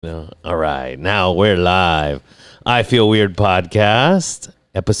No. All right, now we're live. I Feel Weird podcast,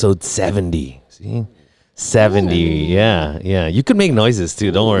 episode 70. See? 70. Yeah. You can make noises too.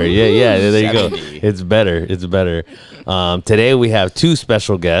 Don't worry. Yeah. There you go. 70. It's better. Today we have two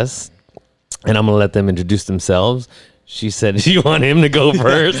special guests, and I'm going to let them introduce themselves. She said you want him to go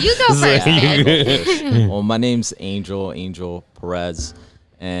first. You go first. Well, my name's Angel Perez,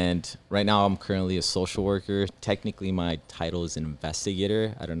 and right now I'm currently a social worker. Technically, my title is an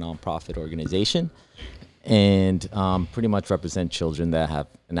investigator at a nonprofit organization, and pretty much represent children that have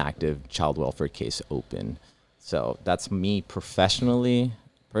an active child welfare case open. So that's me professionally.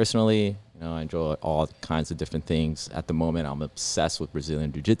 Personally, I enjoy all kinds of different things. At the moment, I'm obsessed with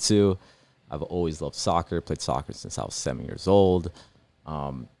Brazilian Jiu-Jitsu. I've always loved soccer, played soccer since I was 7 years old.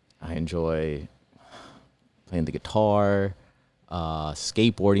 I enjoy playing the guitar,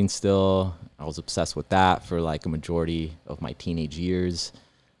 skateboarding still. I was obsessed with that for like a majority of my teenage years.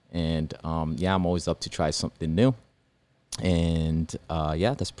 And I'm always up to try something new. And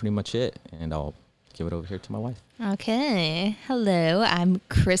that's pretty much it. And I'll give it over here to my wife. Okay. Hello, I'm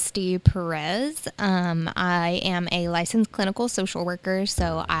Christy Perez. I am a licensed clinical social worker,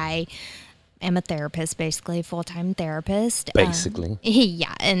 so I am a therapist, basically full-time therapist. Basically.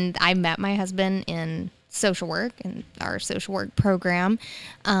 Yeah, and I met my husband in social work in our social work program.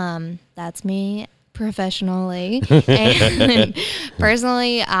 That's me professionally. And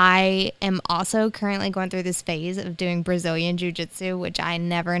personally, I am also currently going through this phase of doing Brazilian Jiu-Jitsu, which I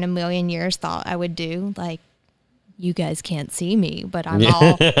never in a million years thought I would do. Like, you guys can't see me, but I'm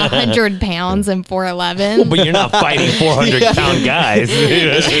all 100 pounds and 4'11". But you're not fighting 400-pound guys.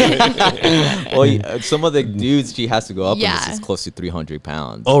 Well, some of the dudes she has to go up Yeah. against is close to 300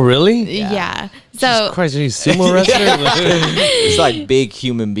 pounds. Oh, really? Yeah. Jesus So Christ, are you a sumo wrestler? It's like big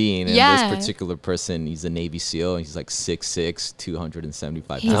human being. And Yeah. this particular person, he's a Navy SEAL, and he's like 6'6",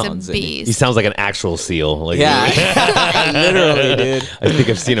 275 he's a pounds. And beast. He sounds like an actual seal. Like, yeah, literally, dude. I think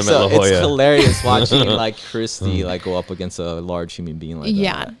I've seen him So at La Jolla. it's hilarious watching like Christy like go up against a large human being like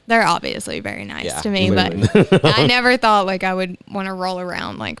Yeah, that. they're obviously very nice Yeah, to me, literally. but I never thought like I would want to roll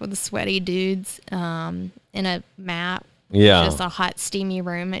around like with sweaty dudes in a mat. Yeah. Just a hot, steamy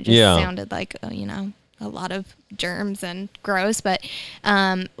room. It just sounded like, a lot of germs and gross, but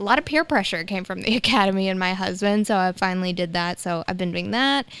a lot of peer pressure came from the academy and my husband, so I finally did that. So I've been doing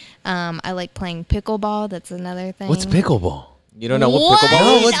that. I like playing pickleball. That's another thing. What's pickleball? You don't know what pickleball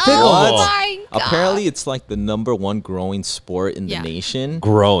No, is? what's Oh pickleball? my God. Apparently, it's like the #1 growing sport in the Yeah. nation.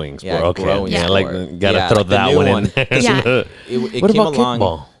 Growing sport. Yeah, Okay. growing Yeah, sport. like, gotta Yeah, throw like the that new one in one. there. Yeah. It What came about along.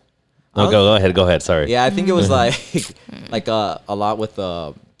 kickball? No, go ahead. Sorry. Yeah, I think it was like a lot with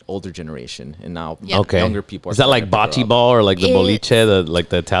the older generation, and now Okay. younger people. Are Is that like starting to pick bocce it up. ball or like the It's- boliche, like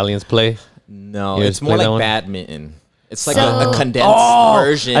the Italians play? No, You it's guys more play that like one? badminton. It's like So- a condensed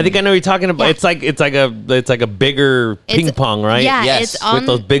version. I think I know what you're talking about. Yeah. It's like a bigger ping It's- pong, right? Yeah, Yes. it's on With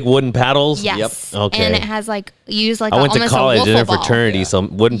those big wooden paddles. Yes. Okay. And it has like you use like I went to almost college a in a wiffle ball. fraternity, Yeah. so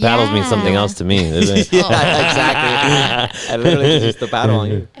wooden paddles mean something Yeah. else to me. Isn't it? Yeah, exactly. I literally just used the paddle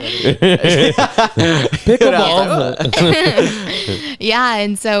on you. Pickleball. Yeah,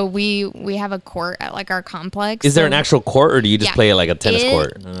 and so we have a court at like our complex. Is there so- an actual court, or do you just Yeah. play like a tennis It-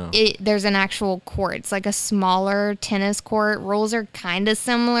 court? There's an actual court. It's like a smaller tennis court. Rules are kind of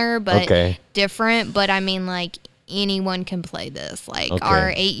similar, but Okay. different. But I mean, like anyone can play this. Like Okay.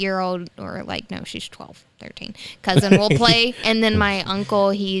 our 8-year-old, or like no, she's 12, 13 cousin will play, and then my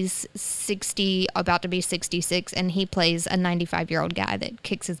uncle, he's 60, about to be 66, and he plays a 95-year-old guy that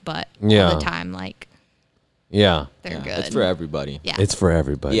kicks his butt Yeah. all the time. Like Yeah, they're Yeah, good. it's for everybody. Yeah. it's for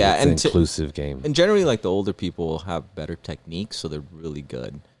everybody. Yeah, it's and an inclusive game. And generally, like the older people have better techniques, so they're really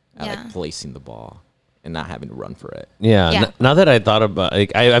good at Yeah. like placing the ball and not having to run for it. Yeah. Yeah. Now that I thought about,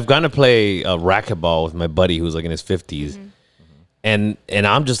 like, I've gone to play racquetball with my buddy who's like in his 50s, and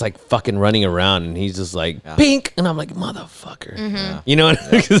I'm just like fucking running around, and he's just like pink, and I'm like motherfucker, you know?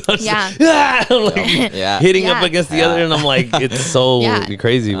 Yeah. I'm like Yeah. hitting up Yeah. against the other, and I'm like, it's so Yeah.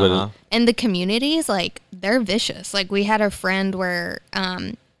 crazy, Uh-huh. but And the communities, like, they're vicious. Like, we had a friend where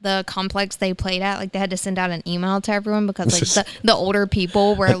the complex they played at, like, they had to send out an email to everyone because, like, the older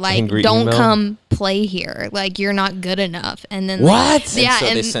people were like, Angry don't email? come play here. Like, you're not good enough. And then, What? Like, yeah. so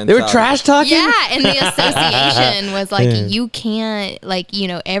they And, sent they were out- trash talking. yeah. And the association was like, you can't, like,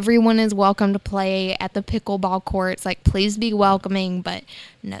 everyone is welcome to play at the pickleball courts. Like, please be welcoming. But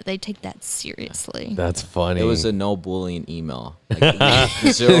no, they take that seriously. That's funny. It was a no bullying email. Like,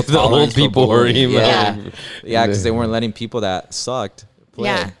 zero The old tolerance for people were bullying. emailing. Yeah, because they weren't letting people that sucked play.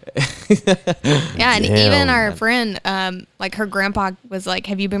 Yeah. Yeah, and Damn. even our friend, like her grandpa was like,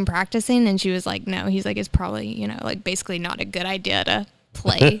 "Have you been practicing?" And she was like, "No." He's like, "It's probably, like basically not a good idea to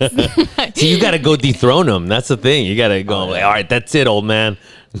place. So you got to go dethrone him. That's the thing. You got to go, like, all right, that's it, old man.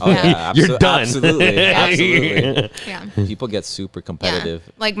 Oh yeah, You're done. Absolutely, absolutely. Yeah. People get super competitive.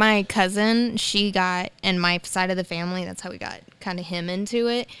 Yeah. Like my cousin, she got, and my side of the family, that's how we got kind of him into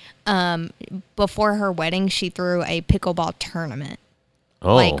it. Before her wedding, she threw a pickleball tournament,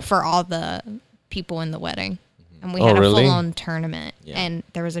 Oh, like for all the people in the wedding. And we Oh, had a really? full-on tournament, Yeah. and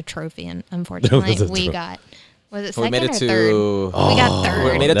there was a trophy, and unfortunately, was a we tro- got, was it We second made or it to. third? We got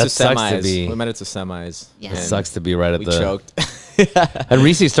third. We made it to That sucks to semis. be- We made it to semis. Yeah. and sucks to be right at We the. choked. And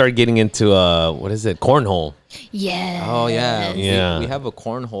Reese started getting into what is it? Cornhole. Yeah. Oh yeah, Yeah. We have a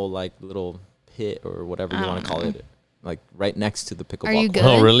cornhole like little pit or whatever you want to call it, like right next to the pickleball. Are you court. good?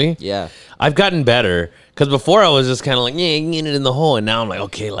 Oh, really? Yeah. I've gotten better because before I was just kind of like, yeah, get it in the hole, and now I'm like,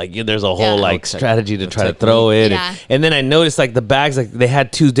 okay, like there's a whole Yeah. like No tech- strategy to no try to technique. throw it, Yeah. and then I noticed like the bags, like they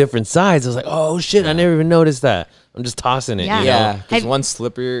had two different sides. I was like, oh shit, I never even noticed that. I'm just tossing it. Yeah. You know? Yeah, because Have- one's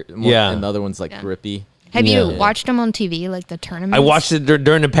slippery, Yeah. and the other one's like Yeah. grippy. Have Yeah. you watched them on TV, like the tournaments? I watched it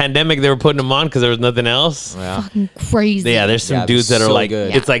during the pandemic. They were putting them on because there was nothing else. Yeah. Fucking crazy. Yeah, there's some Yeah, dudes that are so like,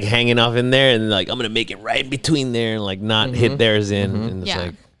 good. it's like hanging off in there, and like I'm gonna make it right in between there, and like not hit theirs in, and it's Yeah.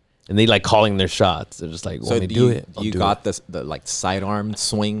 like, and they like calling their shots. They're just like, So "Want me to do do you, it?" I'll you do got it. the like sidearm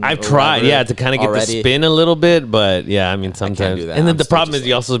swing? I've or tried, whatever yeah, to kind of get the already? spin a little bit, but yeah, I mean sometimes. do that. And then I'm the still problem just is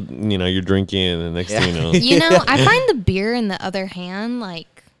you also, you're drinking, and the next thing you know, You know, I find the beer in the other hand like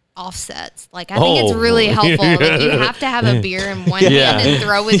offsets. Like I think it's Oh. really helpful. Like you have to have a beer in one Yeah. hand and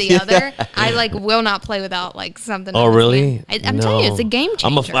throw with the other. I like will not play without like something. oh else. really? I'm telling you, it's a No. game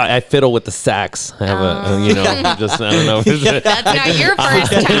changer. I fiddle with the sax. I have just I don't know. That's not your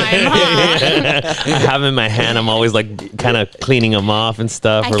first time, huh? I have 'em in my hand. I'm always like kind of cleaning them off and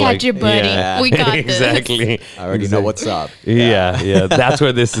stuff. I or got like, you, buddy. Yeah. We got this. exactly. I already know what's up. Yeah. That's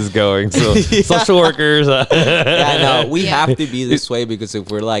where this is going. So social workers. Yeah, no, we Yeah. have to be this way because if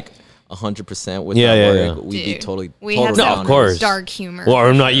we're like 100% with Yeah, our yeah, work, yeah. we'd be Dude, totally. we total have No, of some course. dark humor. Well,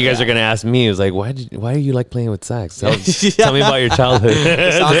 or not. You guys are gonna ask me. It's like, why do you like playing with sax? Tell me about your childhood.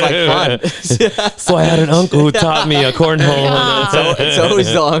 Sounds like fun. So I had an uncle who taught me a cornhole. so it's always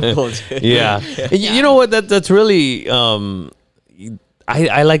the uncle. Dude. Yeah. And you know what? That's really.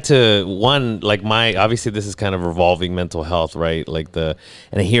 I like to obviously this is kind of revolving mental health, right? And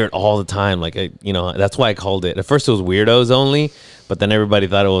I hear it all the time. That's why I called it. At first it was weirdos only, but then everybody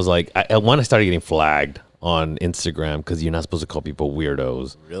thought it was like I started getting flagged on Instagram because you're not supposed to call people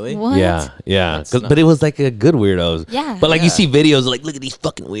weirdos. Really? What? Yeah. That's not- But it was like a good weirdos. Yeah. But like you Yeah. see videos like, look at these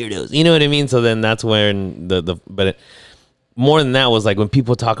fucking weirdos. You know what I mean? So then that's when more than that was like when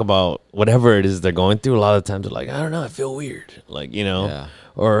people talk about whatever it is they're going through, a lot of the times they're like, I don't know, I feel weird. Like, Yeah.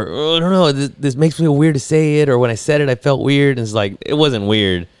 or I don't know, this makes me feel weird to say it. Or when I said it, I felt weird. And it's like, it wasn't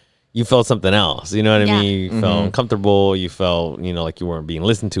weird. You felt something else. You know what I Yeah. mean? You felt uncomfortable. You felt, like you weren't being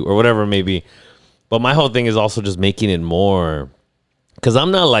listened to or whatever it may be. But my whole thing is also just making it more, because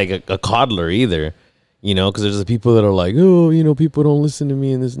I'm not like a coddler either. Because there's the people that are like, oh, people don't listen to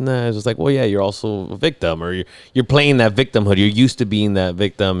me and this and that. It's just like, well, yeah, you're also a victim, or you're playing that victimhood. You're used to being that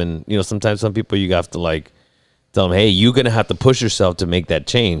victim, and sometimes some people you have to like tell them, hey, you're gonna have to push yourself to make that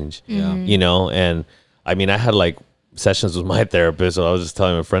change. Yeah. And I mean, I had like sessions with my therapist, so I was just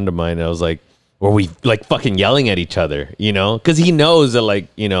telling a friend of mine, I was like, were we like fucking yelling at each other? Because he knows that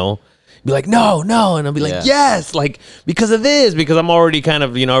be like, no, and I'll be like, Yeah. yes, like because of this, because I'm already kind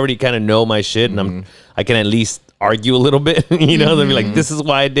of, know my shit, and I can at least argue a little bit, They'll be like, this is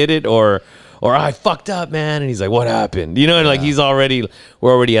why I did it, or I fucked up, man, and he's like, what happened? And like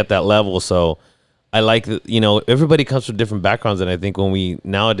we're already at that level, so I like that, everybody comes from different backgrounds, and I think when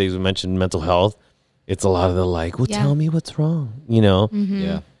nowadays we mention mental health, it's a lot of the like, well, Yeah. tell me what's wrong,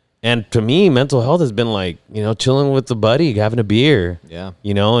 Yeah. And to me, mental health has been like, chilling with the buddy, having a beer. Yeah.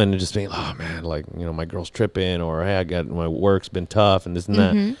 And just being, oh man, like, my girl's tripping, or hey, my work's been tough and this and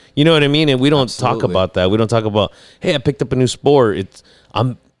that. You know what I mean? And we don't talk Absolutely. about that. We don't talk about, hey, I picked up a new sport.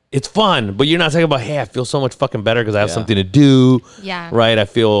 It's fun, but you're not talking about, hey, I feel so much fucking better because I have Yeah. something to do. Yeah. Right? I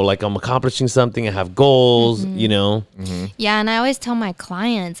feel like I'm accomplishing something. I have goals, Yeah, and I always tell my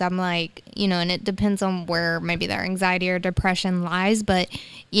clients, I'm like, and it depends on where maybe their anxiety or depression lies, but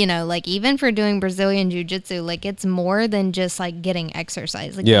like even for doing Brazilian jiu-jitsu, like it's more than just like getting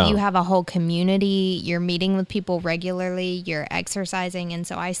exercise. Like Yeah. you have a whole community, you're meeting with people regularly, you're exercising, and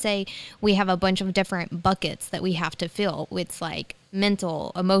so I say we have a bunch of different buckets that we have to fill. It's like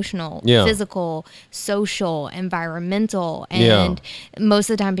mental, emotional, Yeah. physical, social, environmental, Yeah. and most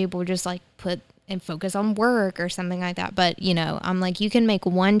of the time people just like put and focus on work or something like that. But, I'm like, you can make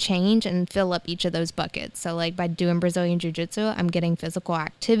one change and fill up each of those buckets. So like by doing Brazilian Jiu-Jitsu, I'm getting physical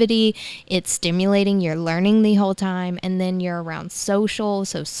activity. It's stimulating. You're learning the whole time. And then you're around social.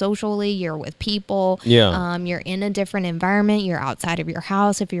 So socially, you're with people. Yeah. You're in a different environment. You're outside of your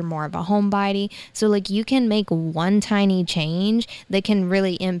house if you're more of a homebody. So like you can make one tiny change that can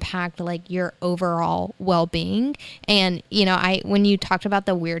really impact like your overall well-being. And, when you talked about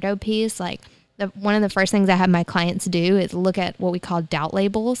the weirdo piece, like, one of the first things I have my clients do is look at what we call doubt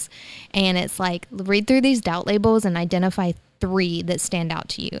labels. And it's like, read through these doubt labels and identify 3 that stand out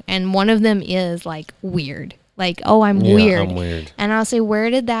to you. And one of them is like weird. Like, oh, I'm weird. I'm weird. And I'll say,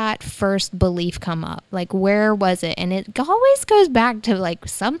 where did that first belief come up? Like, where was it? And it always goes back to like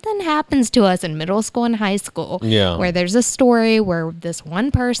something happens to us in middle school and high school. Yeah. Where there's a story where this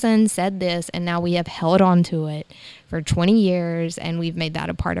one person said this and now we have held on to it for 20 years and we've made that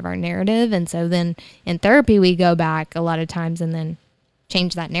a part of our narrative. And so then in therapy, we go back a lot of times and then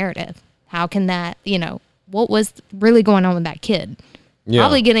change that narrative. How can that, what was really going on with that kid? Yeah.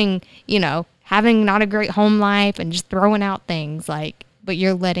 Probably getting, having not a great home life and just throwing out things like, but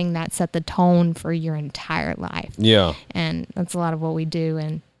you're letting that set the tone for your entire life. Yeah. And that's a lot of what we do.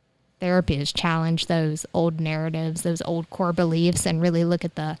 And therapy is challenge those old narratives, those old core beliefs, and really look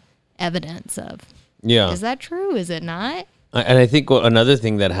at the evidence of, Yeah. is that true? Is it not? And I think another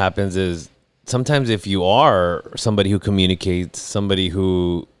thing that happens is sometimes if you are somebody who communicates, somebody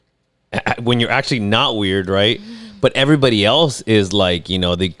who, when you're actually not weird, right? But everybody else is like,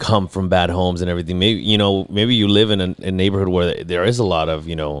 they come from bad homes and everything. Maybe you live in a neighborhood where there is a lot of,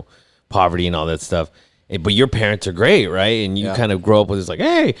 poverty and all that stuff. But your parents are great, right? And you kind of grow up with this like,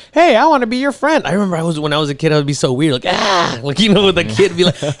 hey, I want to be your friend. I remember when I was a kid, I would be so weird, like with a kid be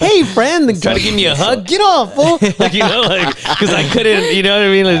like, hey, friend, and try to give me a hug. Get off, fool. Because I couldn't, you know what I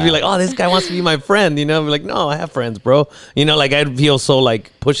mean? Like, be like, oh, this guy wants to be my friend, I'd be like, no, I have friends, bro. I'd feel so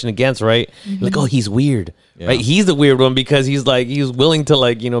like pushing against, right? Mm-hmm. Like, oh, he's weird. Right, he's the weird one because he's willing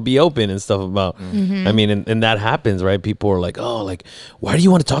to be open and stuff about. Mm-hmm. I mean, and that happens, right? People are like, oh, like, why do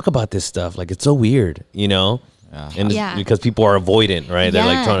you want to talk about this stuff? Like, it's so weird, and it's because people are avoidant, right? They're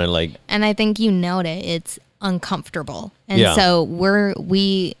like trying to like. And I think you nailed it. It's uncomfortable, and so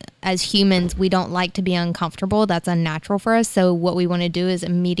we as humans, we don't like to be uncomfortable. That's unnatural for us. So what we want to do is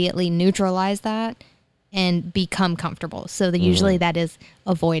immediately neutralize that and become comfortable. So usually that is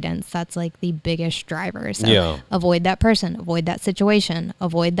avoidance. That's like the biggest driver. So avoid that person, avoid that situation,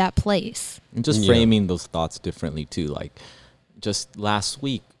 avoid that place. And just framing those thoughts differently too. Like just last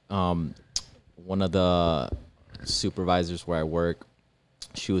week, one of the supervisors where I work,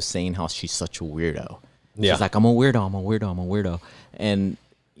 she was saying how she's such a weirdo. Yeah. She's like, I'm a weirdo.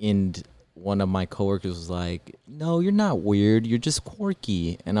 And one of my coworkers was like, no, you're not weird. You're just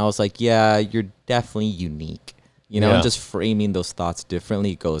quirky. And I was like, yeah, you're definitely unique. And just framing those thoughts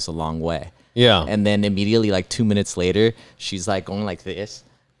differently goes a long way. Yeah. And then immediately, like 2 minutes later, she's like going like this.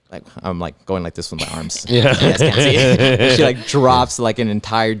 Like I'm like going like this with my arms. Yeah. You guys can't see it. And she like drops like an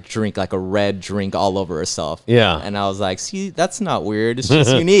entire drink, like a red drink all over herself. Yeah. And I was like, see, that's not weird. It's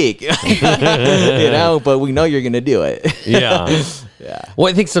just unique. But we know you're going to do it. Yeah. Yeah. Well,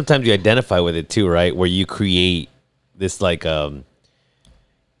 I think sometimes you identify with it too, right? Where you create this like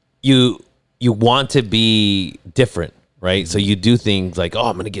you want to be different, right? So you do things like, oh,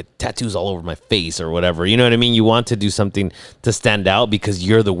 I'm gonna get tattoos all over my face or whatever. You know what I mean? You want to do something to stand out because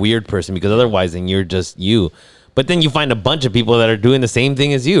you're the weird person. Because otherwise, then you're just you. But then you find a bunch of people that are doing the same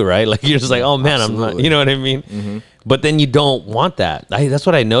thing as you, right? Like you're just like, oh man, Absolutely. I'm not. You know what I mean? But then you don't want that. That's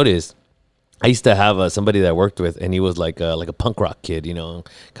what I noticed. I used to have somebody that I worked with, and he was like a punk rock kid,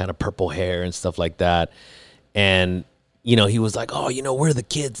 kind of purple hair and stuff like that. And, he was like, oh, we're the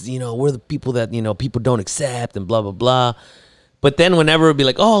kids, we're the people that, people don't accept and blah, blah, blah. But then whenever it'd be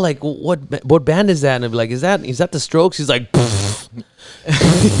like, oh, like, what band is that? And I'd be like, is that the Strokes? He's like,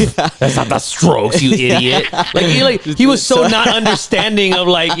 that's not the Strokes, you idiot. He was so not understanding of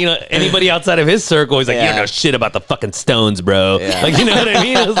anybody outside of his circle. He's like, you don't know shit about the fucking Stones, bro. Yeah. Like, you know what I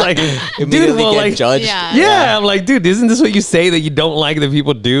mean? I was like, dude, well, like, judged. Yeah, I'm like, dude, isn't this what you say that you don't like that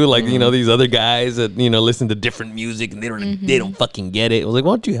people do? Like, these other guys that listen to different music and they don't fucking get it. I was like,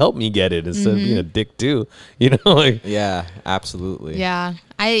 why don't you help me get it instead of being a dick too? Like. Yeah, absolutely. Yeah,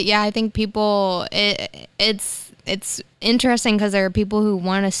 I think people it's interesting because there are people who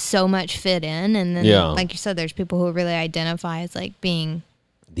want to so much fit in, and then like you said, there's people who really identify as like being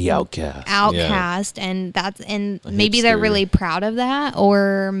the outcast, and maybe they're really proud of that,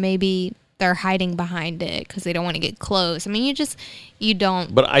 or maybe they're hiding behind it because they don't want to get close. I mean, you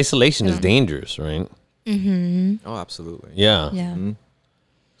don't. But isolation is dangerous, right? Mm-hmm. Oh, absolutely. Yeah. Yeah. Mm-hmm.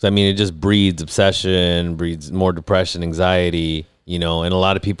 So I mean, it just breeds obsession, breeds more depression, anxiety, you know. And a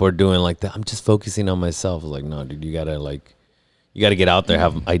lot of people are doing like that. I'm just focusing on myself. Like, no, dude, you gotta get out there,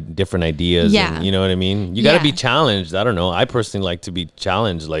 have different ideas. Yeah. And, you know what I mean? You gotta Yeah. be challenged. I don't know. I personally like to be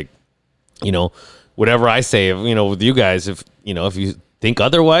challenged. Like, you know, whatever I say, you know, with you guys, if you think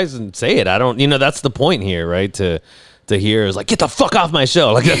otherwise, then say it. I don't, you know, that's the point here, right? To hear is like, get the fuck off my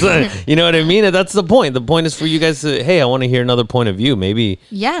show. Like, that's you know what I mean? And that's the point. The point is for you guys to, hey, I want to hear another point of view. Maybe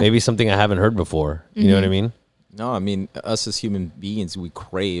something I haven't heard before. You know what I mean? No, I mean, us as human beings, we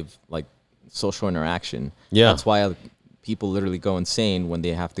crave like social interaction. Yeah. That's why people literally go insane when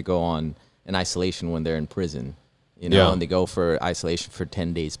they have to go on an isolation when they're in prison. You know, Yeah. and they go for isolation for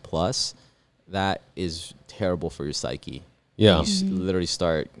 10 days plus. That is terrible for your psyche. Yeah. You literally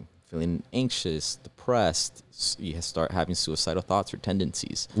start feeling anxious, depressed. You start having suicidal thoughts or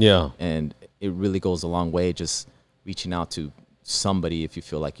tendencies. Yeah. And it really goes a long way just reaching out to somebody if you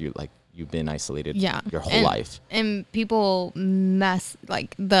feel like you've been isolated your whole life. And people mess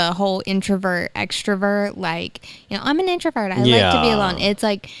like the whole introvert extrovert, like, you know, I'm an introvert, I like to be alone. It's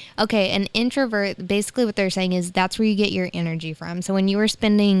like, okay, an introvert, basically what they're saying is that's where you get your energy from. So when you are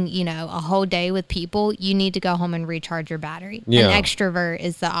spending, you know, a whole day with people, you need to go home and recharge your battery. Yeah. An extrovert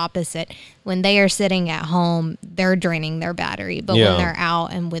is the opposite. When they are sitting at home, they're draining their battery, but Yeah. when they're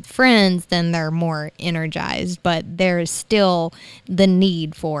out and with friends, then they're more energized, but there's still the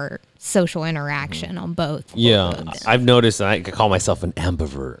need for social interaction on both. Yeah, I've noticed that I could call myself an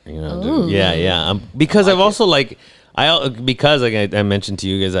ambivert. You know, Ooh. yeah. Because I've also like because like I mentioned to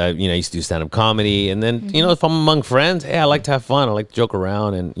you guys, I used to do stand up comedy, and then you know if I'm among friends, hey, I like to have fun, I like to joke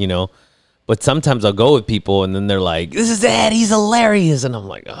around, and you know. But sometimes I'll go with people and then they're like, this is Ed, he's hilarious. And I'm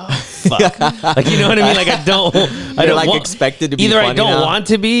like, oh, fuck. Like, you know what I mean? Like, I don't like expected to be either funny I don't now. want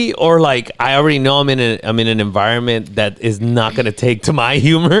to be, or like, I already know I'm in an environment that is not going to take to my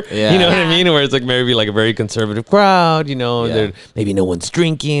humor. Yeah. You know what I Yeah. mean? Where it's like maybe like a very conservative crowd, you know, Yeah. there maybe no one's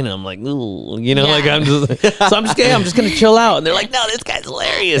drinking. And I'm like, ooh, you know, Yeah. like I'm just going to chill out. And they're like, no, this guy's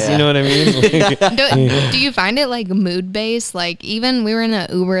hilarious. You know what I mean? Do you find it like mood based? Like, even we were in an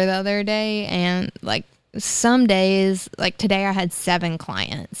Uber the other day, and like some days, like today I had 7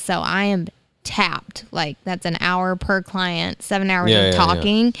 clients, so I am tapped. Like, that's an hour per client, 7 hours of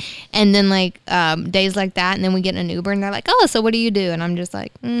talking. And then like days like that, and then we get in an Uber and they're like, oh, so what do you do? And I'm just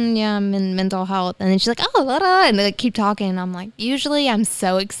like, yeah, I'm in mental health. And then she's like, oh, blah, blah, and they like keep talking, and I'm like, usually I'm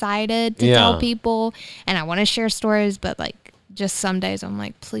so excited to tell people and I want to share stories, but like just some days I'm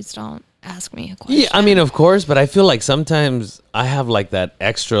like, please don't ask me a question. Yeah, I mean, of course, but I feel like sometimes I have like that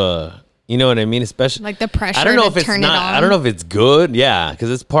extra, you know what I mean? Especially Like the pressure I don't know to if it's turn it not. on. I don't know if it's good. Yeah,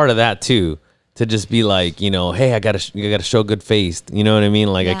 because it's part of that too. To just be like, you know, hey, I gotta show good face. You know what I mean?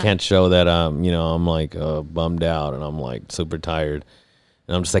 Like I Yeah. can't show that you know, I'm like bummed out and I'm like super tired.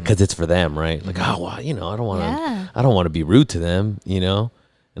 And I'm just like, because it's for them, right? Like, oh, well, you know, I don't want to be rude to them, you know.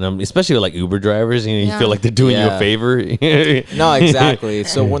 And I'm especially with like Uber drivers, you know, you Yeah. feel like they're doing you a Yeah. favor. No, exactly.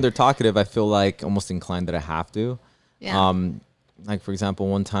 So when they're talkative, I feel like almost inclined that I have to. Yeah. Like for example,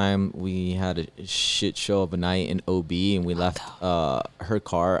 one time we had a shit show of a night in OB, and we left her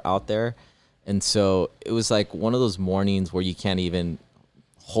car out there, and so it was like one of those mornings where you can't even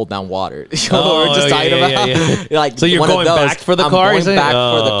hold down water. You know what we're just talking about. Like, So you're one of going those. back for the I'm car, going is it? back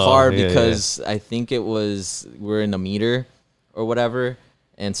for the Oh, car yeah, because I think it was we're in a meter or whatever.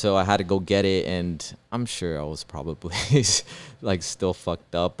 And so I had to go get it, and I'm sure I was probably like still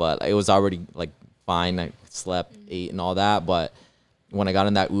fucked up, but it was already like fine. I slept, ate, and all that. But when I got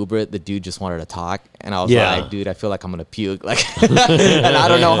in that Uber, the dude just wanted to talk, and I was Yeah. like, "Dude, I feel like I'm gonna puke." Like, and I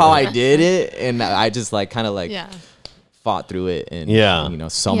don't know how I did it, and I just like kind of like Yeah. fought through it, and Yeah. you know,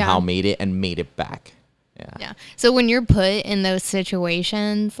 somehow Yeah. made it back. Yeah. Yeah. So when you're put in those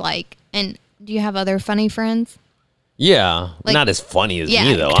situations, like, and do you have other funny friends? Yeah, Like- not as funny as Yeah,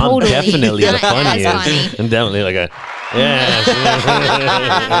 me though. totally. I'm definitely the Not as funniest. funny. I'm definitely like a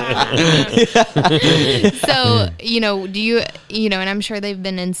So, you know, do you, and I'm sure they've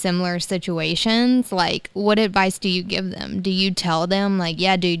been in similar situations. Like, what advice do you give them? Do you tell them, like,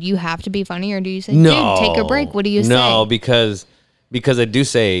 yeah, dude, you have to be funny? Or do you say, no. dude, take a break? What do you say? No, because I do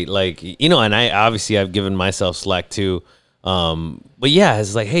say, like, you know, and I've given myself slack too. But yeah,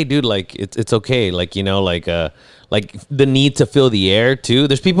 it's like, hey, dude, like it's okay. Like, you know, like the need to fill the air too.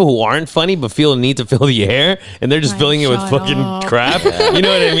 There's people who aren't funny but feel the need to fill the air, and they're just Like, filling it with shut fucking up. crap. You know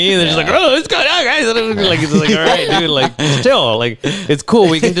what I mean? They're just like, oh, it's good, oh, guys. Like it's like, all right, dude, like just chill. Like it's cool.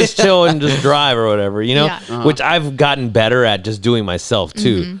 We can just chill and just drive or whatever. You know, Yeah. which I've gotten better at just doing myself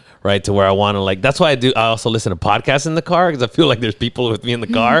too. right? To where I want to like. That's why I also listen to podcasts in the car because I feel like there's people with me in the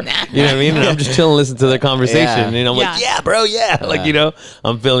car. You know what I mean? And I'm just chilling, listening to their conversation. Yeah. And I'm like, yeah, bro, yeah. Like, you know,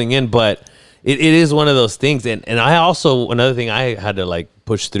 I'm filling in. But it is one of those things. And I also, another thing I had to like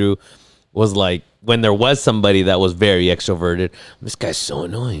push through was like, when there was somebody that was very extroverted, this guy's so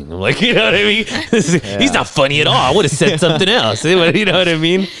annoying. I'm like, you know what I mean? He's not funny at all. I would have said something else. You know what I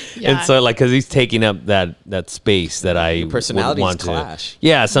mean? Yeah. And so, like, because he's taking up that space that I personalities would want clash. to.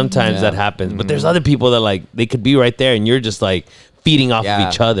 Yeah, sometimes that happens. But there's other people that like they could be right there, and you're just like feeding off of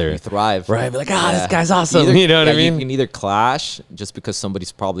each other. You thrive. Right? Be like, this guy's awesome. You know what I mean? You can either clash just because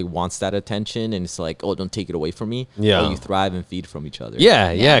somebody's probably wants that attention and it's like, oh, don't take it away from me. Yeah. Or you thrive and feed from each other.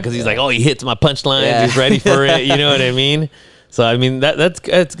 Yeah, because he's like, oh, he hits my punchline. Yeah. He's ready for it. You know what I mean? So I mean that's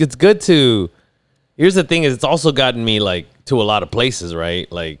it's good to. Here's the thing: is it's also gotten me like to a lot of places,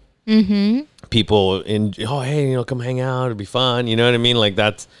 right? Like people hey, you know, come hang out, it'd be fun. You know what I mean? Like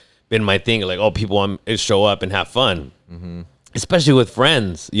that's been my thing. Like, oh, people want to show up and have fun, especially with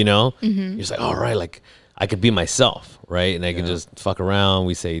friends. You know, you're just like, all right, like I could be myself, right? And I could just fuck around.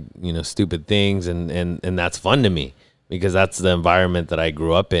 We say, you know, stupid things, and that's fun to me. Because that's the environment that I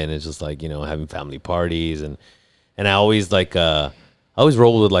grew up in. It's just like, you know, having family parties and I always like I always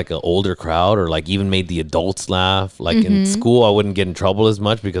rolled with like an older crowd or like even made the adults laugh. Like in school I wouldn't get in trouble as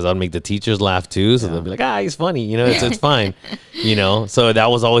much because I'd make the teachers laugh too. So they'll be like, he's funny, you know, it's fine. You know. So that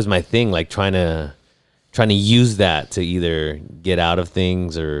was always my thing, like trying to use that to either get out of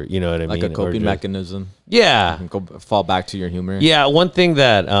things or you know what I mean. Like a coping mechanism. Yeah. And fall back to your humor. Yeah, one thing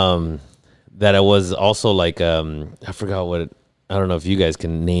that that I was also like I forgot I don't know if you guys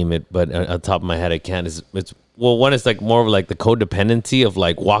can name it, but on top of my head I can't. One is like more of like the codependency of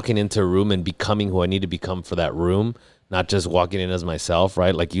like walking into a room and becoming who I need to become for that room, not just walking in as myself,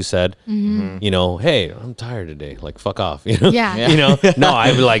 right? Like you said, you know, hey, I'm tired today. Like fuck off, you know? Yeah. You know, no,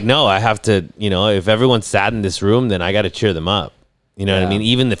 I'd be like, no, I have to, you know, if everyone's sad in this room, then I got to cheer them up. You know what I mean?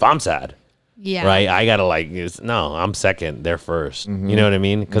 Even if I'm sad. Yeah. Right. I gotta like, no, I'm second. They're 1st. You know what I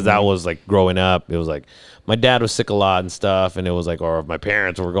mean? Because that was like growing up. It was like my dad was sick a lot and stuff, and it was like, or if my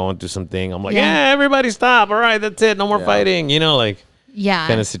parents were going through something, I'm like, everybody stop. All right, that's it. No more fighting. You know, like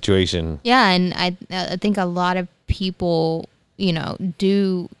kind of situation. Yeah, and I think a lot of people, you know,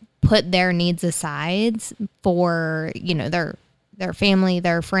 do put their needs aside for you know their family,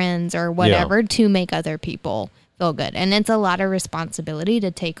 their friends, or whatever to make other people feel good. And it's a lot of responsibility to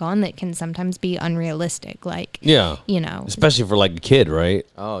take on that can sometimes be unrealistic. Like, you know, especially for like a kid, right?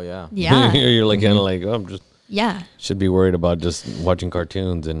 Oh yeah. Yeah. You're like kind of like, oh, I'm just should be worried about just watching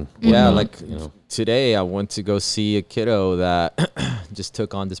cartoons and like you know. Today I went to go see a kiddo that just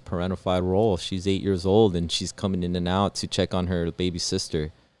took on this parentified role. She's 8 years old and she's coming in and out to check on her baby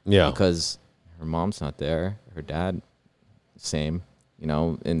sister. Yeah. Because her mom's not there. Her dad, same, you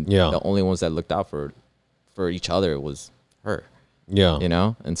know, and the only ones that looked out for each other was her. Yeah. You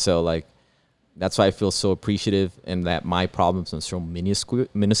know? And so like that's why I feel so appreciative and that my problems are so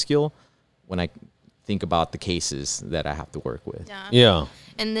minuscule when I think about the cases that I have to work with. Yeah.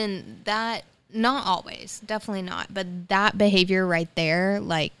 And then that, not always, definitely not, but that behavior right there,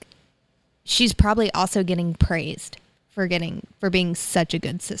 like she's probably also getting praised for being such a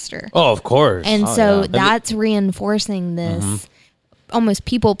good sister. Oh, of course. And that's reinforcing this almost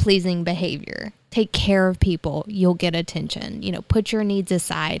people-pleasing behavior. Take care of people, you'll get attention. You know, put your needs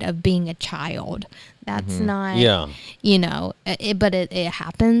aside of being a child. That's not, you know, but it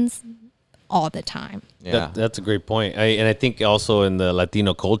happens all the time. Yeah. That's a great point. And I think also in the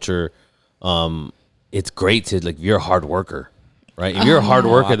Latino culture, it's great to, like, if you're a hard worker, right? If you're a hard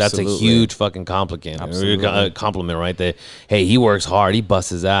worker, that's a huge fucking compliment, right? That, hey, he works hard, he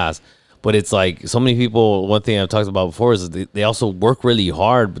busts his ass. But it's like so many people, one thing I've talked about before is they also work really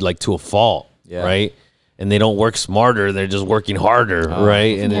hard, but like to a fault. Right. And they don't work smarter. They're just working harder.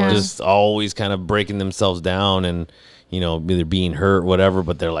 Right. And they're just always kind of breaking themselves down and, you know, either being hurt, whatever.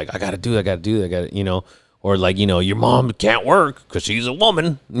 But they're like, I got to do that, you know, or like, you know, your mom can't work because she's a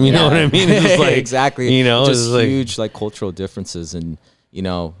woman. You know what I mean? It's just like, exactly. You know, just huge like cultural differences. And, you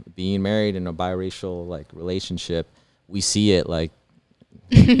know, being married in a biracial like relationship, we see it like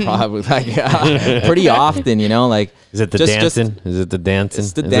probably like pretty often, you know, like is it the dancing? Is it the dancing?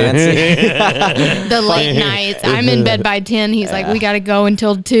 It's the dancing. The late nights. I'm in bed by 10. He's like, we got to go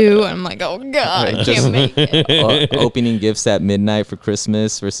until 2. I'm like, oh God, I can't make it. Opening gifts at midnight for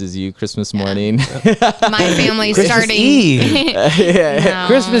Christmas versus you Christmas morning. My family's Christmas starting. Eve. No.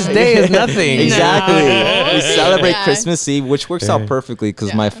 Christmas Day is nothing. Exactly. No. We celebrate Christmas Eve, which works out perfectly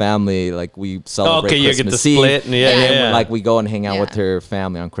because my family, like, we celebrate you Christmas get the Eve. split. And And like we go and hang out with her family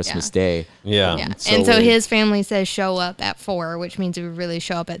family on Christmas Day. Yeah. Yeah. So And so we- his family says show up at 4, which means we really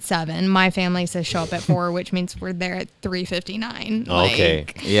show up at 7. My family says show up at 4, which means we're there at 3:59. Okay.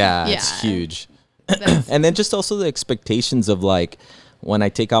 Like, Yeah, Yeah. it's huge. that's- And then just also the expectations of like when I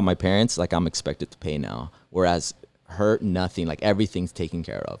take out my parents, like I'm expected to pay now, whereas her nothing, like everything's taken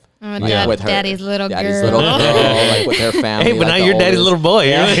care of. Oh, Like, dad- with her, daddy's little daddy's girl. little girl, like with her family. Hey, but like now the you're daddy's oldest. little boy.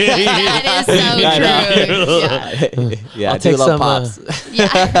 that is so true. Yeah. Yeah, I'll do take love some, pops.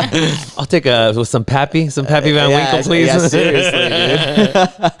 Yeah. I'll take with some Pappy Van Winkle, please. Yeah, seriously, dude.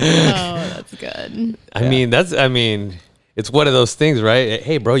 Oh, that's good. I mean, it's one of those things, right?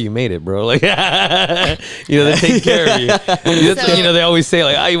 Hey, bro, you made it, bro. Like, they take care of you. So- They always say,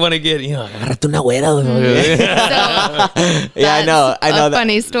 like, you want to get, agárrate una güera. So Yeah, I know. a that-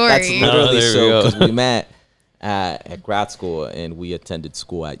 funny story. That's literally there we so go. because we met at grad school and we attended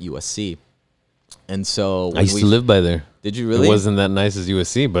school at USC. And so when I used to live by there. Did you really? It wasn't that nice as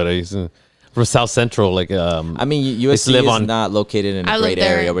USC, but I used to from South Central, like I mean, used to USC live is on- not located in I a lived great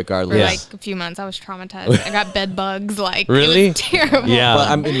there area, for regardless. Yeah. like a few months. I was traumatized. I got bed bugs. Like Really? it was terrible. Yeah. But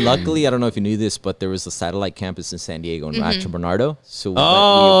I mean, luckily, I don't know if you knew this, but there was a satellite campus in San Diego in Rancho Bernardo. So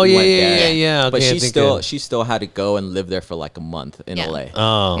Oh, we yeah, went yeah, there. yeah. But Okay, I she think, she still had to go and live there for like a month in Yeah. LA.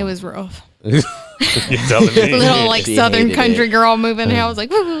 oh, It was rough. you're telling me. Little like She southern hated country it. girl moving here. I was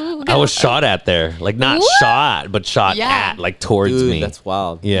like, "Woo, I was shot at there, like not What? shot, but shot Yeah. at, like towards Dude, me. that's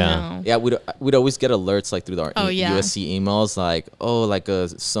wild. Yeah. No. Yeah, we'd always get alerts like through our Oh, yeah. USC emails, like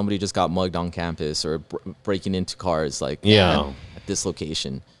somebody just got mugged on campus or breaking into cars, like Yeah. at this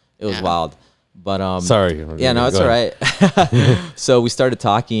location. It was Yeah. wild, but Sorry. yeah, no, it's Go all ahead. right. So we started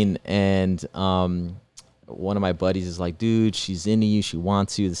talking, and one of my buddies is like, dude, she's into you, she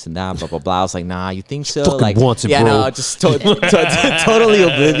wants you, this and that, blah blah blah. I was like, nah, you think so? fucking Like, wants it, yeah, bro. no, just totally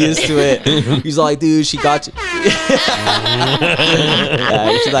oblivious to it. He's like, dude, she got you.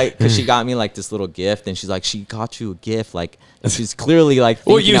 Yeah, she's like, cause she got me like this little gift, and she's like, she got you a gift, like she's clearly like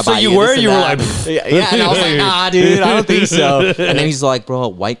thinking Well, so about you you. were- this and you were that. like, yeah, and I was like, nah, dude, I don't think so. And then he's like, bro, a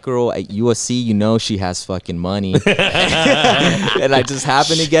white girl at USC, you know she has fucking money, and I just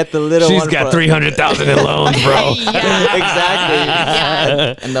happened to get the little She's one. got from- 300,000 in loans, bro. Yeah. Exactly.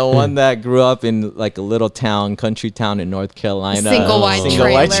 Yeah. And the one that grew up in like a little town, country town in North Carolina. Single wide Single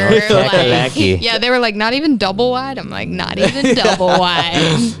trailer. wide trailer. Like, Lucky. yeah, they were like, not even double wide. I'm like, not even double wide.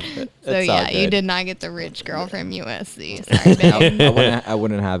 So That's all yeah, you good. did not get the rich girl from USC. Sorry, babe. I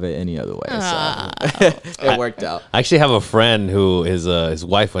wouldn't have it any other way. So Ah. it worked out. I actually have a friend who his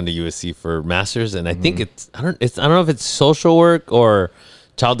wife went to USC for masters, and I think Mm-hmm. I don't know if it's social work or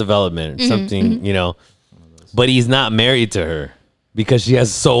child development or something, but he's not married to her because she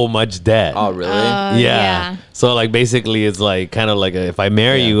has so much debt. Oh, really? Yeah. So like basically it's like kind of like if I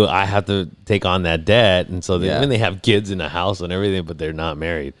marry Yeah. you, I have to take on that debt, and so Yeah. they have kids in a house and everything, but they're not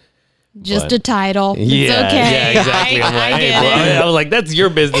married. Just But- a title. It's Yeah, okay. yeah, exactly. I'm like, I hey, get bro. it. I was like, that's your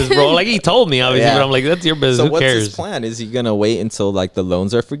business, bro. Like he told me, obviously, Yeah. but I'm like, that's your business. So Who what's cares? his plan? Is he gonna wait until like the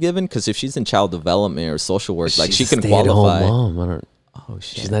loans are forgiven? Because if she's in child development or social work, like she She's a can stay-at-home qualify. mom. I don't. Oh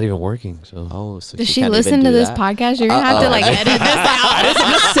shit. She's not even working. So Oh, so Does she can't listen even to do this that? podcast? You're gonna have to like edit this out.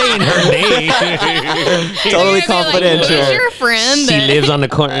 I'm not saying her name. Totally You're gonna be like, confidential. Who's your friend? She that- lives on the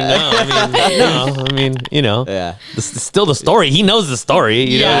corner. No, I mean, Yeah. It's still the story. He knows the story.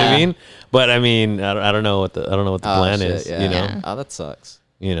 You know what I Yeah. mean? But I mean, I don't know what the plan shit, is. yeah. You know, Yeah. Oh, that sucks.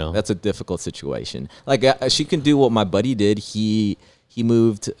 you know. That's a difficult situation. Like she can do what my buddy did. He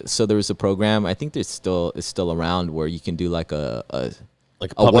moved. So there was a program. I think it's still around where you can do like a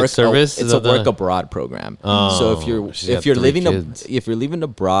Like a public service. It's Is a that the- work abroad program. Oh, So if you're she's got if you're 3 living kids. if you're living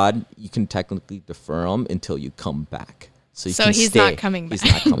abroad, you can technically defer them until you come back. So you So can he's stay. not coming He's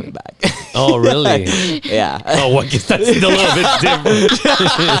back. not coming back. Oh, really? Yeah. Oh, well, I guess that's still a little bit different.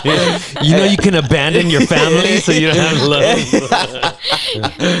 You know, you can abandon your family so you don't have love.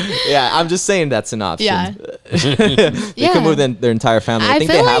 Yeah. I'm just saying that's an option. Yeah. They Yeah. can move their entire family. I I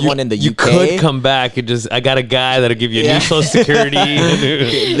think feel they have like one in the You UK. could come back and just, I got a guy that'll give you Yeah. new social security.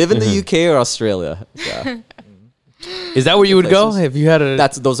 Live in the UK or Australia. Yeah. Is that where you would go Places. if you had a?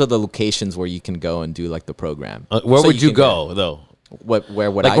 Those are the locations where you can go and do like the program. Where So would you can go though? Where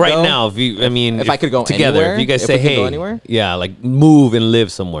would Like I right go? now, if I could go together, anywhere? if you guys If say, we could hey, go anywhere? yeah, like move and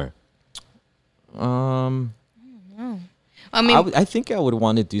live somewhere. I mean, I think I would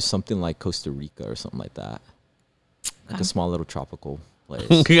want to do something like Costa Rica or something like that, like a small little tropical place.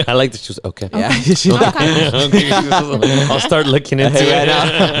 I like the shoes. Okay. Yeah, Okay. I'll start looking into Yeah, I it.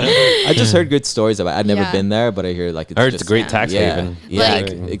 know. I just heard good stories about it. I've never Yeah. been there, but I hear like I heard it's just, a great tax yeah, haven. Yeah, Like,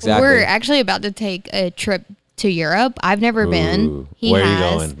 exactly. we're actually about to take a trip to Europe. I've never been. Ooh. He Where are you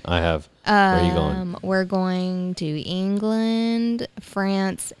has. going? I have. Where are you going? We're going to England,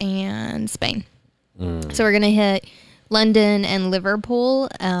 France, and Spain. So we're gonna hit London and Liverpool.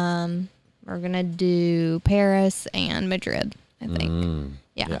 We're gonna do Paris and Madrid, I think.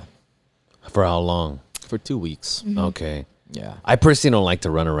 Yeah. For how long? For 2 weeks. Okay. Yeah. I personally don't like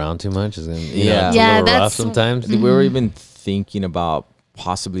to run around too much. It's, it's Yeah. a Yeah, little rough that's- sometimes. We were even thinking about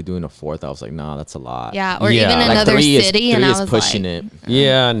possibly doing a 4th. I was like, nah, that's a lot. Yeah, or Yeah. even Like another 3 city, is, and 3 I is was pushing like, it.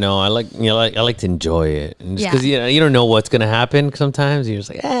 Yeah, no, I like to enjoy it, and just because Yeah. you don't know what's gonna happen. Sometimes you're just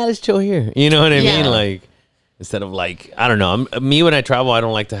like, let's chill here. You know what I Yeah. mean? Like instead of like, I don't know. Me when I travel, I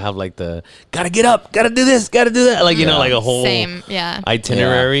don't like to have like the gotta get up, gotta do this, gotta do that. Like you know, like a whole Same, yeah.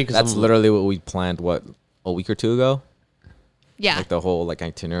 itinerary. Yeah, 'cause that's I'm- literally what we planned. What, a week or 2 ago? Yeah. Like the whole like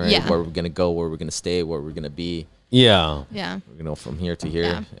itinerary, Yeah. where we're gonna go, where we're gonna stay, where we're gonna be. yeah. Yeah. We're gonna go from here to here.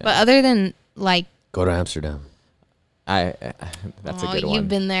 Yeah. Yeah. But other than like, Go to Amsterdam. That's oh, a good one. you've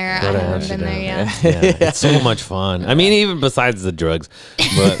been there. Go I to haven't been there Amsterdam. yet. Yeah, it's so much fun. I mean, even besides the drugs,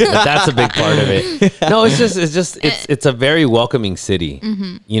 but that's a big part of it. No, it's a very welcoming city.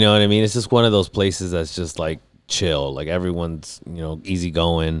 You know what I mean? It's just one of those places that's just like chill. Like everyone's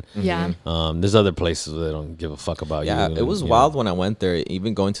easygoing. Yeah. There's other places where they don't give a fuck about Yeah, you. it was you wild know. when I went there.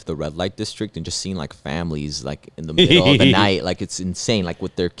 Even going to the red light district and just seeing like families like in the middle of the night, like it's insane. Like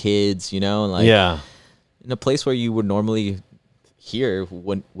with their kids, like Yeah. in a place where you would normally here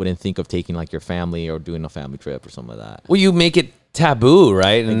wouldn't think of taking like your family or doing a family trip or something like that. Well, you make it taboo,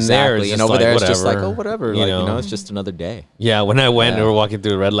 right? And there it's Exactly. And just over like, there it's just like, whatever, oh, whatever. It's just another day. Yeah, when I went and Yeah. we were walking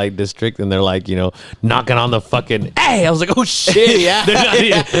through the red light district and they're like, knocking on the fucking, hey, I was like, oh shit. Yeah.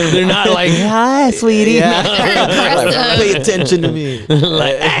 They're not like, hi, sweetie. Aggressive. Pay attention to me.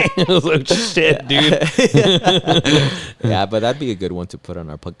 Like, hey. I was like, shit, dude. Yeah, but that'd be a good one to put on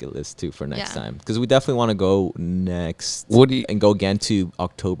our bucket list too for next Yeah. time, because we definitely want to go next. What do you- and go again to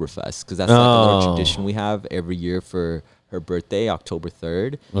Oktoberfest, because that's like a little Oh. tradition we have every year for her birthday, October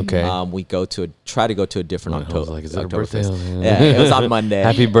 3rd. Okay. We try to go to a different I was October. like, is it her birthday? Yeah, it was on Monday.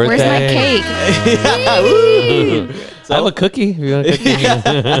 Happy birthday. Where's my cake? I have a cookie. If you want a cookie.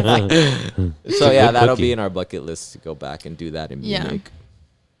 So yeah, Good that'll cookie. be in our bucket list to go back and do that in Yeah. Munich.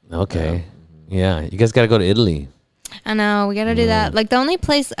 Okay. Yeah. You guys got to go to Italy. I know, we gotta do that. Like the only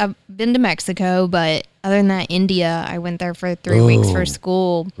place I've been to Mexico, but other than that, India. I went there for 3 weeks for Oh.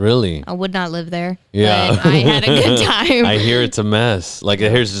 school. Really? I would not live there. Yeah. but I had a good time. I hear it's a mess. Like,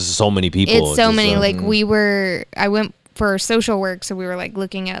 here's just so many people. It's so just, many. Like I went for social work, so we were like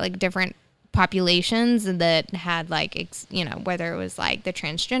looking at like different populations that had like whether it was like the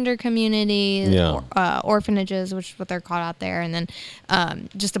transgender community, Yeah. orphanages, which is what they're called out there, and then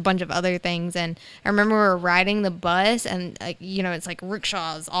just a bunch of other things. And I remember we were riding the bus, and it's like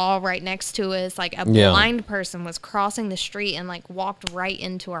rickshaws all right next to us. Like a Yeah. blind person was crossing the street and like walked right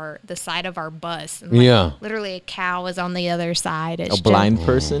into the side of our bus. And, like, Yeah. literally a cow was on the other side. It's A just- blind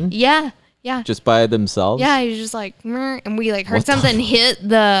person, Yeah. Yeah. just by themselves. Yeah, he was just like, "Meh," and we like heard something hit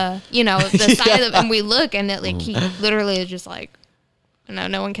the, the side of, and we look, and it like he literally is just like,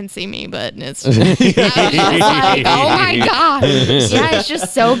 no one can see me, but it's, I was just like, oh my god, yeah, it's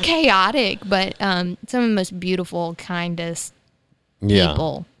just so chaotic, but some of the most beautiful, kindest Yeah.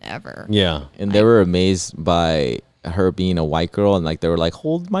 people ever. Yeah. And they were amazed by her being a white girl, and like they were like,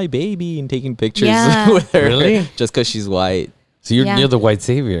 hold my baby, and taking pictures Yeah. with her. Really? Just because she's white. So you're Yeah. the white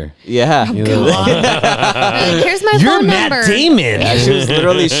savior. Yeah. Like, here's my You're phone Matt number. Damon. Yeah, she was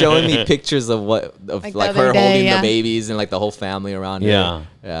literally showing me pictures of like the her other day, holding yeah. the babies and like the whole family around Yeah. her.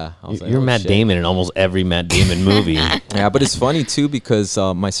 Yeah. I was like, You're oh, Matt shit. Damon in almost every Matt Damon movie. Yeah, but it's funny too because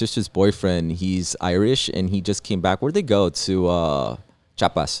my sister's boyfriend, he's Irish, and he just came back. Where'd they go? To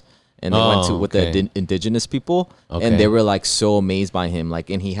Chiapas. And they went to with okay. the indigenous people, Okay. and they were like so amazed by him.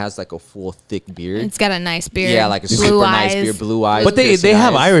 Like, and he has like a full thick beard. It's got a nice beard. Yeah, like a blue super eyes. nice beard, blue eyes. But they piercing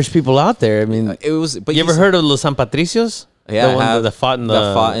have eyes. Irish people out there. I mean, It was. But you ever he's- heard of Los San Patricios? Yeah, the I one have. that fought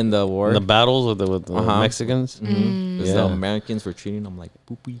in the war. in the battles with the Uh-huh. Mexicans. Because Yeah. the Americans were treating them like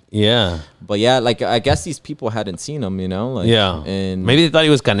poopy. Yeah, But yeah, like I guess these people hadn't seen him, like yeah. and Maybe they thought he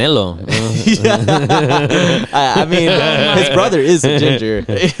was Canelo. I mean, his brother is a ginger.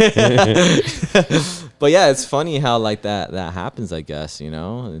 But yeah, it's funny how like that happens. I guess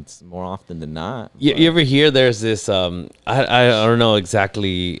it's more often than not. You ever hear there's this? I don't know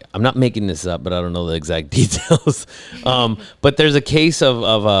exactly. I'm not making this up, but I don't know the exact details. But there's a case of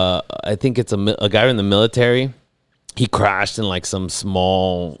I think it's a guy in the military. He crashed in like some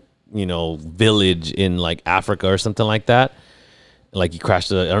small village in like Africa or something like that. like he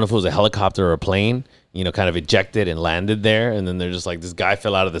crashed. I don't know if it was a helicopter or a plane. You know, kind of ejected and landed there, and then they're just like this guy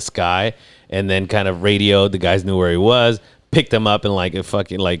fell out of the sky, and then kind of radioed. The guys knew where he was, picked him up in like a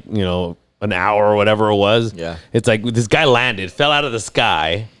fucking like an hour or whatever it was. Yeah. It's like this guy landed, fell out of the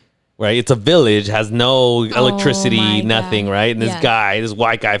sky. Right, it's a village, has no electricity, my nothing. God. Right, and this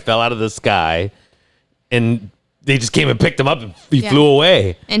white guy, fell out of the sky, and they just came and picked him up, and he flew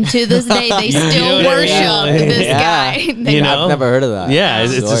away. And to this day, they still worship this guy. They- You know? I've never heard of that. Yeah,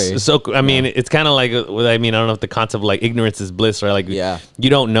 it's Story. just so. I mean, it's kind of like. I mean, I don't know if the concept of like ignorance is bliss, right? Like, Yeah. you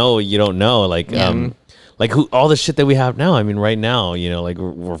don't know, you don't know. Like who all the shit that we have now. I mean, right now, like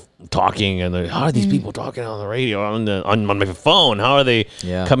we're talking, and how are these people talking on the radio on my phone? How are they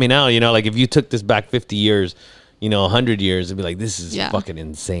coming out? Like if you took this back 50 years, 100 years, it'd be like this is fucking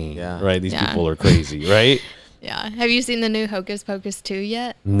insane, right? These people are crazy, right? Yeah. Have you seen the new Hocus Pocus 2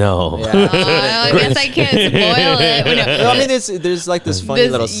 yet? No. Yeah. I guess I can't spoil it. No, I mean, there's like this funny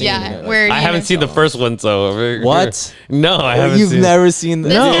little scene. Yeah, where I haven't seen the first one, so What? No, I haven't. You've seen never seen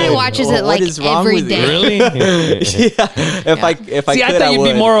This No. guy watches it like What is wrong every with you? day. Really? Yeah. If I See, I could, thought you'd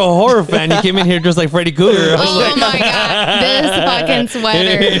would. be more a horror fan. You came in here just like Freddy Krueger. I was Oh like, my god, this fucking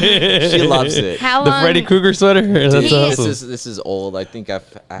sweater. She loves it. How the long? Freddy Krueger sweater. That's He- awesome. This is old. I think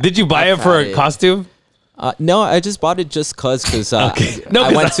Did you buy I've it for had a costume? No, I just bought it just cause No, I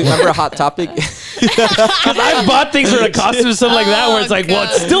 'cause went to remember Hot Topic. I bought things for a costume or something like that, where it's like, well,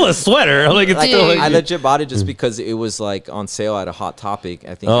 it's still a sweater. Like it's still. Dude. I Like, legit bought it just because it was like on sale at a Hot Topic.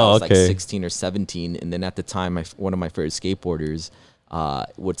 I think I Oh, was like okay. 16 or 17, and then at the time, one of my favorite skateboarders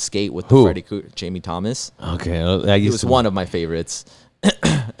would skate with Who? Freddie Krueger, Jamie Thomas. okay, I He used was to. one of my favorites,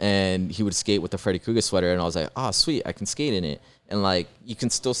 and he would skate with the Freddy Krueger sweater, and I was like, oh sweet, I can skate in it. And like you can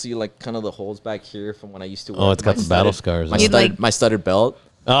still see like kind of the holes back here from when I used to wear. Oh, it's got my the battle studded- scars. My on it. You'd like- my studded belt.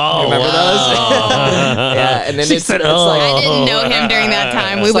 Oh, Remember wow. Yeah, and then She it's, said, it's "Oh." like I didn't know him during that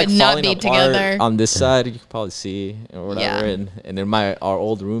time. We it's would like not falling be apart together. on this side. You can probably see or whatever. Yeah. And then our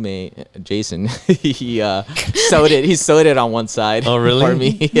old roommate Jason, he sewed it. He sewed it on one side. Oh, really? For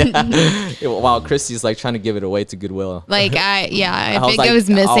me, yeah. While Christy's like trying to give it away to Goodwill. Like I was think like, it was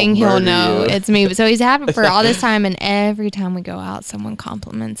missing. I'll He'll murder know you. it's me. So he's had it for all this time, and every time we go out, someone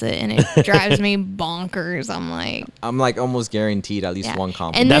compliments it, and it drives me bonkers. I'm like, almost guaranteed at least Yeah. one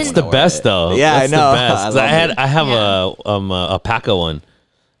compliment. And That's then- the best though. Yeah, That's I know. The best. 'Cause I have Yeah. a Paca one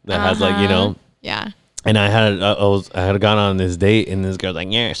that has like yeah. And I had gone on this date, and this girl's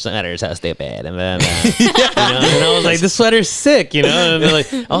like, "Your sweater's so stupid," and then, and I was like, "This sweater's sick," And they're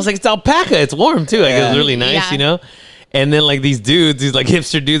like, I was like, "It's alpaca. It's warm too. Like, it's really nice, Yeah. And then like these dudes, these like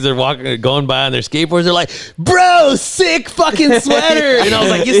hipster dudes, are going by on their skateboards. They're like, "Bro, sick fucking sweater," and I was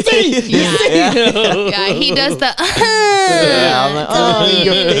like, "You see, you see." Yeah, he does the. Yeah, I'm like, oh,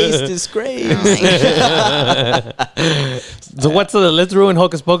 your face disgrace. So let's ruin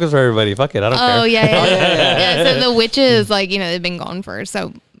Hocus Pocus for everybody. Fuck it, I don't care. Oh yeah. So the witches, like they've been gone for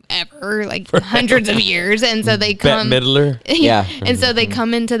ever, like hundreds of years, and so they Bette come. Midler. Yeah. And so they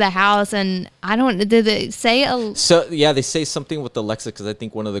come into the house, and I don't. Did they say a? So yeah, they say something with Alexa because I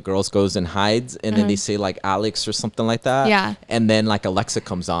think one of the girls goes and hides, and then they say like Alex or something like that. Yeah. And then like Alexa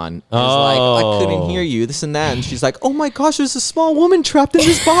comes on. And is like, I couldn't hear you, this and that, and she's like, oh my gosh, there's a small woman trapped in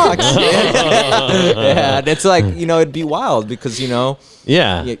this box. Yeah, and it's like it'd be wild because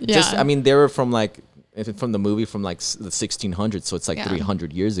Yeah. just Yeah. I mean they were from like from the movie from like the 1600s, so it's like Yeah.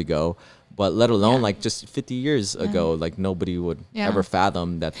 300 years ago. But let alone like just 50 years ago, like nobody would Yeah. ever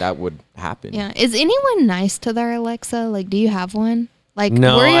fathom that would happen. Yeah. Is anyone nice to their Alexa? Like, do you have one? Like,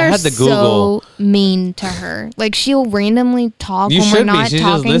 No, we I are had to Google. so mean to her. Like, she'll randomly talk You when we're should be. not She's just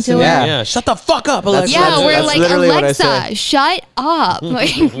talking to listening. her. Yeah. Yeah. Shut the fuck up, Alexa. Yeah, That's- we're that's like, literally what I Alexa, said. shut up.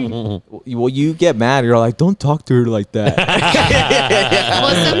 Like, Well, you get mad. You're like, don't talk to her like that.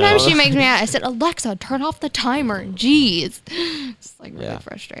 well, sometimes she makes me mad. I said, Alexa, turn off the timer. Jeez. It's like really Yeah.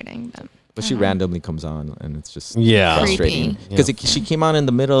 frustrating. But she randomly comes on, and it's just Yeah. frustrating Creepy. because she came on in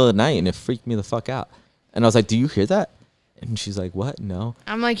the middle of the night, and it freaked me the fuck out. And I was like, "Do you hear that?" And she's like, "What? No."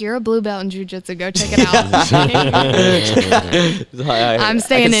 I'm like, you're a blue belt in jiu-jitsu. Go check it out. I'm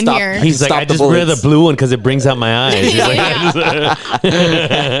staying in here. He's like, I just wear the blue one because it brings out my eyes. He's like,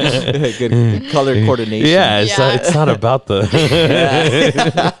 Good color coordination. yeah, Yeah. it's not about the.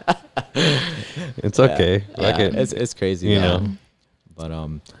 It's okay. Yeah, Like it. it's crazy, you though.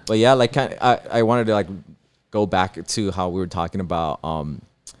 know. But yeah, like I wanted to like go back to how we were talking about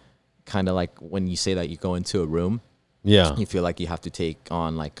kind of like when you say that you go into a room, Yeah. you feel like you have to take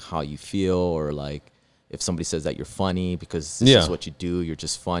on like how you feel, or like if somebody says that you're funny because this Yeah. is what you do, you're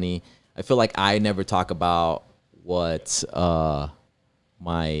just funny. I feel like I never talk about what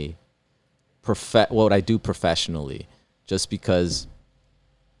my what I do professionally. just because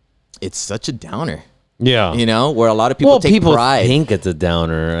it's such a downer. Yeah. You know, where a lot of people take people pride. think it's a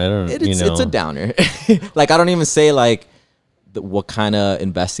downer. I don't. It's a downer. Like, I don't even say like what kind of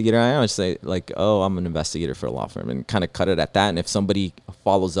investigator I am. I just say like, oh, I'm an investigator for a law firm, and kind of cut it at that. And if somebody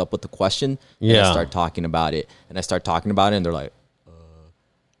follows up with the question, then I start talking about it, and I start talking about it, and they're like,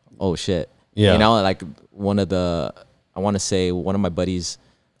 oh shit. Yeah. You know, like I want to say one of my buddies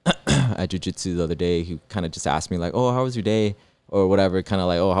at jiu-jitsu the other day, who kind of just asked me like, oh, how was your day or whatever, kind of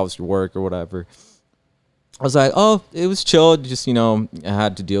like, oh, how was your work or whatever. I was like, oh, it was chill. Just, you know, I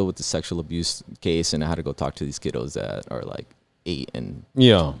had to deal with the sexual abuse case, and I had to go talk to these kiddos that are like 8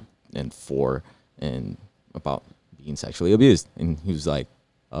 and 4 and about being sexually abused. And he was like,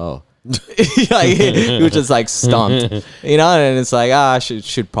 oh. Like, he was just like stumped, you know, and it's like, I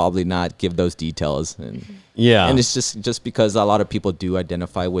should probably not give those details. And and it's just because a lot of people do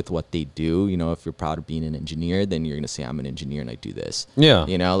identify with what they do. You know, if you're proud of being an engineer, then you're gonna say, I'm an engineer and I do this.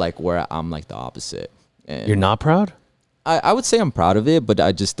 You know, like, where I'm like the opposite. And you're not proud? I would say I'm proud of it, but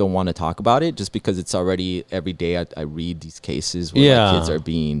I just don't want to talk about it, just because it's already every day I read these cases where like, kids are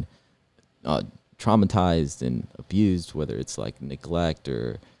being traumatized and abused, whether it's like neglect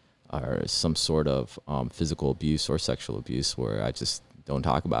or some sort of physical abuse or sexual abuse, where I just don't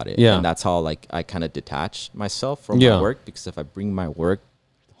talk about it. And that's how like I kind of detach myself from my work, because if I bring my work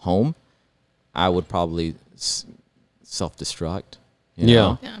home, I would probably self-destruct. You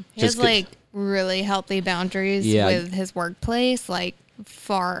know? He has like really healthy boundaries with his workplace, like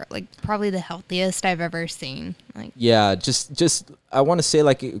probably the healthiest I've ever seen. Like, just I want to say,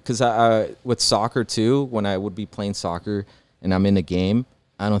 like, because I with soccer too, when I would be playing soccer and I'm in a game,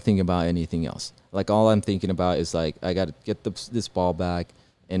 I don't think about anything else. Like, all I'm thinking about is like, I got to get this ball back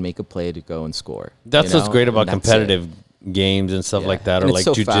and make a play to go and score. That's what's great about competitive games and stuff like that, or like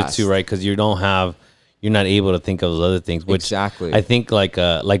jiu-jitsu, right? Because you're not able to think of those other things, which I think like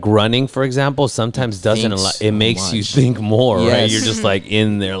running, for example, sometimes doesn't allow, it makes you think more, right? You're just like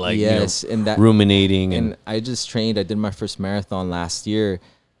in there, like, and that, ruminating. And I did my first marathon last year,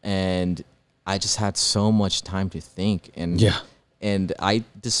 and I just had so much time to think. And I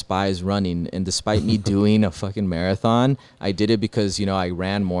despise running. And despite me doing a fucking marathon, I did it because, you know, I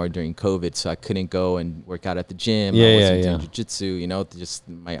ran more during COVID, so I couldn't go and work out at the gym. I wasn't doing jiu-jitsu, you know, just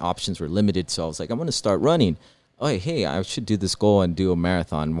my options were limited. So I was like, I'm going to start running. Oh, hey, I should do this goal and do a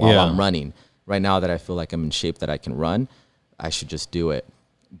marathon while I'm running. Right now that I feel like I'm in shape that I can run, I should just do it.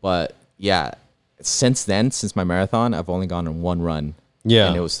 But yeah, since my marathon, I've only gone on one run.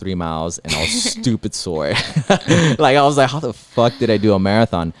 And it was 3 miles, and I was stupid sore. Like, I was like, how the fuck did I do a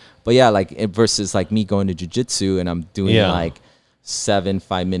marathon? But yeah, like, versus like me going to jiu-jitsu and I'm doing like 7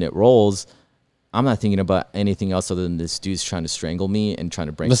 5-minute rolls, I'm not thinking about anything else other than this dude's trying to strangle me and trying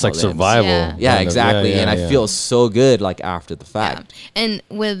to break. That's like limbs. Survival. Yeah, exactly. And I feel so good, like, after the fact. And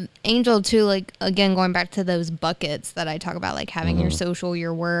with Angel too, like, again, going back to those buckets that I talk about, like having your social,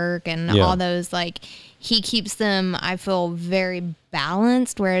 your work, and all those, like, he keeps them, I feel, very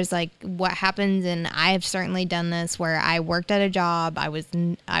balanced. Whereas, like, what happens, and I've certainly done this, where I worked at a job, I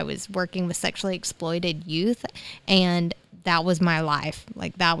was working with sexually exploited youth, and that was my life.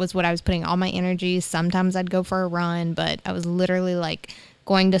 Like, that was what I was putting all my energy. Sometimes I'd go for a run, but I was literally like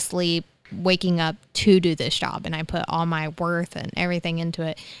going to sleep, waking up to do this job, and I put all my worth and everything into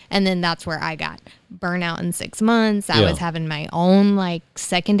it. And then that's where I got burnout in 6 months. I was having my own like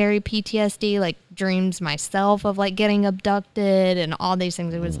secondary PTSD, like dreams myself of like getting abducted and all these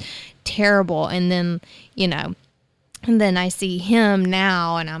things. It was terrible. And then, you know, and then I see him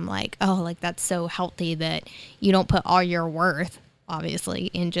now, and I'm like, oh, like, that's so healthy that you don't put all your worth,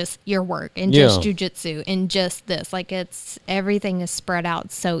 obviously, in just your work and just jiu-jitsu and just this. Like, it's, everything is spread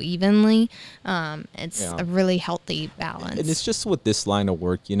out so evenly. It's a really healthy balance. And it's just with this line of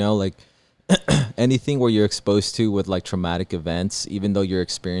work, you know, like, anything where you're exposed to with like traumatic events, even though you're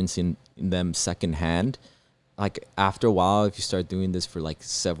experiencing them secondhand, like, after a while, if you start doing this for like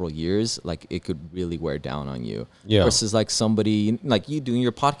several years, like, it could really wear down on you. Versus like somebody like you doing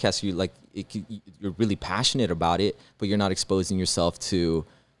your podcast, you're really passionate about it, but you're not exposing yourself to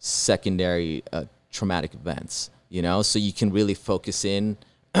secondary traumatic events, you know? So you can really focus in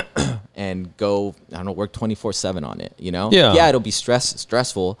and go, I don't know, work 24/7 on it, you know? Yeah, it'll be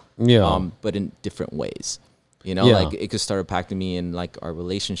stressful, but in different ways, you know? Like, it could start impacting me in like our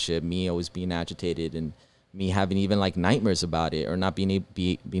relationship, me always being agitated, and me having even like nightmares about it, or not being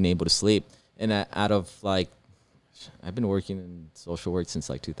able to sleep. And out of like, I've been working in social work since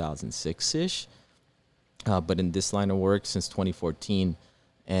like 2006-ish, but in this line of work since 2014.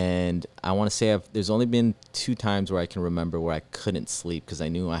 And I want to say there's only been 2 times where I can remember where I couldn't sleep because I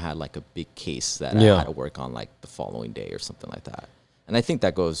knew I had like a big case that I had to work on like the following day or something like that. And I think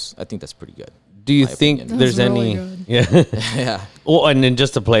that's pretty good. Do you think opinion. there's That's really any? good. Yeah. Yeah. Well, and then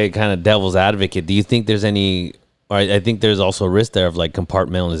just to play kind of devil's advocate, do you think there's any? Or I think there's also a risk there of like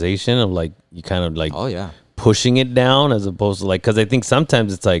compartmentalization of like you kind of like Oh yeah. pushing it down as opposed to like because I think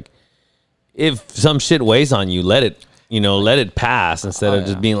sometimes it's like if some shit weighs on you, let it pass instead of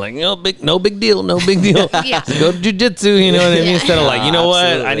just being like no big deal, no big deal. Yeah. Just go to jujitsu, you know what I mean? Yeah. Instead of like you know what,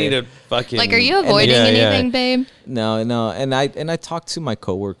 I Absolutely. need to fucking Like, are you avoiding Yeah, yeah. anything, babe? No, and I talk to my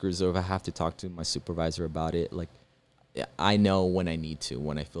coworkers, or if I have to talk to my supervisor about it, like I know when I need to,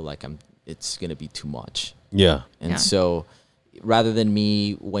 when I feel like it's gonna be too much, Yeah. and Yeah. so rather than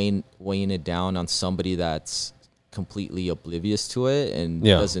me weighing it down on somebody that's completely oblivious to it and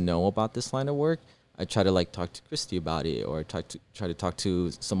Yeah. doesn't know about this line of work, I try to like talk to Christy about it, or try to talk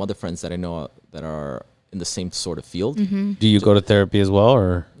to some other friends that I know that are in the same sort of field. Mm-hmm. Do you go to therapy as well,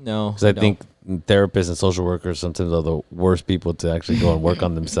 or? No, Because I don't. think therapists and social workers sometimes are the worst people to actually go and work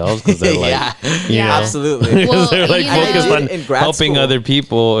on themselves because they're like, yeah, you Yeah. know, absolutely. Well, they're like you know- focused I on did in grad helping school. other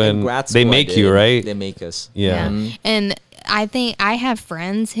people, In and grad they school, I make you did. right. They make us. Yeah. Mhm. And I think I have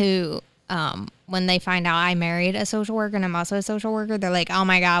friends who, when they find out I married a social worker and I'm also a social worker, they're like, "Oh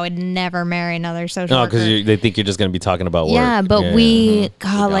my god, I would never marry another social No, worker." because they think you're just gonna be talking about work. Yeah, but Yeah. we,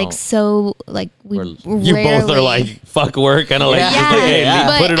 God, We like don't. so, like we We're- You both are rarely- like fuck work, kind of like, Yeah. just like hey, Yeah.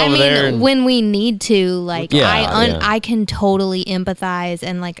 But put it I over mean, there. And, when we need to, like, Yeah, yeah. I can totally empathize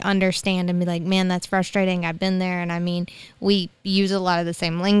and like understand and be like, man, that's frustrating. I've been there, and I mean, we use a lot of the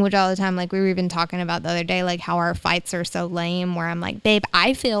same language all the time. Like we were even talking about the other day, like how our fights are so lame. Where I'm like, babe,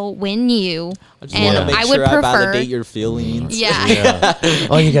 I feel when you, I just and want to make I sure would I prefer, validate your feelings. yeah. yeah.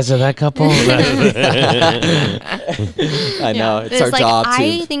 Oh, you guys are that couple. I know. Yeah. It's our like, job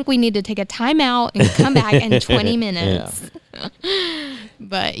I to. think we need to take a timeout and come back in 20 minutes.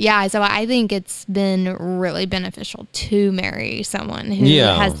 But yeah, so I think it's been really beneficial to marry someone who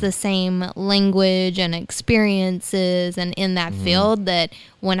Yeah. has the same language and experiences and in that field, that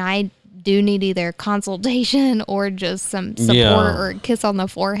when I do need either consultation or just some support Yeah. or a kiss on the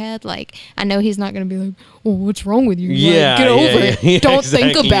forehead, like I know he's not going to be like, "Oh, what's wrong with you? Like, Yeah, get over it. yeah, Don't think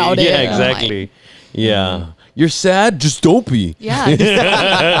exactly. about it." Yeah, I'm like, exactly. Yeah, you're sad. Just don't be. yeah.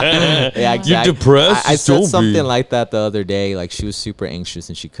 Yeah, exactly. depressed? I Just said don't be. something like that the other day. Like she was super anxious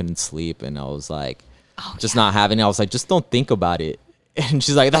and she couldn't sleep, and I was like, just not having it. I was like, just don't think about it. And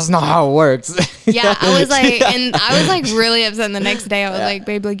she's like, that's not how it works. Yeah, I was like, and I was like really upset. And the next day, I was like,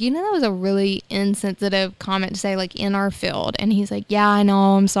 babe, like, you know, that was a really insensitive comment to say, like, in our field. And he's like, yeah, I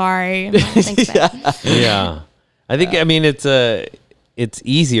know, I'm sorry. I'm like, thanks, babe. Yeah, I think I mean it's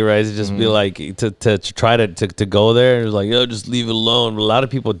easy, right? To just be like to try to go there and like, yo, just leave it alone. But a lot of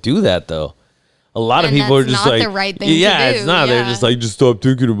people do that though. A lot of And people are that's just not like, the right thing to yeah, do, it's not. They're yeah. just like, just stop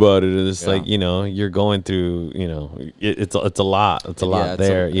thinking about it, and it's Yeah. like, you know, you're going through, you know, it's a lot. It's a lot Yeah,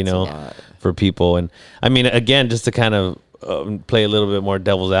 there, you it's a know, lot. for people. And I mean, again, just to kind of play a little bit more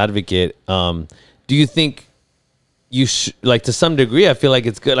devil's advocate, do you think you like to some degree? I feel like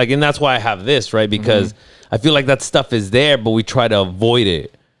it's good, like, and that's why I have this, right? Because I feel like that stuff is there, but we try to avoid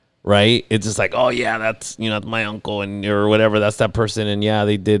it. Right? It's just like, oh yeah, that's, you know, my uncle and or whatever. That's that person, and yeah,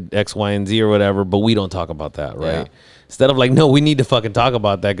 they did X, Y, and Z or whatever. But we don't talk about that, right? Yeah. Instead of like, no, we need to fucking talk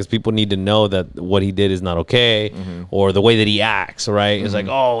about that because people need to know that what he did is not okay, or the way that he acts, right? It's like,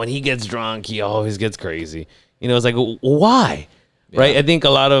 oh, when he gets drunk, he always gets crazy. You know, it's like, why? Right? I think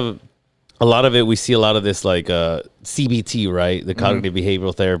a lot of it, we see a lot of this like CBT, right? The cognitive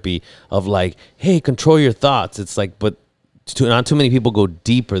behavioral therapy of like, hey, control your thoughts. It's like, but not too many people go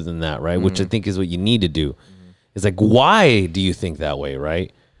deeper than that, right? Which I think is what you need to do. It's like, why do you think that way,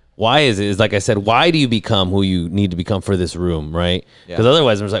 right? Why is it? It's like I said, why do you become who you need to become for this room, right? Because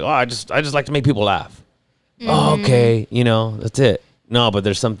otherwise, I'm just like, oh, I just like to make people laugh. Oh, okay, you know, that's it. No, but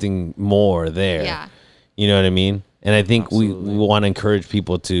there's something more there. Yeah. You know what I mean? And I think we want to encourage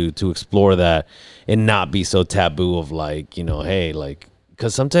people to explore that and not be so taboo of like, you know, hey, like,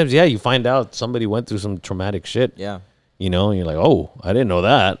 because sometimes, yeah, you find out somebody went through some traumatic shit. Yeah. You know, and you're like, oh, I didn't know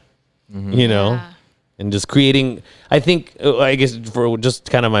that. You know, Yeah. and just creating. I think, I guess, for just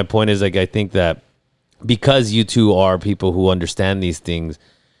kind of my point is like, I think that because you two are people who understand these things,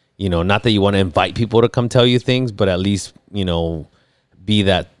 you know, not that you want to invite people to come tell you things, but at least, you know, be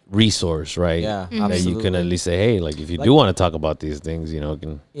that resource, right? Yeah, That you can absolutely. at least say, hey, like if you do want to talk about these things, you know,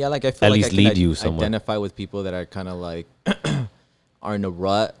 can Yeah, like I feel At like least I can lead you somewhere. identify with people that are kind of like are in a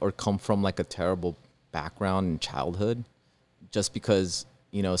rut or come from like a terrible background in childhood, just because,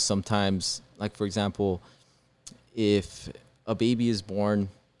 you know, sometimes, like for example, if a baby is born,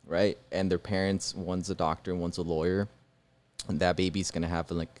 right, and their parents, one's a doctor and one's a lawyer, and that baby's gonna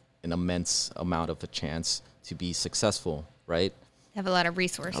have like an immense amount of a chance to be successful, right? Have a lot of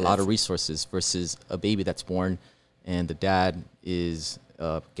resources. A lot of resources versus a baby that's born and the dad is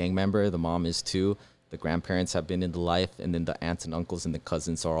a gang member, the mom is too, the grandparents have been in the life, and then the aunts and uncles and the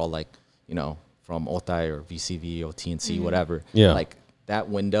cousins are all like, you know, from Otay or VCV or TNC, whatever. Yeah. Like that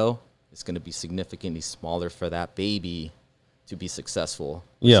window is going to be significantly smaller for that baby to be successful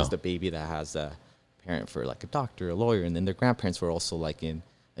versus Yeah. the baby that has a parent for like a doctor, a lawyer, and then their grandparents were also like in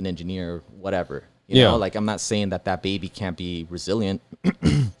an engineer, whatever. You Yeah. know, like I'm not saying that that baby can't be resilient,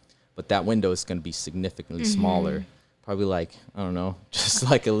 but that window is going to be significantly smaller. Probably like, I don't know, just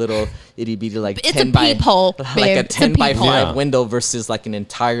like a little itty bitty like It's 10 a by peephole, like babe. a It's a 10 by peephole. 5 Yeah. window versus like an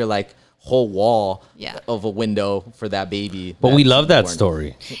entire like whole wall Yeah. of a window for that baby. But we that's love that born.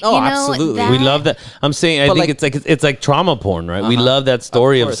 story. Oh, You know, absolutely. that- We love that. I'm saying, I But think like- it's like trauma porn, right? We love that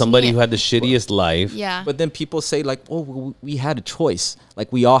story of course. somebody Yeah. who had the shittiest life. Yeah. But then people say like, "Oh, we had a choice.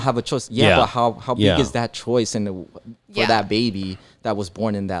 Like we all have a choice." Yeah, Yeah. but how big Yeah. is that choice and for Yeah. that baby that was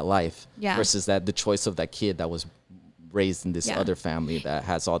born in that life Yeah. versus that the choice of that kid that was raised in this Yeah. other family that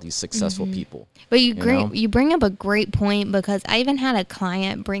has all these successful people. But you know? you bring up a great point, because I even had a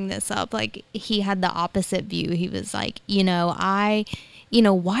client bring this up. Like, he had the opposite view. He was like,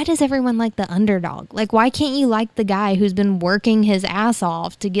 why does everyone like the underdog? Like, why can't you like the guy who's been working his ass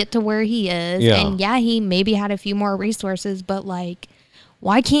off to get to where he is? Yeah. And yeah, he maybe had a few more resources, but like,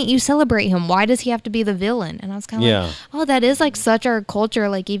 why can't you celebrate him? Why does he have to be the villain? And I was kind of Yeah. like, oh, that is like such our culture.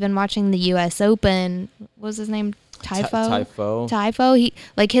 Like, even watching the U.S. Open, what was his name? Typho. Typho. He,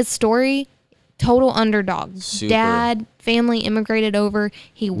 like, his story, total underdog. Super. Dad, family immigrated over.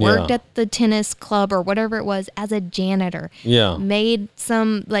 He worked Yeah. at the tennis club or whatever it was as a janitor. Yeah. Made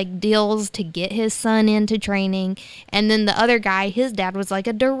some like deals to get his son into training. And then the other guy, his dad was like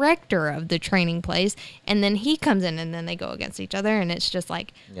a director of the training place. And then he comes in and then they go against each other. And it's just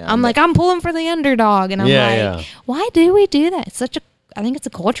like, Yeah, I'm and like, I'm pulling for the underdog. And I'm Yeah, like, yeah. why do we do that? It's such a, I think it's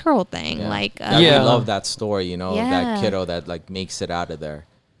a cultural thing. Yeah. Like, Yeah. We love that story, you know, Yeah. that kiddo that like makes it out of there.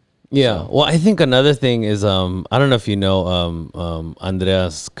 Yeah. Well, I think another thing is, I don't know if you know,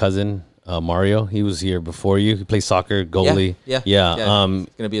 Andrea's cousin, Mario. He was here before you. He plays soccer, goalie. Yeah. Yeah.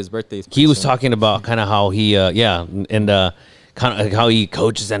 It's gonna be his birthday. He was soon. talking about kind of how he, and kind of like how he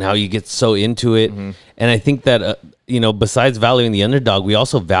coaches and how he gets so into it. Mm-hmm. And I think that, besides valuing the underdog, we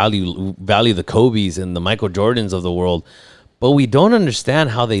also value the Kobe's and the Michael Jordans of the world. But we don't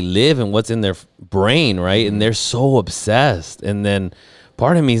understand how they live and what's in their brain, right? Mm-hmm. And they're so obsessed. And then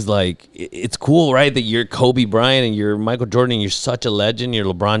part of me is like, it's cool, right, that you're Kobe Bryant and you're Michael Jordan and you're such a legend, you're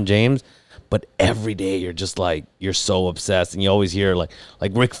LeBron James. But every day you're just like, you're so obsessed. And you always hear like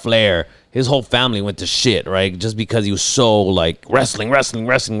Ric Flair, his whole family went to shit, right? Just because he was so like wrestling.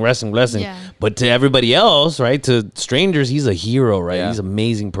 Yeah. But to everybody else, right, to strangers, he's a hero, right? Yeah. He's an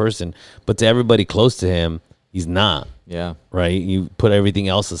amazing person. But to everybody close to him, he's not, Yeah. right? You put everything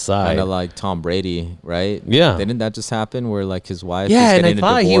else aside. Kind of like Tom Brady, right? Yeah. Didn't that just happen where like his wife Yeah, is and I getting a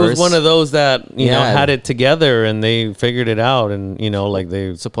thought divorce? he was one of those that you know Yeah. had it together and they figured it out, and like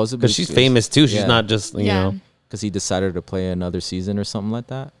they Supposedly because she's she's- famous too. She's yeah. not just you Yeah. know. because he decided to play another season or something like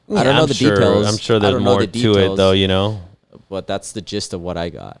that. I Yeah, don't know I'm the sure, details. I'm sure I there's don't know more the to it details, though. But that's the gist of what I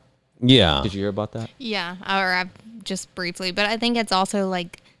got. Yeah. Did you hear about that? Yeah, or I've just briefly, but I think it's also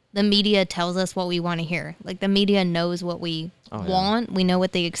like the media tells us what we want to hear. Like, the media knows what we Oh, yeah. want. We know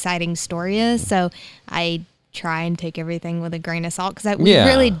what the exciting story is. So I try and take everything with a grain of salt, because we Yeah.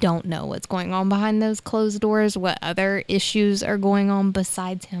 really don't know what's going on behind those closed doors, what other issues are going on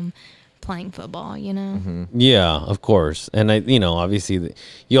besides him playing football, Mm-hmm. Yeah, of course. And obviously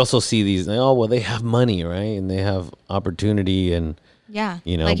you also see these, they have money, right? And they have opportunity and Yeah.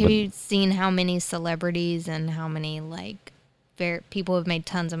 But- have you seen how many celebrities and how many people who have made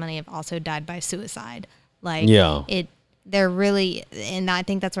tons of money have also died by suicide? Yeah. They're really, and I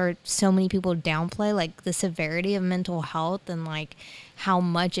think that's where so many people downplay like the severity of mental health and like how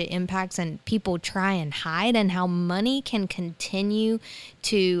much it impacts, and people try and hide, and how money can continue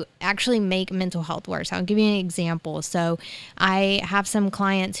to actually make mental health worse. I'll give you an example. So I have some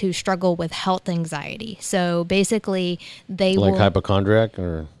clients who struggle with health anxiety. So basically they like will hypochondriac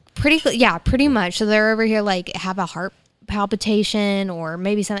or pretty much. So they're over here like have a heart palpitation or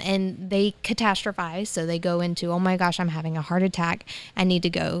maybe something, and they catastrophize. So they go into, oh my gosh, I'm having a heart attack. I need to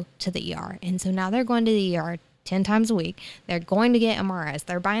go to the ER. And so now they're going to the ER 10 times a week. They're going to get MRIs.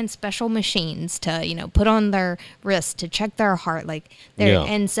 They're buying special machines to, put on their wrist to check their heart. Yeah.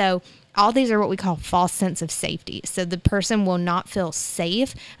 And so all these are what we call false sense of safety. So the person will not feel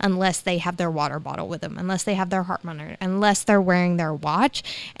safe unless they have their water bottle with them, unless they have their heart monitor, unless they're wearing their watch.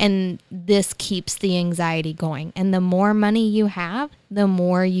 And this keeps the anxiety going. And the more money you have, the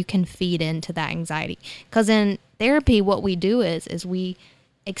more you can feed into that anxiety. Because in therapy, what we do is we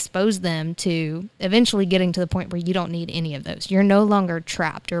expose them to eventually getting to the point where you don't need any of those. You're no longer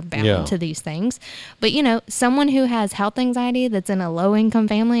trapped or bound to these things. But, you know, someone who has health anxiety that's in a low income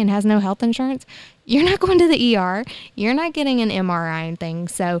family and has no health insurance, you're not going to the ER. You're not getting an MRI and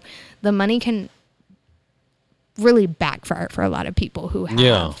things. So the money can really backfire for a lot of people who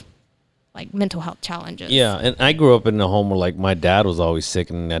have like mental health challenges. Yeah. And I grew up in a home where like my dad was always sick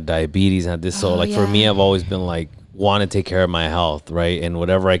and had diabetes and had this. So like for me, I've always been like, want to take care of my health, right? And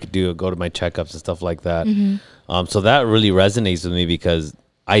whatever I could do, go to my checkups and stuff like that. So that really resonates with me because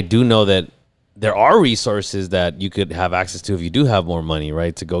I do know that there are resources that you could have access to if you do have more money,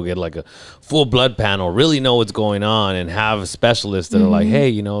 right? To go get like a full blood panel, really know what's going on, and have specialists that are like, hey,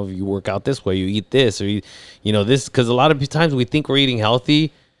 you know, if you work out this way, you eat this, or you know, this, because a lot of times we think we're eating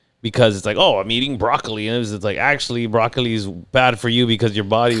healthy because it's like, oh, I'm eating broccoli. And it's like, actually, broccoli is bad for you because your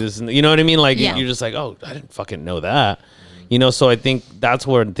body isn't, you know what I mean? Like, you're just like, oh, I didn't fucking know that. You know, so I think that's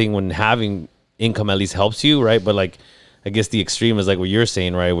where the thing when having income at least helps you, right? But like, I guess the extreme is like what you're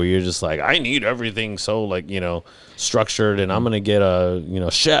saying, right? Where you're just like, I need everything so like, you know, structured, and I'm going to get a, you know,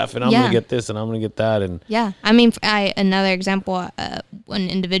 chef, and I'm going to get this, and I'm going to get that. And I mean, another example, an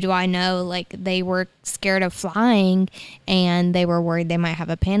individual I know, like they were scared of flying and they were worried they might have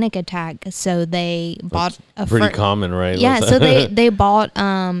a panic attack. So they bought pretty common, right? Yeah. So they bought,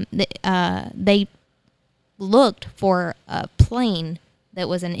 they looked for a plane that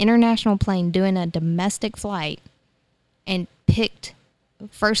was an international plane doing a domestic flight, and picked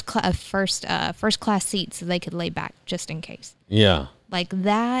first class seats so they could lay back just in case. Yeah. Like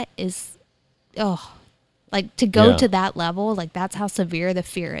that is, like to go to that level, like that's how severe the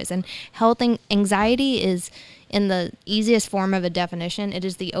fear is. And anxiety is, in the easiest form of a definition, it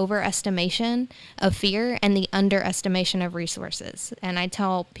is the overestimation of fear and the underestimation of resources. And I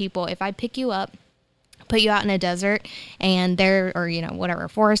tell people, if I pick you up, put you out in a desert and or you know, whatever,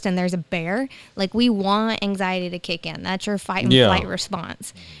 forest, and there's a bear, like we want anxiety to kick in. That's your fight and flight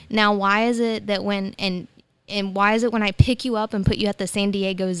response. Now, why is it that when I pick you up and put you at the San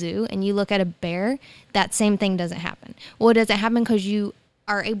Diego Zoo and you look at a bear, that same thing doesn't happen? Well, it doesn't happen because you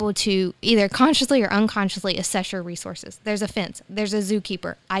are able to either consciously or unconsciously assess your resources. There's a fence. There's a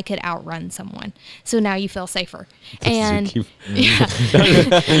zookeeper. I could outrun someone. So now you feel safer. And you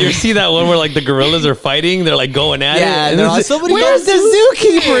see that one where like the gorillas are fighting? They're like going at it. And they're like, somebody where's the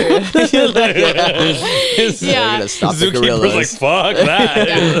zookeeper? Gonna stop the Zookeeper's gorillas. like, fuck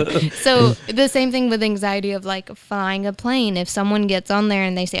that. So the same thing with anxiety of like flying a plane. If someone gets on there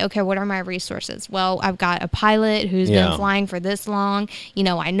and they say, okay, what are my resources? Well, I've got a pilot who's been flying for this long. You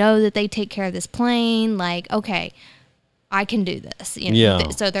know, I know that they take care of this plane. Like, okay, I can do this. You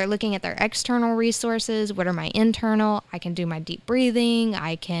know? So they're looking at their external resources. What are my internal? I can do my deep breathing.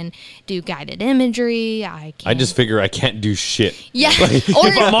 I can do guided imagery. I just figure I can't do shit. Yeah. Like, or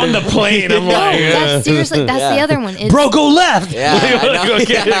if I'm on the plane, I'm like, that's seriously, that's the other one. Bro, go left.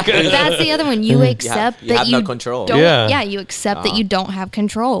 That's the other one. You accept that have you no control. You accept that you don't have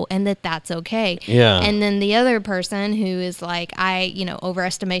control and that's okay. Yeah. And then the other person who is like,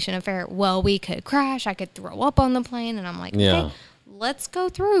 overestimation of fear. Well, we could crash. I could throw up on the plane. And I'm like, okay, let's go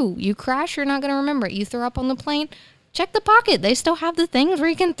through. You crash, you're not going to remember it. You throw up on the plane, check the pocket. They still have the things where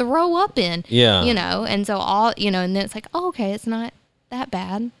you can throw up in. Yeah. You know, and so and then it's like, oh, okay, it's not that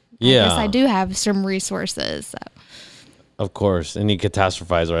bad. Yeah. I guess I do have some resources. So. Of course. And you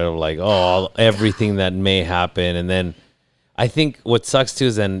catastrophize, right? Of like, everything that may happen. And then I think what sucks too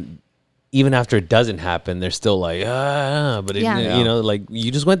is then even after it doesn't happen, they're still like, but you know, like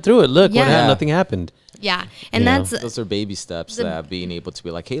you just went through it. Look, what happened? Nothing happened. Yeah. And those are baby steps, being able to be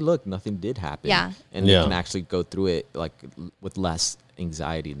like, hey, look, nothing did happen. Yeah. And you can actually go through it like with less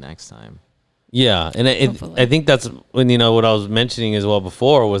anxiety next time. Yeah. And I think that's when, you know, what I was mentioning as well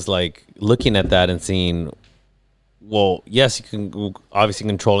before was like looking at that and seeing, well, yes, you can obviously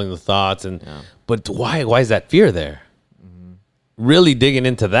controlling the thoughts but why is that fear there? Really digging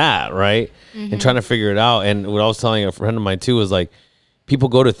into that, right? And trying to figure it out. And what I was telling a friend of mine too was like, people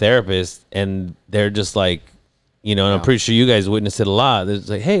go to therapists and they're just like, you know, and I'm pretty sure you guys witness it a lot. They're just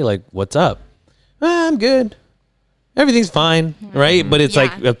like, hey, like, what's up? I'm good. Everything's fine, right? But it's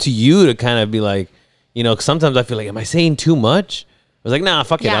like up to you to kind of be like, you know, sometimes I feel like, am I saying too much? I was like, nah,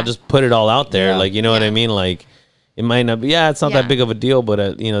 fuck it. I'll just put it all out there. Like, you know what I mean? Like, it might not be. Yeah, it's not Yeah. that big of a deal.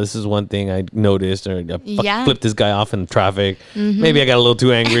 But you know, this is one thing I noticed, or I Yeah. flipped this guy off in traffic. Maybe I got a little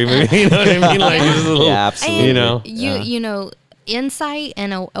too angry. Maybe you know what I mean? Like just a little, Yeah, absolutely. You know, You know, insight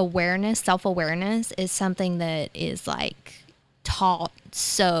and awareness, self-awareness is something that is like taught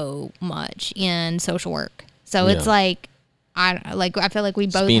so much in social work. So it's Yeah. like I feel like we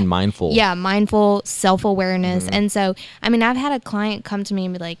Just both being mindful. Yeah, mindful, self-awareness. And so, I mean, I've had a client come to me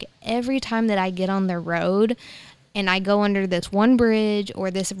and be like, every time that I get on the road and I go under this one bridge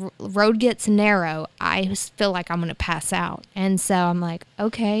or this road gets narrow, I just feel like I'm going to pass out. And so I'm like,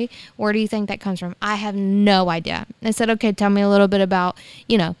 okay, where do you think that comes from? I have no idea. I said, okay, tell me a little bit about,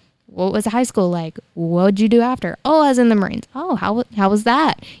 you know, what was high school like? What'd you do after? Oh, I was in the Marines. Oh, how was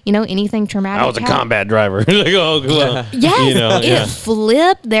that? You know, anything traumatic? I was a combat driver. Like, oh, well, Yes, you know, it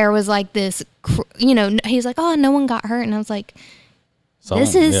flipped. There was like this, you know, he's like, oh, no one got hurt. And I was like,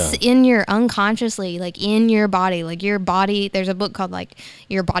 this is in your unconsciously, like in your body, like your body. There's a book called like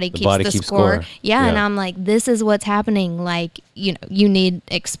Your Body Keeps Body the Keeps Score. Score. Yeah, and Yeah. I'm like, this is what's happening. Like, you know, you need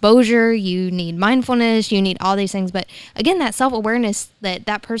exposure, you need mindfulness, you need all these things. But again, that self-awareness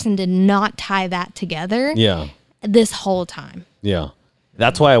that person did not tie that together yeah. this whole time. Yeah.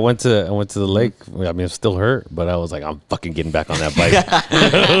 That's why I went to the lake. I mean, I'm still hurt, but I was like, I'm fucking getting back on that bike.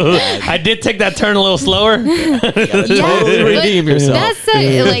 I did take that turn a little slower. Totally but redeem yourself.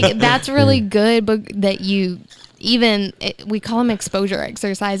 That's really good, but that you we call them exposure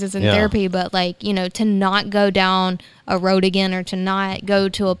exercises in Yeah. therapy, but like, you know, to not go down a road again or to not go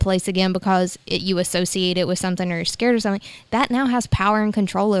to a place again because you associate it with something or you're scared of something, that now has power and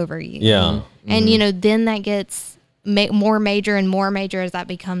control over you. Yeah. And, you know, then that gets more major and more major as that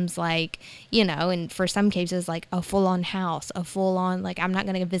becomes like, you know, and for some cases, like a full-on house, a full-on, like, I'm not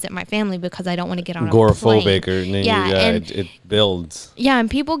going to visit my family because I don't want to get on a plane. Agoraphobic, or it builds. Yeah, and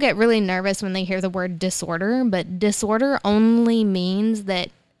people get really nervous when they hear the word disorder, but disorder only means that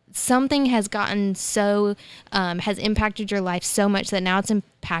something has gotten so, has impacted your life so much that now it's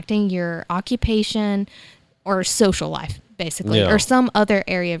impacting your occupation or social life, basically, Yeah. or some other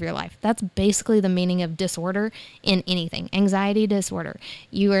area of your life. That's basically the meaning of disorder in anything. Anxiety disorder.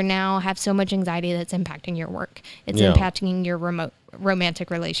 You are now have so much anxiety that's impacting your work. It's Yeah. impacting your romantic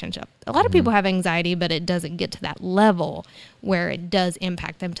relationship. A lot of people have anxiety, but it doesn't get to that level where it does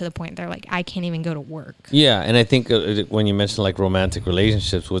impact them to the point they're like, I can't even go to work. Yeah, and I think when you mention like romantic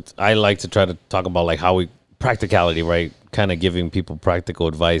relationships, what I like to try to talk about, like how we practicality, right? Kind of giving people practical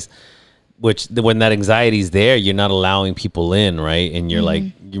advice. Which when that anxiety is there, you're not allowing people in, right? And you're like,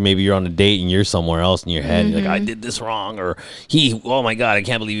 maybe you're on a date and you're somewhere else in your head. You're like, I did this wrong, or oh my God, I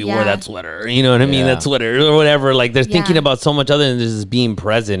can't believe you wore Yeah. that sweater. You know what I mean? Yeah. That sweater or whatever. Like they're thinking Yeah. about so much other than just being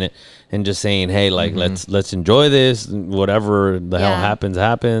present and just saying, hey, like let's enjoy this. Whatever the hell Yeah. happens,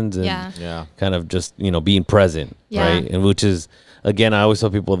 and Yeah. Yeah. kind of just being present, Yeah. right? And which is. Again, I always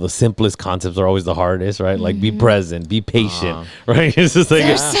tell people the simplest concepts are always the hardest, right? Like be present, be patient, right? It's just like,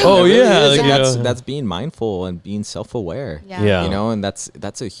 They're so- oh It really yeah, is, like, and you that's know. that's being mindful and being self-aware. Yeah. Yeah. You know, and that's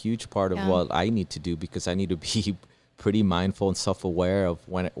a huge part of Yeah. what I need to do, because I need to be pretty mindful and self-aware of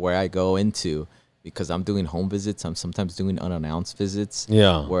where I go into, because I'm doing home visits. I'm sometimes doing unannounced visits.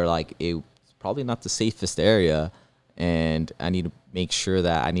 Yeah. Where like it's probably not the safest area, and I need to make sure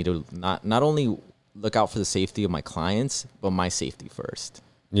that I need to not only look out for the safety of my clients, but my safety first.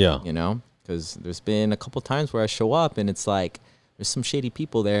 Yeah. You know, because there's been a couple times where I show up and it's like there's some shady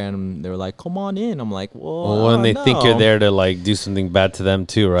people there, and they're like, "Come on in." I'm like, "Well, Well, when I they don't think you're know." there to like do something bad to them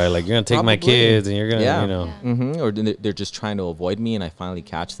too, right? Like you're gonna take my Probably. kids, and you're gonna, Yeah. you know, Or then they're just trying to avoid me, and I finally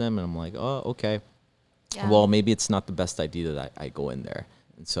catch them, and I'm like, "Oh, okay. Yeah. Well, maybe it's not the best idea that I go in there,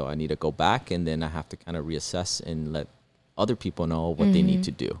 and so I need to go back, and then I have to kind of reassess and let other people know what they need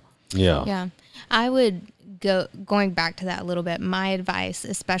to do." yeah, Yeah. I would going back to that a little bit. My advice,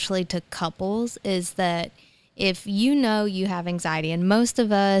 especially to couples, is that if you know you have anxiety, and most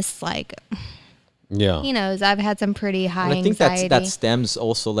of us, like, yeah, he knows I've had some pretty high And I think anxiety. that stems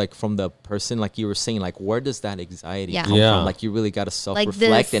also like from the person, like you were saying, like where does that anxiety Yeah. come Yeah. from? Like you really got to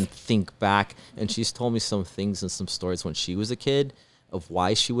self-reflect this- and think back. And she's told me some things and some stories when she was a kid of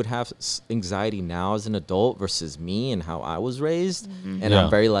why she would have anxiety now as an adult versus me and how I was raised. And Yeah. I'm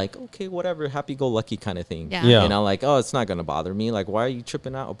very like, okay, whatever, happy-go-lucky kind of thing. Yeah. Yeah. And I'm like, oh, it's not gonna bother me. Like, why are you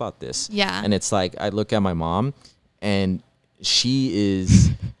tripping out about this? Yeah. And it's like I look at my mom, and she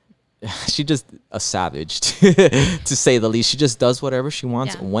is. She just a savage, to say the least. She just does whatever she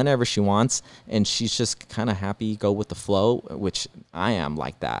wants, Yeah. whenever she wants, and she's just kind of happy, go with the flow, which I am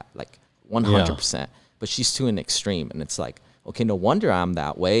like that, like 100%. But she's to an extreme, and it's like, okay, no wonder I'm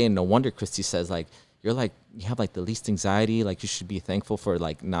that way, and no wonder Christy says, like, you're like, you have like the least anxiety. Like you should be thankful for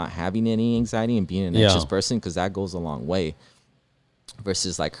like not having any anxiety and being an Yeah. anxious person, because that goes a long way.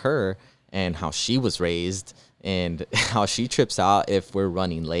 Versus like her and how she was raised and how she trips out if we're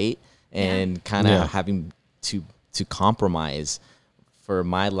running late, and kind of Yeah. having to compromise for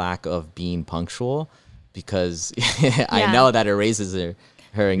my lack of being punctual, because I Yeah. know that it raises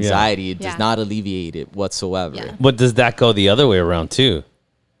her anxiety. It does Yeah. not alleviate it whatsoever. Yeah. But does that go the other way around too?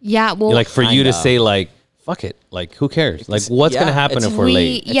 Yeah, well, Like for you to kinda. say like, fuck it, like who cares? Like It's- what's gonna yeah, happen it's- if we're We-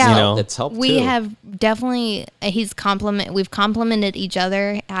 late? yeah. You know? It's helped we too. have definitely we've complimented each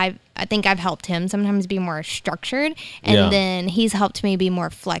other. I think I've helped him sometimes be more structured, and Yeah. then he's helped me be more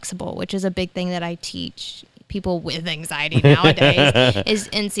flexible, which is a big thing that I teach people with anxiety nowadays.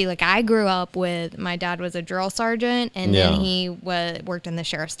 And see, like I grew up with, my dad was a drill sergeant, and then Yeah. he worked in the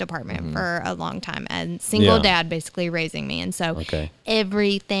sheriff's department for a long time, and single Yeah. dad basically raising me, and so Okay.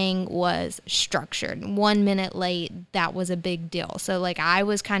 everything was structured. 1 minute late, that was a big deal. So like I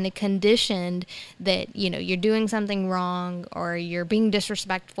was kind of conditioned that, you know, you're doing something wrong or you're being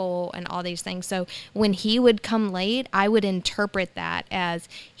disrespectful and all these things. So when he would come late, I would interpret that as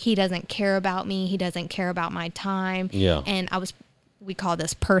he doesn't care about me, he doesn't care about my time. Yeah. And we call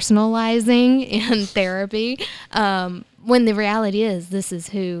this personalizing in therapy. When the reality is, this is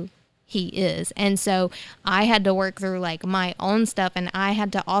who he is. And so I had to work through like my own stuff, and I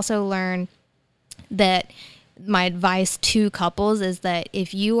had to also learn that my advice to couples is that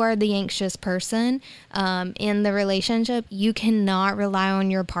if you are the anxious person in the relationship, you cannot rely on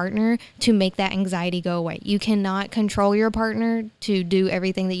your partner to make that anxiety go away. You cannot control your partner to do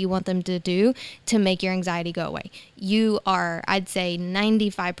everything that you want them to do to make your anxiety go away. You are, I'd say,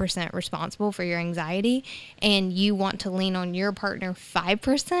 95% responsible for your anxiety, and you want to lean on your partner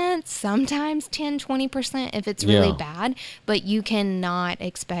 5%, sometimes 10, 20% if it's really Yeah. bad, but you cannot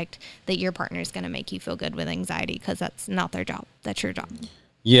expect that your partner is going to make you feel good with anxiety, because that's not their job. That's your job.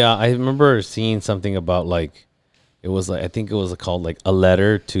 Yeah, I remember seeing something about like, it was like, I think it was called like a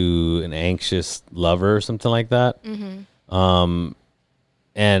letter to an anxious lover or something like that.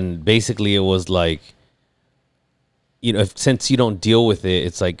 And basically it was like, you know, since you don't deal with it,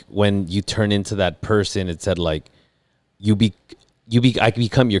 it's like when you turn into that person, it said like, I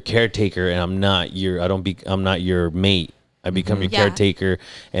become your caretaker, and I'm not your mate. I become your Yeah. caretaker,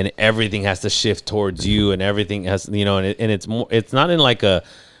 and everything has to shift towards you, and everything has, you know, and it's more, it's not in like the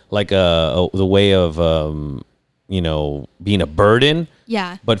way of, you know, being a burden,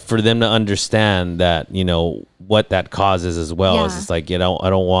 Yeah. but for them to understand that, you know, what that causes as well is Yeah. it's like, you know,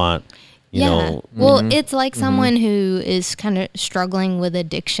 I don't want, you know, Well, it's like someone who is kind of struggling with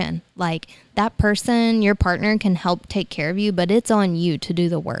addiction. Like that person, your partner can help take care of you, but it's on you to do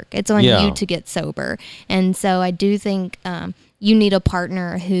the work. It's on Yeah. you to get sober. And so I do think you need a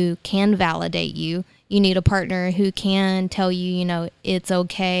partner who can validate you. You need a partner who can tell you, you know, it's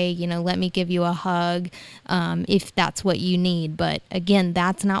okay, you know, let me give you a hug if that's what you need. But again,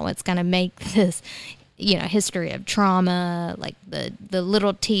 that's not what's going to make this, you know, history of trauma, like the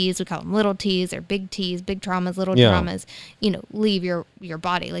little T's, we call them little T's, or big T's, big traumas, little Yeah. traumas, you know, leave your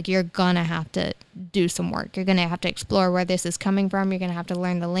body. Like you're going to have to do some work. You're going to have to explore where this is coming from. You're going to have to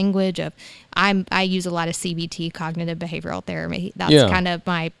learn the language of, I use a lot of CBT, cognitive behavioral therapy. That's Yeah. kind of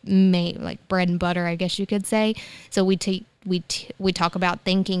my main, like bread and butter, I guess you could say. So we talk about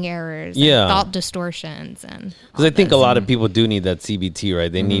thinking errors, Yeah. and thought distortions, and because I think a lot of people do need that CBT,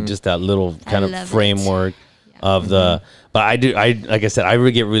 right? They need just that little kind love of it. framework of the. But I like I said, I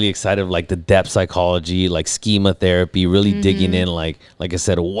really get really excited of like the depth psychology, like schema therapy, really digging in, like I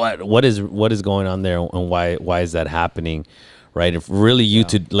said, what is going on there, and why is that happening, right? If really you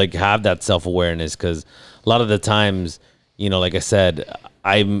to like have that self-awareness, because a lot of the times, you know, like I said,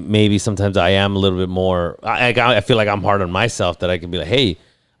 sometimes I am a little bit more, I feel like I'm hard on myself, that I can be like, hey,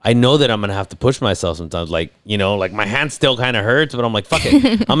 I know that I'm going to have to push myself sometimes. Like, you know, like my hand still kind of hurts, but I'm like, fuck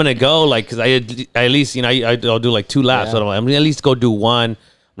it. I'm going to go, like, because I at least, you know, I'll do like 2 laps. Yeah. So I'm going to at least go do 1. I'm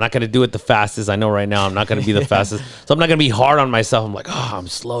not going to do it the fastest. I know right now I'm not going to be the fastest. So I'm not going to be hard on myself. I'm like, oh, I'm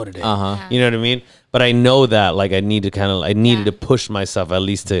slow today. Uh-huh. You know what I mean? But I know that, like, I needed to push myself at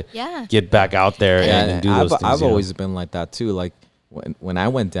least to Yeah. get back out there and do those things. I've you know? always been like that too. Like when I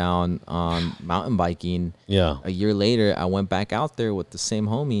went down mountain biking, Yeah. a year later, I went back out there with the same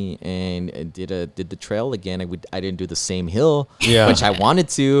homie and did the trail again. I didn't do the same hill, Yeah. which I wanted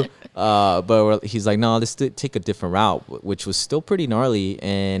to, but he's like, no, let's take a different route, which was still pretty gnarly.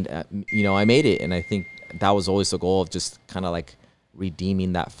 And you know, I made it, and I think that was always the goal of just kind of like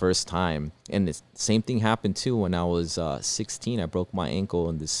redeeming that first time. And the same thing happened too when I was 16. I broke my ankle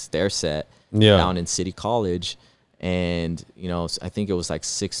in this stair set Yeah. down in City College. And, you know, I think it was like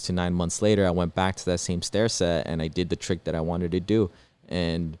 6 to 9 months later, I went back to that same stair set and I did the trick that I wanted to do.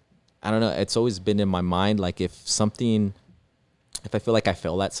 And I don't know, it's always been in my mind, like if I feel like I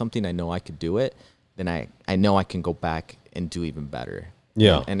fail at something, I know I could do it, then I know I can go back and do even better.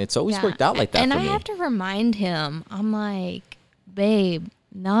 Yeah. And it's always worked out like that and for I me. have to remind him, I'm like, babe,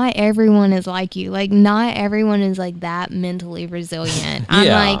 not everyone is like you. Like, not everyone is like that mentally resilient. I'm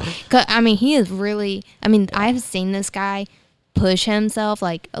like, I mean, he is really, I mean, I've seen this guy push himself,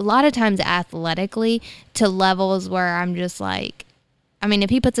 like, a lot of times athletically to levels where I'm just like, I mean, if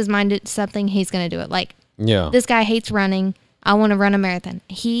he puts his mind to something, he's going to do it. Like, this guy hates running. I want to run a marathon.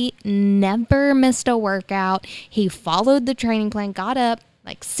 He never missed a workout. He followed the training plan, got up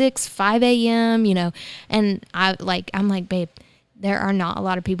like 5 a.m., you know, and I'm like, babe, there are not a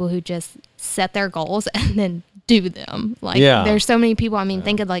lot of people who just set their goals and then do them. Like, there's so many people. I mean,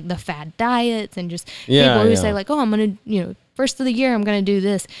 think of like the fad diets and just people who say like, oh, I'm going to, you know, first of the year, I'm going to do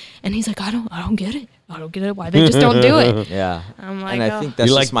this. And he's like, I don't get it. I don't get it. Why they just don't do it. Yeah. I'm like, and I think that's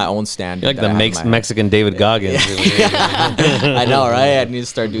You just my own standard. You're like the Mexican David Goggins. I know, right? I need to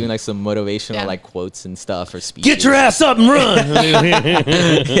start doing like some motivational like quotes and stuff or speeches. Get your ass up and run.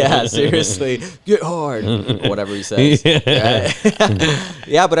 Yeah, seriously. Get hard. Or whatever he says.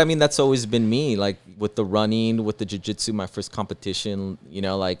 Yeah, but I mean, that's always been me. Like with the running, with the jiu-jitsu, my first competition, you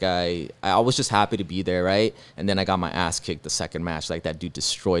know, like I was just happy to be there, right? And then I got my ass kicked the second match. Like that dude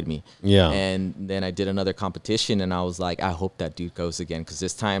destroyed me. Yeah. And then I did another competition and I was like, I hope that dude goes again because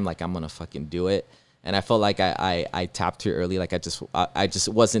this time, like, I'm going to fucking do it. And I felt like I tapped too early. Like I just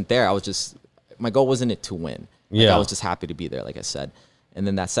wasn't there. I was just, my goal wasn't it to win. Like, I was just happy to be there, like I said. And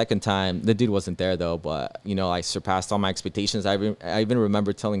then that second time, the dude wasn't there though, but you know, I surpassed all my expectations. I even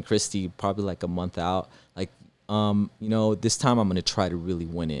remember telling Christy probably like a month out, like, you know, this time I'm going to try to really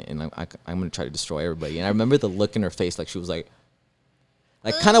win it. And I'm going to try to destroy everybody. And I remember the look in her face, like she was like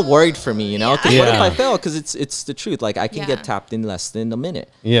kind of worried for me, you know, because what if I fail? Because it's the truth. Like I can get tapped in less than a minute,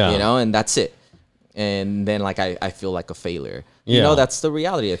 you know, and that's it. And then like I feel like a failure. You know, that's the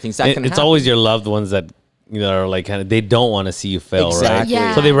reality of things. That can it's happen. always your loved ones that, you know, are like kind of, they don't want to see you fail, Exactly. right?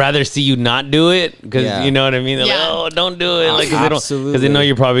 Yeah. So they rather see you not do it because you know what I mean. They're like, oh, don't do it, like because they know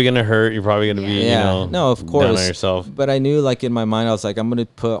you're probably gonna hurt. You're probably gonna be, you know, no, of course, down on yourself. But I knew, like in my mind, I was like, I'm gonna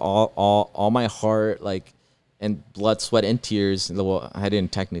put all my heart, like, and blood, sweat, and tears. Well, I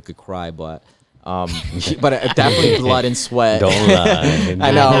didn't technically cry, but but definitely blood and sweat. Don't lie.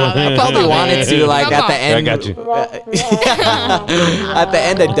 I know. I probably wanted to, like, Come at the on. end. I got you. At the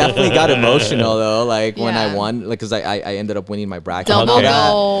end, I definitely got emotional though. Like when I Yeah. won, like, cause I ended up winning my bracket. Double Okay.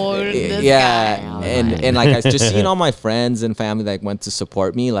 gold. This Yeah, guy. and like I just seeing all my friends and family that went to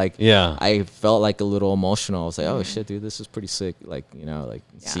support me, like I felt like a little emotional. I was like, oh shit, dude, this is pretty sick. Like, you know, like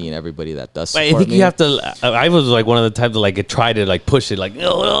seeing everybody that does support I think me. you have to. I was like one of the types to like try to like push it, like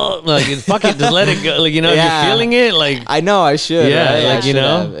no, like fuck it, just let it go. Like, you know, Yeah. you're feeling it, like I know I should. Yeah, right? like, I you should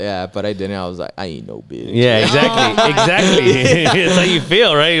know? have. Yeah, but I didn't. I was like, I ain't no bitch. yeah, exactly, exactly. It's how you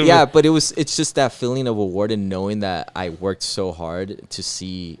feel, right? Yeah, but it's just that feeling of reward and knowing that I worked so hard to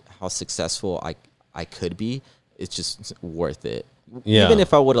see how successful I could be. It's just worth it. Yeah. Even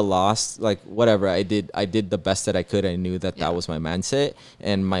if I would have lost, like whatever, I did the best that I could. I knew that that was my mindset,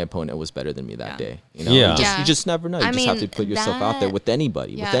 and my opponent was better than me that day. You know, Yeah. you just never know. You I just have to mean, put yourself out there with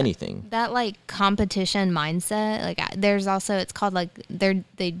anybody, with anything. That like competition mindset, like there's also, it's called like they've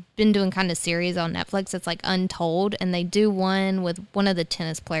been doing kind of series on Netflix. It's like Untold, and they do one with one of the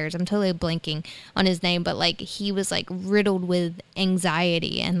tennis players. I'm totally blanking on his name, but like he was like riddled with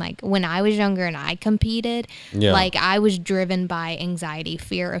anxiety, and like when I was younger and I competed, like I was driven by anxiety,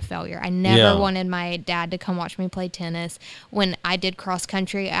 fear of failure. I never wanted my dad to come watch me play tennis. When I did cross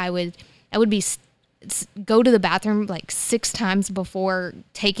country, I would be go to the bathroom like 6 times before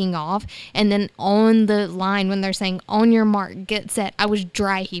taking off, and then on the line when they're saying on your mark, get set, I was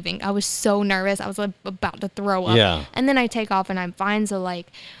dry heaving. I was so nervous. I was like about to throw up. And then I take off and I'm fine. So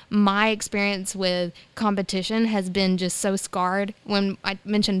like my experience with competition has been just so scarred. When I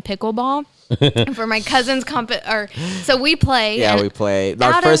mentioned pickleball for my cousin's so we play. Yeah, we play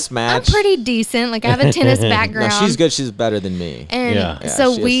our first match. I'm pretty decent. Like I have a tennis background. No, she's good. She's better than me. And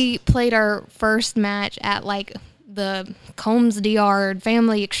so we played our first match at like the Combs Diard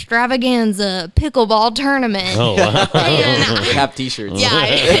Family Extravaganza pickleball tournament. Oh, wow. And We have t-shirts. yeah,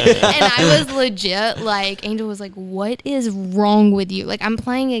 and I was legit like, Angel was like, "What is wrong with you?" Like I'm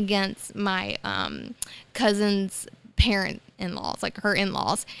playing against my cousin's parent-in-laws, like her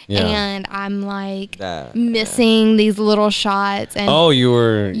in-laws, and I'm like missing these little shots. And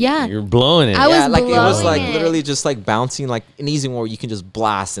you're blowing it. I was like it was blowing like it. literally just like bouncing like an easy one where you can just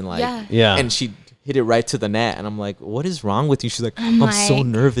blast and like Yeah. and she hit it right to the net, and I'm like, what is wrong with you? She's like, I'm so like-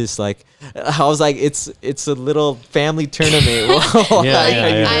 nervous. Like, I was like, it's a little family tournament. Why Yeah, are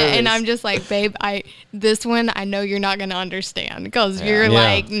you yeah. And nervous? I'm just like, babe, this one I know you're not gonna understand because you're Yeah.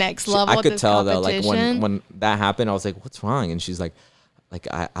 like next level. I at could this tell though, like competition. when that happened, I was like, what's wrong? And she's like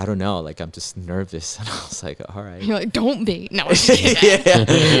I don't know, like I'm just nervous. And I was like, all right. You're like, don't be. No, I'm just kidding.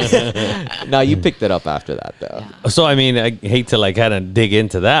 Yeah. No, you picked it up after that though. So I mean, I hate to like kind of dig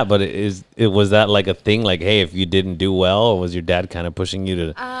into that, but it was that like a thing? Like, hey, if you didn't do well, or was your dad kind of pushing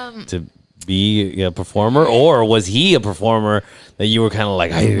you to be a performer, or was he a performer that you were kind of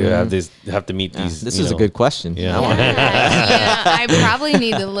like, I have to meet these? This you is a know? good question. Yeah. Yeah, I probably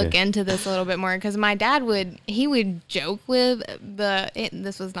need to look into this a little bit more because my dad would joke with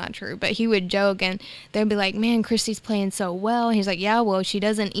this was not true, but he would joke and they'd be like, man, Christy's playing so well. He's like, yeah, well, she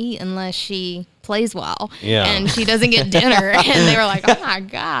doesn't eat unless she plays well, Yeah. and she doesn't get dinner. And they were like, oh my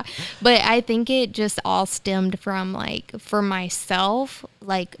God. But I think it just all stemmed from like, for myself,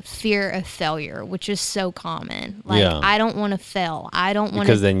 like fear of failure, which is so common. Like, Yeah. I don't want to fail. I don't want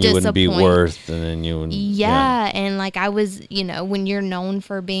to Because then you wouldn't be disappoint. worth, and then you wouldn't. Yeah, and like I was, when you're known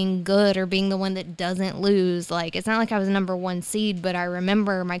for being good or being the one that doesn't lose, like it's not like I was number 1 seed, but I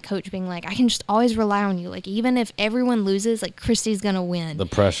remember my coach being like, I can just always rely on you. Like even if everyone loses, like Christy's gonna win. The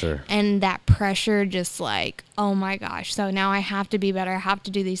pressure. And that pressure just like, oh my gosh, so now I have to be better. I have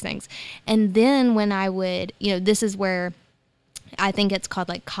to do these things. And then when I would, this is where I think it's called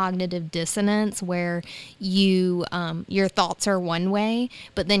like cognitive dissonance, where you your thoughts are one way,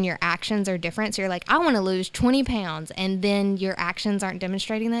 but then your actions are different. So you're like, I want to lose 20 pounds, and then your actions aren't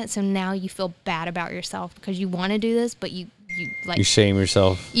demonstrating that. So now you feel bad about yourself because you want to do this, but you like You shame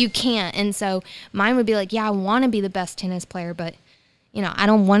yourself. you can't. And so mine would be like, yeah, I want to be the best tennis player, but I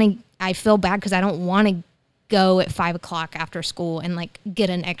don't want to. I feel bad because I don't want to go at 5 o'clock after school and like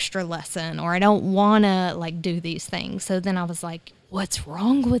get an extra lesson, or I don't want to like do these things. So then I was like, what's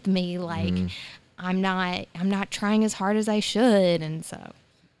wrong with me? Like I'm not trying as hard as I should. And so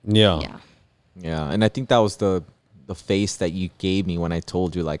yeah. Yeah, and I think that was the face that you gave me when I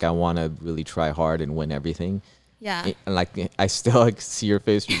told you like I want to really try hard and win everything. Yeah. And like I still like see your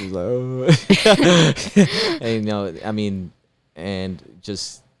face, you're just like, oh. And I mean, and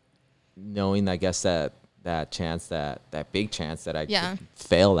just knowing, I guess that chance, that big chance that I Yeah. could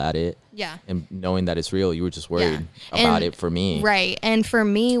fail at it. Yeah. And knowing that it's real, you were just worried Yeah. about And- it for me. Right. And for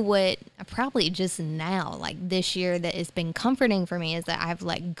me, what probably just now, like this year, that has been comforting for me is that I've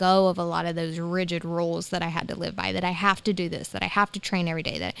let go of a lot of those rigid rules that I had to live by, that I have to do this, that I have to train every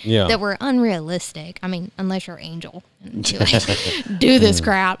day, that were unrealistic. I mean, unless you're Angel and you like, do this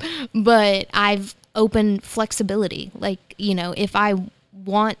crap. But I've opened flexibility. Like, if I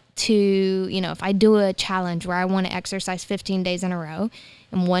want to, if I do a challenge where I want to exercise 15 days in a row,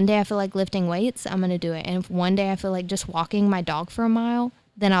 and one day I feel like lifting weights, I'm going to do it. And if one day I feel like just walking my dog for a mile,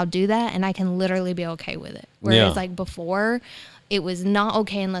 then I'll do that, and I can literally be okay with it. Whereas like before, it was not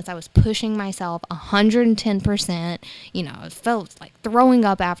okay unless I was pushing myself 110%. It felt like throwing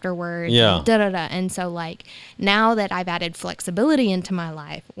up afterwards. Yeah. And da-da-da. And so like now that I've added flexibility into my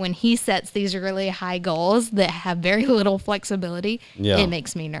life, when he sets these really high goals that have very little flexibility, it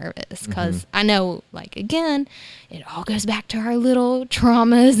makes me nervous because I know, like, again, it all goes back to our little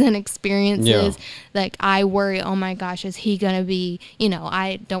traumas and experiences. Like I worry, oh my gosh, is he going to be,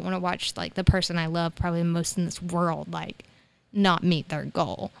 I don't want to watch like the person I love probably most in this world, like, not meet their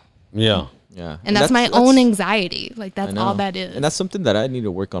goal. Yeah. Yeah. And that's my own anxiety. Like that's all that is. And that's something that I need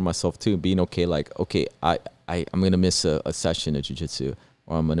to work on myself too, being okay, like, okay, I'm going to miss a session of jiu-jitsu,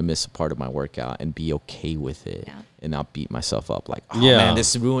 or I'm going to miss a part of my workout, and be okay with it and not beat myself up. Like, oh man,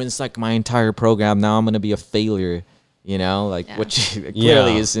 this ruins like my entire program. Now I'm going to be a failure, like which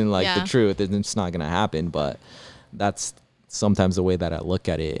clearly isn't like the truth. And it's not going to happen, but that's sometimes the way that I look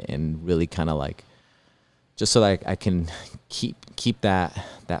at it, and really kind of like, just so that I can keep that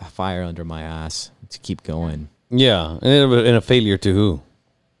fire under my ass to keep going. Yeah. And a failure to who?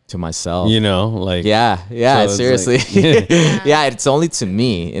 To myself. Like. Yeah, So seriously. it's like- yeah, it's only to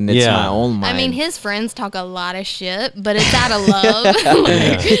me, and it's my own mind. I mean, his friends talk a lot of shit, but it's out of love.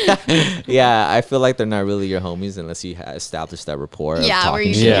 Yeah, I feel like they're not really your homies unless you established that rapport of where talking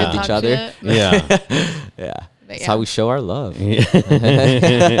you shit should with talk each other. shit. Yeah. That's how we show our love.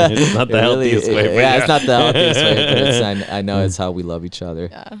 It's not the healthiest way. But Yeah, it's not the healthiest way, but I know it's how we love each other.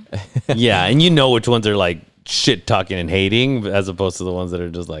 Yeah, and which ones are like shit talking and hating, as opposed to the ones that are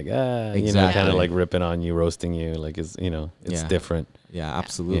just like kind Exactly. of like ripping on you, roasting you. Like it's different. Yeah,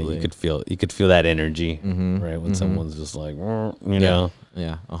 absolutely. You could feel that energy, right? When someone's just like, you know.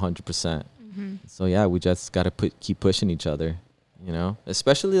 Yeah, 100%. So yeah, we just gotta keep pushing each other,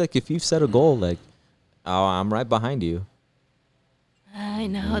 especially like if you've set a goal, like Oh, I'm right behind you. I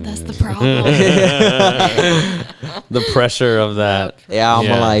know that's the problem. The pressure of that. Yeah, I'm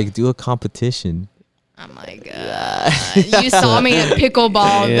Yeah. like, do a competition. Oh my god! You saw me at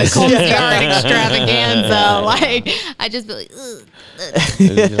pickleball, Yeah. the Combs Yard extravaganza. Like, I just be like, ugh.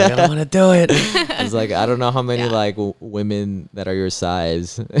 You're like, I don't want to do it. It's like, I don't know how many Yeah. like women that are your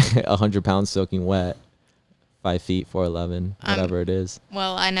size, 100 pounds soaking wet, 5 feet, 4'11", whatever it is,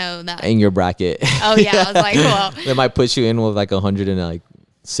 Well, I know that. in your bracket. Oh yeah, I was like, well, They might put you in with like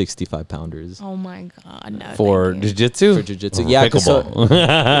 165 pounders oh my god, no. For thank you. jiu-jitsu? for jiu-jitsu. Yeah,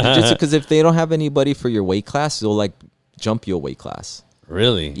 Pickleball. because if they don't have anybody for your weight class, they'll like jump you a weight class.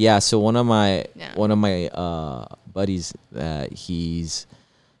 Really? Yeah, so one of my Yeah. buddies, he's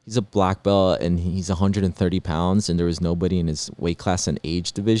a black belt and he's 130 pounds, and there was nobody in his weight class and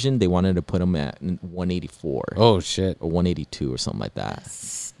age division. They wanted to put him at 184 Oh, shit. or 182 or something like that.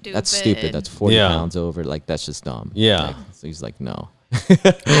 Stupid. That's stupid. That's 40 Yeah. pounds over. Like, that's just dumb. Yeah. Like, so he's like, no.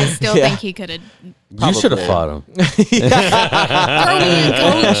 I still Yeah. think he could have. You should have fought him. Throw me in,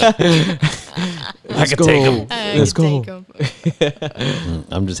 coach. I could take him. Let's go. Take him.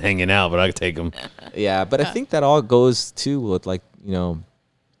 I'm just hanging out, but I could take him. Yeah, but I think that all goes too with like,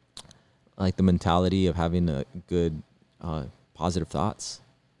 like the mentality of having a good positive thoughts.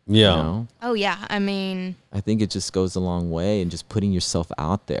 Yeah. You know? Oh yeah, I mean, I think it just goes a long way, and just putting yourself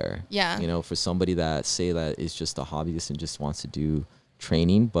out there. Yeah. You know, for somebody that say that is just a hobbyist and just wants to do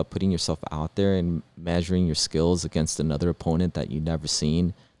training, but putting yourself out there and measuring your skills against another opponent that you've never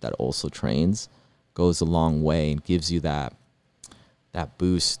seen that also trains goes a long way and gives you that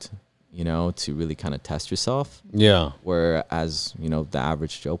boost, to really kind of test yourself. Yeah. Whereas, the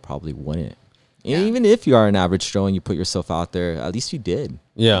average Joe probably wouldn't. Yeah. Even if you are an average Joe and you put yourself out there, at least you did.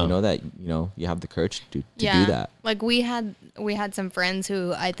 Yeah. You know that, you have the courage to yeah. do that. Like we had some friends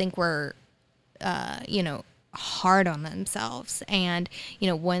who I think were, hard on themselves, and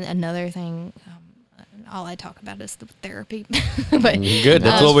when another thing. All I talk about is the therapy, but Good.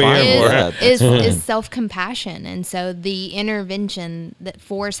 That's what we're here for. Yeah. is self-compassion. And so the intervention that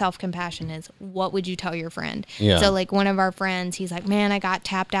for self-compassion is, what would you tell your friend? Yeah. So like one of our friends, he's like, man, I got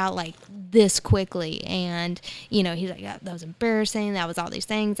tapped out like this quickly. And, he's like, yeah, that was embarrassing. That was all these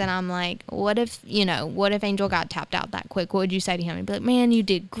things. And I'm like, what if Angel got tapped out that quick? What would you say to him? He'd be like, man, you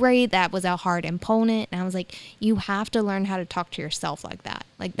did great. That was a hard opponent. And I was like, you have to learn how to talk to yourself like that.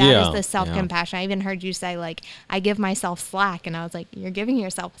 Like that is Yeah. the self-compassion. I even heard you say, like, I give myself slack. And I was like, you're giving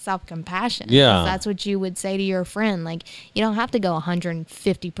yourself self-compassion. Yeah. That's what you would say to your friend. Like, you don't have to go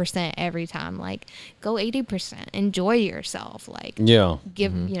 150% every time. Like, go 80%. Enjoy yourself. Like, Yeah.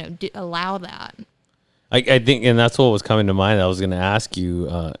 give, allow that. I think, and that's what was coming to mind. I was going to ask you,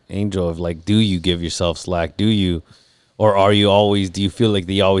 Angel, of like, do you give yourself slack? Do you, or are you always, do you feel like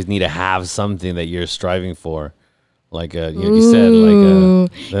that you always need to have something that you're striving for? Like, you said,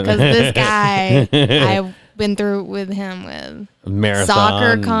 like, Because this guy, I've been through with him with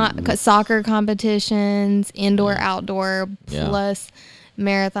marathon. soccer competitions, indoor, outdoor, Yeah. plus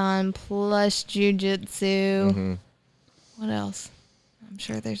marathon, plus jujitsu. What else? I'm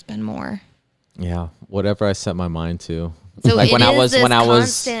sure there's been more. Yeah, whatever I set my mind to. So Like it when I is was this when I was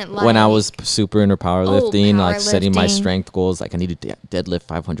constant, when I like- was super into powerlifting, like setting my powerlifting. strength goals. Like I need to deadlift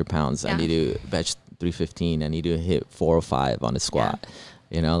 500 pounds. I Yeah. need to bench 315. I need to hit 405 on a squat.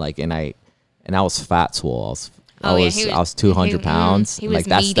 And I was fat swole. Oh, yeah, I was 200 pounds. he was Like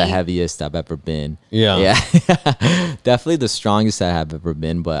that's the meaty. heaviest I've ever been. Yeah. Yeah. Definitely the strongest I have ever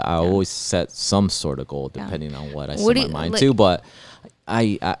been, but I always set some sort of goal Yeah. depending on what I What set do my you- mind like- to. But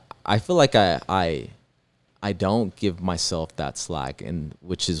I feel like I don't give myself that slack, and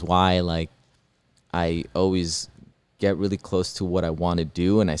which is why like I always get really close to what I want to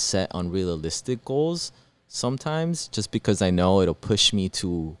do, and I set unrealistic goals sometimes just because I know it'll push me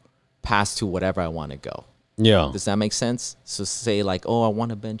to pass to whatever I want to go. Yeah. Does that make sense? So say like, oh, I want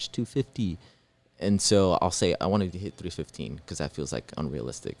to bench 250. And so I'll say I want to hit 315 because that feels like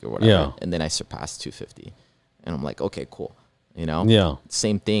unrealistic or whatever. Yeah. And then I surpass 250. And I'm like, okay, cool. Yeah.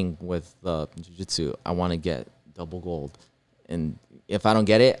 Same thing with jiu-jitsu. I want to get double gold. And if I don't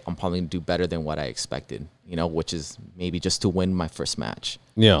get it, I'm probably going to do better than what I expected, which is maybe just to win my first match.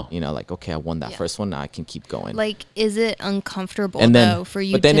 Yeah. Like, okay, I won that Yeah. first one. Now I can keep going. Like, is it uncomfortable And then, though for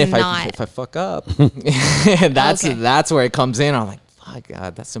you but then to if not? I fuck up, that's Okay. that's where it comes in. I'm like, fuck,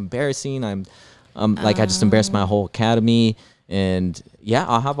 God, that's embarrassing. I'm like, I just embarrassed my whole academy, and yeah,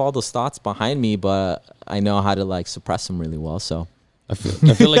 I'll have all those thoughts behind me, but I know how to like suppress them really well. So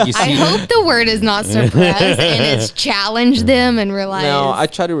I feel like you I see. hope the word is not suppressed and it's challenged them and realize. No, I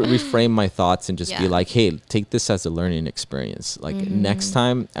try to reframe my thoughts and just be Yeah. like, hey, take this as a learning experience. Like next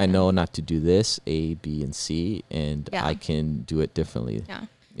time I know not to do this, A, B, and C, and Yeah. I can do it differently Yeah.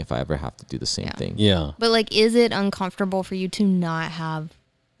 if I ever have to do the same Yeah. thing. Yeah. But like, is it uncomfortable for you to not have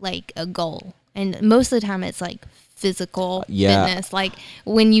like a goal? And most of the time, it's like physical Yeah. fitness. Like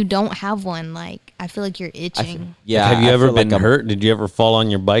when you don't have one, like I feel like you're itching. Yeah. Have you I ever feel like been I'm- hurt? Did you ever fall on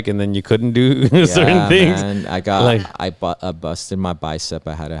your bike and then you couldn't do Yeah, certain things? man. I got Like- I busted my bicep.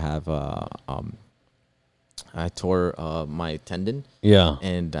 I had to have I tore my tendon. Yeah.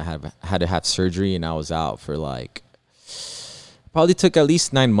 And I had to have surgery, and I was out for like probably took at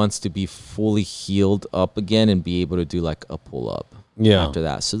least 9 months to be fully healed up again and be able to do like a pull up. Yeah. After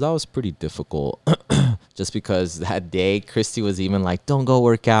that, so that was pretty difficult. Just because that day, Christy was even like, "Don't go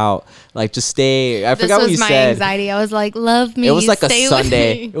work out. Like, just stay." I This forgot what was you my said. anxiety. I was like, "Love me." It was like a stay with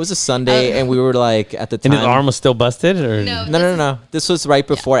Sunday. me. It was a Sunday, and we were like at the And time. his arm was still busted, or No. This was right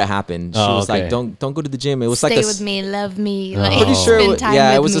before it happened. She Oh, was okay. like, "Don't go to the gym." It was Stay like a with me, love me. Oh. Like, Pretty pretty sure. spend time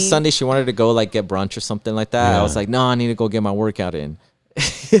Yeah, it with was a me. Sunday. She wanted to go like get brunch or something like that. Yeah. I was like, "No, I need to go get my workout in."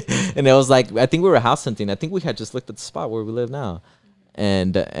 And it was like, I think we were house hunting. I think we had just looked at the spot where we live now.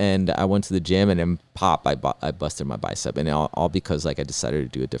 And I went to the gym, and then I busted my bicep, and all because like I decided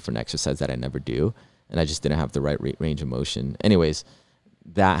to do a different exercise that I never do, and I just didn't have the right range of motion. Anyways,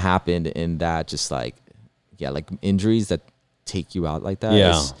 that happened, and that just like injuries that take you out like that.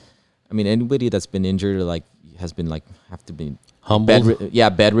 Yeah. I mean, anybody that's been injured or like has been like have to be Humbled?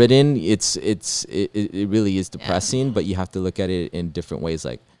 bedridden. It really is depressing, but you have to look at it in different ways.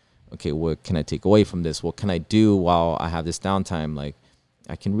 Like, okay, what can I take away from this? What can I do while I have this downtime? Like,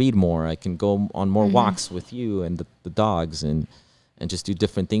 I can read more. I can go on more walks with you and the dogs, and just do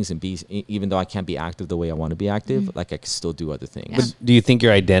different things, and be, even though I can't be active the way I want to be active, like I can still do other things. Yeah. do you think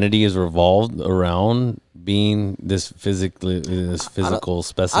your identity is revolved around being this physical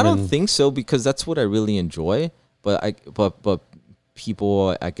specimen? I don't think so, because that's what I really enjoy. But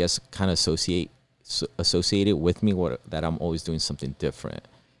people, I guess, kind of associate it with me that I'm always doing something different,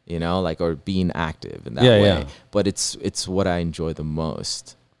 you know, like, or being active in that Yeah, way. yeah. But it's what I enjoy the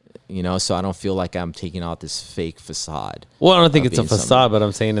most, you know. So I don't feel like I'm taking out this fake facade. Well, I don't think of it's a being facade, somebody. but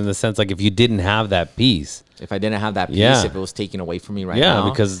I'm saying in the sense like if you didn't have that piece, If I didn't have that piece, Yeah. if it was taken away from me right yeah, now,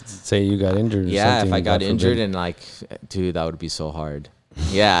 because say you got injured. Or yeah, something, if I got God injured forbid. and like, dude, that would be so hard.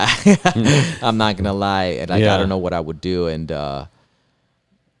 Yeah, I'm not gonna lie, and like Yeah. I don't know what I would do, and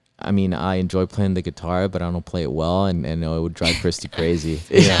I mean, I enjoy playing the guitar, but I don't play it well, and it would drive Christy crazy.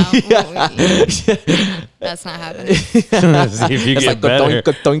 No, that's not happening. See if you It's get like better.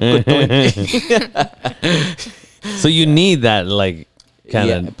 ka-doink, ka-doink, ka-doink. So you need that like kind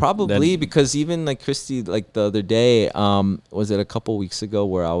of Yeah, probably because even like Christy, like the other day, was it a couple weeks ago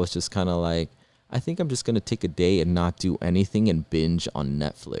where I was just kind of like, I think I'm just gonna take a day and not do anything and binge on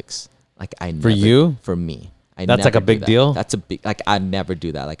Netflix. Like you? for me. I That's like never a big do that. deal? That's a big, like I never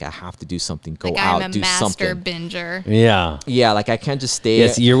do that. Like I have to do something, go Like out, I'm a do master something. binger. Yeah. Yeah, like I can't just stay.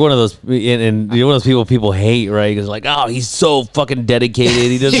 Yes, you're one of those, and you're one of those people hate, right? Because like, oh, he's so fucking dedicated.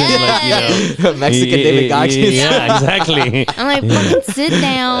 He doesn't like, you know, Mexican David Goggins. Yeah, exactly. I'm like, fucking sit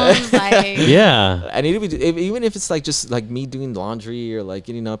down. Like, Yeah. I need to be, even if it's like just like me doing laundry or like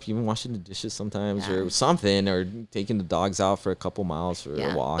getting up, even washing the dishes sometimes Yeah. or something, or taking the dogs out for a couple miles for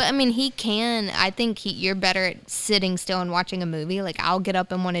a walk. But I mean, I think you're better at sitting still and watching a movie. Like, I'll get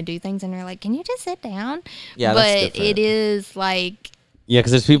up and want to do things, and you're like, can you just sit down? Yeah, that's but different. it is like, Yeah,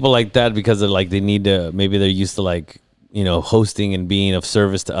 because there's people like that because they're like, they need to, maybe they're used to like, you know, hosting and being of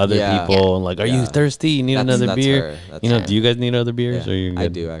service to other Yeah. people. Yeah. And like, are Yeah. you thirsty? You need That's- another that's beer? her. That's You know, her. do you guys need other beers? Or you I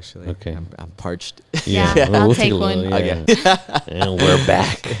good? do actually. Okay. I'm parched. Yeah, well, I'll we'll take a one. little, yeah. And we're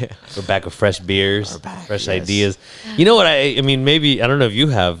back. We're back with fresh beers, fresh yes. ideas. You know what? I mean, maybe, I don't know if you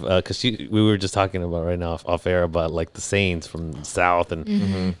have, because we were just talking about right now off air about like the Saints from the South. And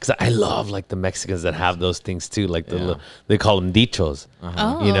because I love like the Mexicans that have those things too. Like they call them dichos,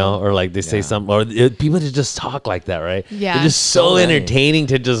 oh, you know, or like they say Yeah. something, or people that just talk like that, right? Yeah. They're just so So many. entertaining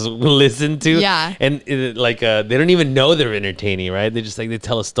to just listen to. Yeah. And they don't even know they're entertaining, right? They just like, they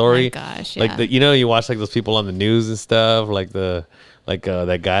tell a story. gosh, Like yeah. you know, you watch like those people on the news and stuff, like that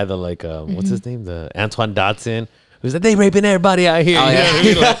guy, what's his name, the Antoine Dotson, who's like, they raping everybody out here. Oh,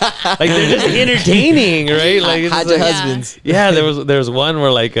 You know what I mean? Like they're just entertaining, right? Like it's Hide just your like- husbands. yeah, there was one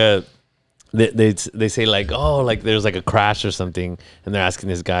where like they say like, oh, like there's like a crash or something, and they're asking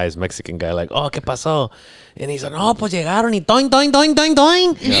this Mexican guy, like, oh, ¿qué pasó? And he's like, no, pues llegaron y toing, toing, toing, toing,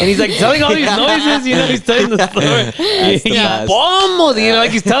 toing. Yeah. And he's like telling all these noises, he's telling the story. Vamos,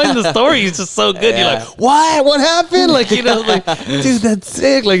 like he's telling the story. He's just so good. You're like, what happened? Like, like, dude, that's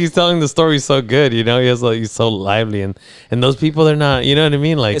sick. Like he's telling the story so good, he's so lively. And those people, they're not, you know what I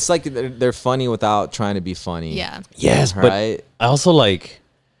mean? Like, it's like they're funny without trying to be funny. Yeah. Yes, right? But I also like,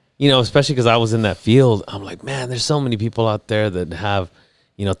 especially because I was in that field, I'm like, man, there's so many people out there that have,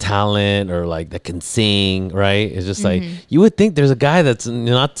 talent or like that can sing, right? It's just like, you would think there's a guy that's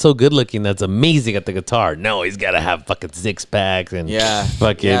not so good looking that's amazing at the guitar. No, he's got to have fucking six packs and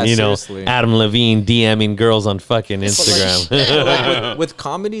fucking, seriously. Adam Levine DMing girls on fucking Instagram. Like with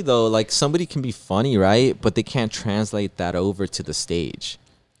comedy though, like somebody can be funny, right? But they can't translate that over to the stage,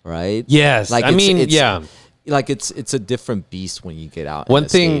 right? Yes. Like yeah. Like it's a different beast when you get out on the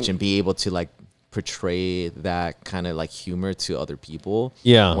stage and be able to like portray that kind of like humor to other people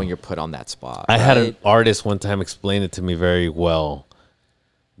when you're put on that spot. I had an artist one time explain it to me very well.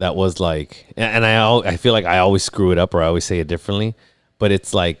 That was like, and I feel like I always screw it up or I always say it differently, but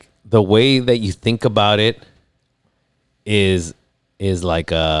it's like the way that you think about it is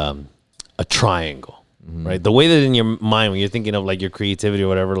like a triangle. Right, the way that in your mind when you're thinking of like your creativity or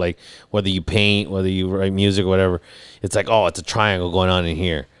whatever, like whether you paint, whether you write music or whatever, it's like, oh, it's a triangle going on in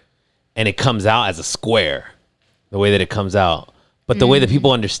here, and it comes out as a square, the way that it comes out. But the way that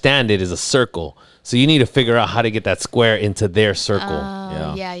people understand it is a circle. So you need to figure out how to get that square into their circle.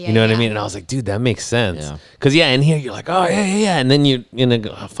 Yeah. You know what I mean? And I was like, dude, that makes sense. Because in here you're like, oh yeah, and then you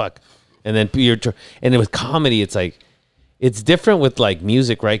go, oh fuck, and then and then with comedy, it's like. It's different with like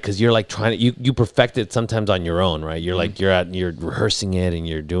music, right? Because you're like trying to you perfect it sometimes on your own, right? You're like you're rehearsing it and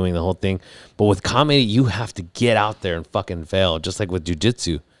you're doing the whole thing. But with comedy, you have to get out there and fucking fail, just like with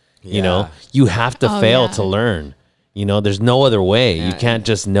jujitsu. You have to fail to learn. There's no other way. You can't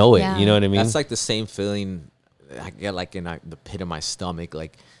just know it. Yeah. You know what I mean? That's like the same feeling I get like in the pit of my stomach.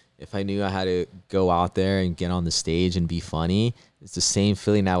 Like if I knew I had to go out there and get on the stage and be funny, it's the same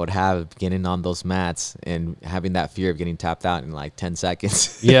feeling I would have getting on those mats and having that fear of getting tapped out in like 10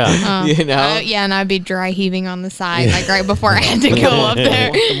 seconds. Yeah. And I'd be dry heaving on the side, like right before I had to go up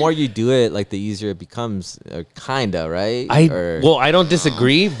there. The more you do it, like the easier it becomes, kinda, right? I don't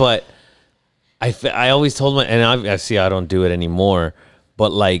disagree, but I always told and I see I don't do it anymore,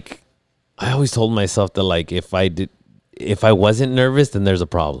 but like I always told myself that like if I wasn't nervous, then there's a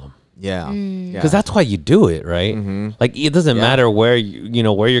problem. Yeah. Because that's why you do it, right? Like it doesn't matter where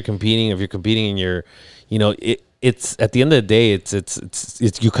where you're competing. If you're competing in your, it's at the end of the day,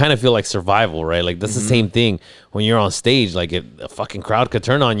 it's you kind of feel like survival, right? Like that's the same thing when you're on stage. Like if a fucking crowd could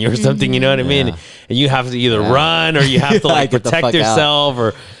turn on you or something, you know what I mean? And you have to either run or you have to like protect yourself.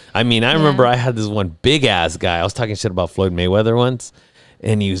 Or I remember I had this one big ass guy. I was talking shit about Floyd Mayweather once.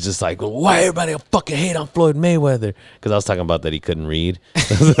 And he was just like, well, why everybody fucking hate on Floyd Mayweather? Because I was talking about that he couldn't read.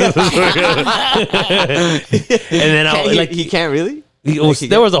 And then he can't really?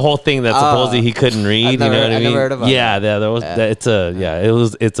 There was a whole thing that supposedly he couldn't read. You know what I mean? Never heard about there was.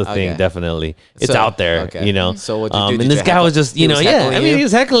 It's a thing definitely. It's out there. So what you do? And this guy was just he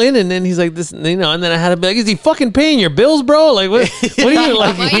was heckling, and then he's like this, and then I had to be like, is he fucking paying your bills, bro? Like what are you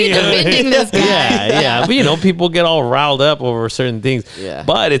like? Why are you defending this guy? Yeah. But people get all riled up over certain things. Yeah.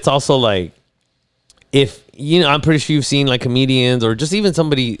 But it's also like if I'm pretty sure you've seen like comedians or just even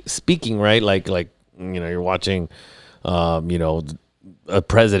somebody speaking, right? Like you're watching, a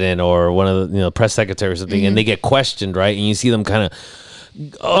president or one of the press secretary or something, and they get questioned, right? And you see them kind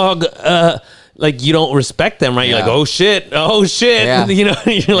of like you don't respect them, right? You're like, oh shit. Yeah.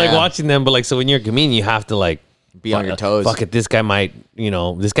 You're like watching them, but like so when you're a comedian, you have to like be on your toes. Fuck it, this guy might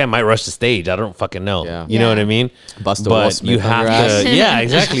rush the stage. I don't fucking know. Yeah. You know what I mean? Bust a Will Smith you have to,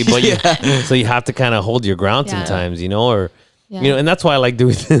 exactly. But so you have to kind of hold your ground sometimes, or. Yeah. And that's why I like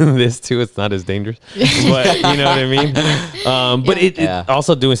doing this too. It's not as dangerous, but you know what I mean? But it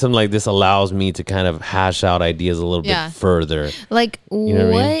also doing something like this allows me to kind of hash out ideas a little bit further. Like,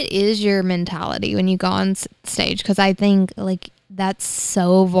 what is your mentality when you go on stage? Because I think like that's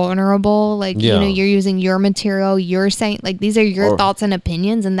so vulnerable. Like, you're using your material, you're saying like these are your thoughts and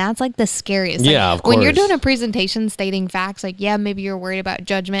opinions, and that's like the scariest. Like, of course. When you're doing a presentation stating facts, like maybe you're worried about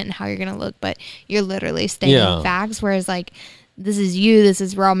judgment and how you're gonna look, but you're literally stating facts. Whereas like this is you, this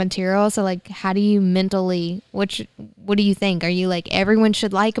is raw material. So like, how do you mentally, what do you think? Are you like, everyone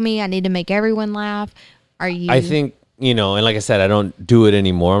should like me, I need to make everyone laugh? Are you? I think, and like I said, I don't do it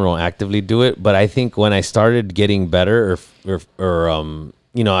anymore. I don't actively do it. But I think when I started getting better or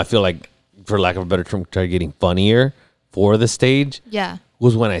I feel like, for lack of a better term, started getting funnier for the stage. Yeah.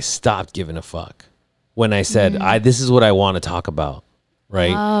 was when I stopped giving a fuck. When I said, this is what I want to talk about.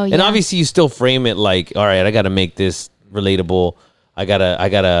 Right. Oh, And yeah. obviously you still frame it like, all right, I got to make this relatable. I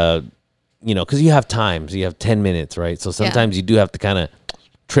gotta, you know, cause you have times, you have 10 minutes, right? So sometimes you do have to kind of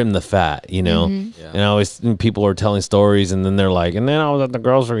trim the fat, you know? Mm-hmm. Yeah. And I always, people are telling stories and then they're like, and then I was at the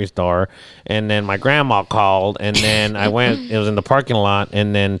grocery store and then my grandma called and then I went, it was in the parking lot.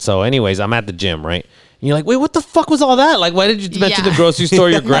 And then, so anyways, I'm at the gym, right? And you're like, wait, what the fuck was all that? Like, why did you mention Yeah. the grocery store,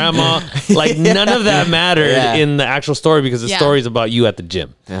 your grandma? Like, none of that mattered Yeah. in the actual story because the Yeah. story is about you at the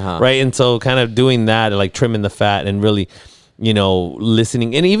gym, Uh-huh. right? And so, kind of doing that, like trimming the fat, and really, you know,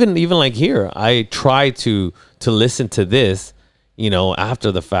 listening, and even like here, I try to listen to this, you know,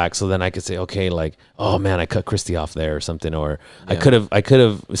 after the fact, so then I could say, okay, like, oh man, I cut Christy off there or something, or I could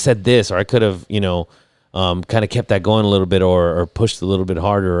have said this, or I could have, you know. Kind of kept that going a little bit, or pushed a little bit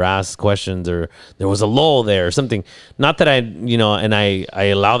harder, or asked questions, or there was a lull there or something. Not that I, you know, and I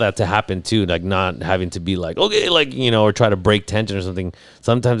allow that to happen too, like not having to be like, okay, like, you know, or try to break tension or something.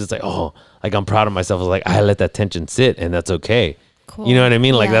 Sometimes it's like, oh, like I'm proud of myself. It's like, I let that tension sit and that's okay. Cool. You know what I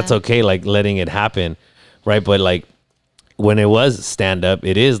mean? Like Yeah. that's okay, like letting it happen. Right. But like when it was stand up,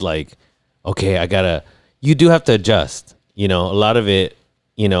 it is like, okay, you do have to adjust, you know, a lot of it.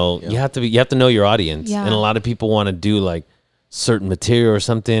 You know, you have to know your audience. Yeah. And a lot of people want to do like certain material or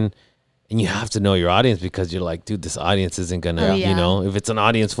something. And you have to know your audience because you're like, dude, this audience isn't going to, Oh, yeah. you know, if it's an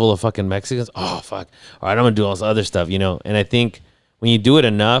audience full of fucking Mexicans, oh, fuck. All right, I'm going to do all this other stuff, you know. And I think when you do it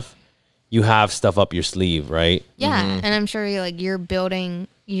enough, you have stuff up your sleeve, right? Yeah, and I'm sure you're building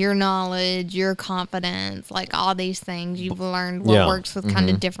your knowledge, your confidence, like all these things you've learned what Yeah. works with kind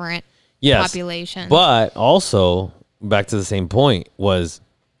of different Yes. populations. But also, back to the same point, was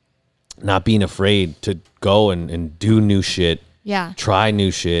not being afraid to go and do new shit. yeah, Try new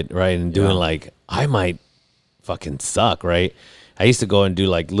shit, right? And doing like, I might fucking suck, right? I used to go and do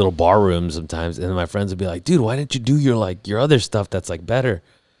like little bar rooms sometimes, and my friends would be like, dude, why didn't you do your other stuff that's like better?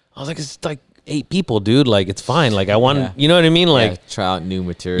 I was like, it's like 8 people, dude. Like, it's fine. Like, I want, Yeah. you know what I mean? Like, try out new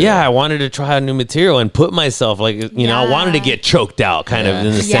material. yeah, I wanted to try out new material and put myself like, you know, I wanted to Yeah. get choked out kind of Yeah. in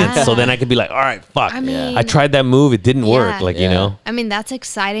a Yeah. sense. So then I could be like, all right, fuck. I mean, I tried that move. It didn't work. Yeah. Like, you Yeah. know? I mean, that's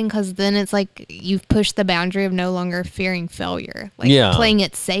exciting because then it's like you've pushed the boundary of no longer fearing failure, like Yeah. playing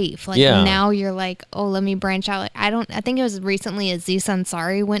it safe. Like Yeah. now you're like, oh, let me branch out. Like, I think it was recently Aziz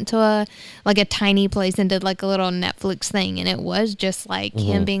Ansari went to a tiny place and did like a little Netflix thing. And it was just like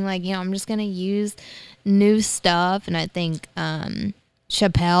Mm-hmm. him being like, you know, I'm just going to use new stuff. And I think,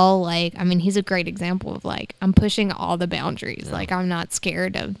 Chappelle, like, I mean, he's a great example of like, I'm pushing all the boundaries. Like, I'm not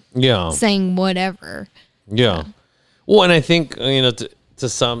scared of Yeah. saying whatever. Yeah. Well, and I think, you know, to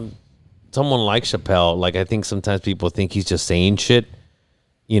someone like Chappelle, like, I think sometimes people think he's just saying shit,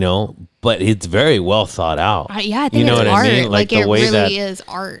 you know, but it's very well thought out. Yeah, I think you know it's what art. I mean? Like, the it way really that, is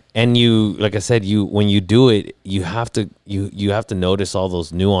art. and you, like I said, when you do it, you have to notice all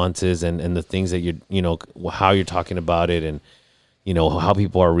those nuances and the things that you know, how you're talking about it, and you know how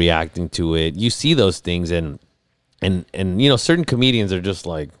people are reacting to it. You see those things, and you know, certain comedians are just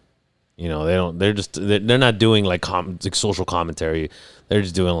like, you know, they're not doing like social commentary. They're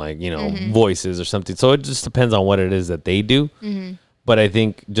just doing like, you know, voices or something. So it just depends on what it is that they do. But I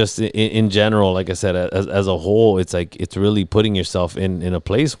think just in general, like I said, as a whole, it's like, it's really putting yourself in a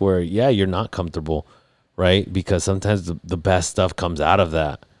place where, yeah, you're not comfortable, right? Because sometimes the best stuff comes out of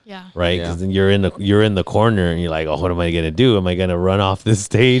that. Yeah. Right, Yeah. because then you're in the corner and you're like, oh, what am I gonna do? Am I gonna run off this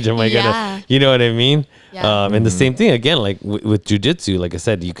stage? Am I Yeah. gonna, you know what I mean? Yeah. And the same thing again, like with jujitsu, like I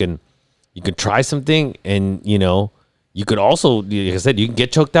said, you can try something, and you know, you could also, like I said, you can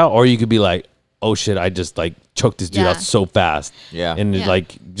get choked out, or you could be like, oh shit, I just like choked this dude Yeah. out so fast, Yeah. and it, Yeah.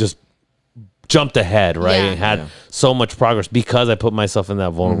 like just jumped ahead, right, Yeah. and had Yeah. so much progress because I put myself in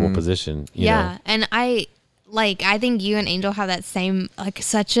that vulnerable position. You Yeah. know? And I think you and Angel have that same, like,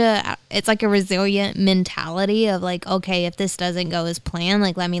 it's like a resilient mentality of like, okay, if this doesn't go as planned,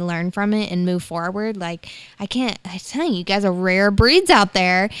 like, let me learn from it and move forward. Like, I tell you guys are rare breeds out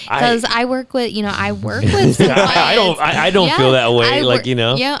there, because I work with some clients. I don't feel that way, I like, work- you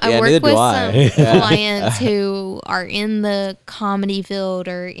know? Yeah, I Yeah, work neither with do I. some Yeah. clients who are in the comedy field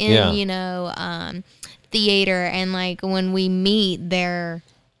or in, Yeah. you know, theater, and like when we meet, they're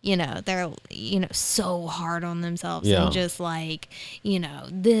so hard on themselves, Yeah. and just like,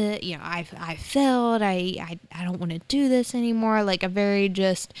 I failed, I don't want to do this anymore, like a very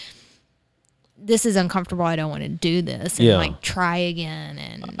just, this is uncomfortable, I don't want to do this, and Yeah. like try again.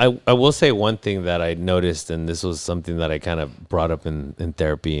 And I will say one thing that I noticed, and this was something that I kind of brought up in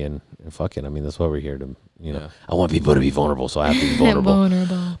therapy, and fuck it, I mean, that's why we're here to, you know, Yeah. I want people to be vulnerable, so I have to be vulnerable.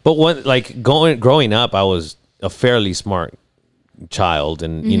 vulnerable. But growing up, I was a fairly smart child,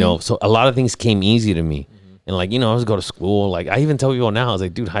 and you know, so a lot of things came easy to me. And like, you know, I was go to school. Like, I even tell people now, I was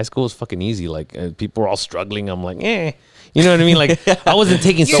like, dude, high school is fucking easy. Like, people were all struggling. I'm like, you know what I mean? Like, I wasn't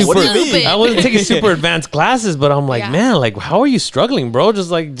taking You're stupid. I wasn't taking super advanced classes, but I'm like, Yeah. man, like, how are you struggling, bro?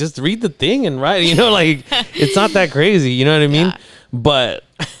 Just read the thing and write. You know, like, it's not that crazy. You know what I mean? Yeah. But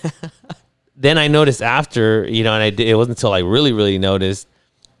then I noticed after, you know, and it wasn't until I really, really noticed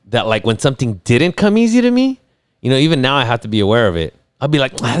that, like, when something didn't come easy to me, you know, even now I have to be aware of it. I'll be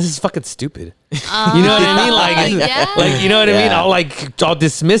like, this is fucking stupid. You know what I mean? Like, yeah. like, you know what I mean? Yeah. I'll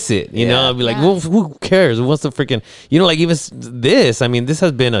dismiss it. You know, I'll be like, Yeah. well, who cares? What's the freaking, you know, like even this, I mean, this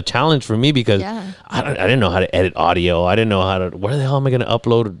has been a challenge for me because Yeah. I didn't know how to edit audio. I didn't know where the hell am I going to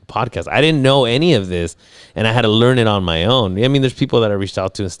upload a podcast? I didn't know any of this, and I had to learn it on my own. I mean, there's people that I reached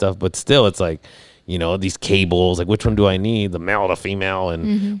out to and stuff, but still it's like, you know, these cables, like which one do I need? The male, the female,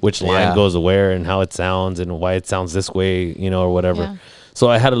 and which line Yeah. goes where and how it sounds and why it sounds this way, you know, or whatever. Yeah. So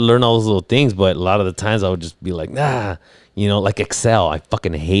I had to learn all those little things, but a lot of the times I would just be like, you know, like Excel. I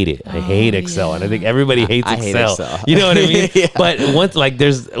fucking hate it. I hate Excel. And I think everybody hates I hate Excel. Excel. You know what I mean? Yeah. But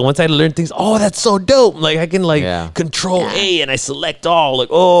once I learn things, that's so dope. Like I can control Yeah. A and I select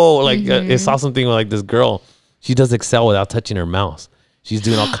all. Like, I saw something like this girl. She does Excel without touching her mouse. She's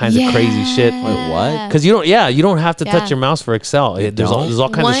doing all kinds of crazy shit. Wait, what? Because you don't have to Yeah. touch your mouse for Excel. There's all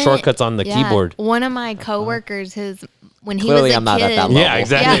kinds of shortcuts on the keyboard. One of my coworkers, when he Clearly was a I'm not kid, at that level. Yeah,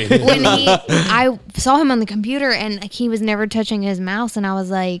 exactly. Yeah, when I saw him on the computer and he was never touching his mouse, and I was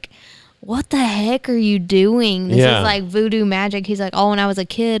like, "What the heck are you doing? This Yeah. is like voodoo magic." He's like, "Oh, when I was a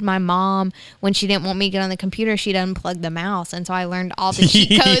kid, my mom, when she didn't want me to get on the computer, she'd unplug the mouse, and so I learned all the cheat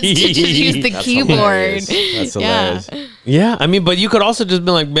codes to just use the That's keyboard." hilarious. That's hilarious. Yeah, I mean, but you could also just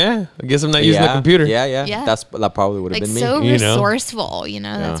be like, man, I guess I'm not using the Yeah. computer. Yeah. Yeah. That probably would have Like been me. so You know? resourceful, you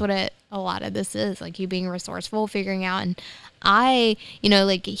know, that's what a lot of this is, like you being resourceful, figuring out. And I, you know,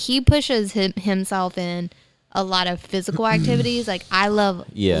 like he pushes himself in a lot of physical activities. Like I love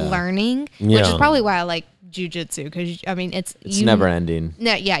Yeah. learning, which Yeah. is probably why I like jujitsu, because I mean it's never ending.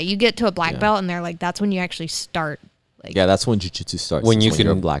 No, yeah, you get to a black belt and they're like, that's when you actually start. Like, Yeah, that's when jiu-jitsu starts. When is you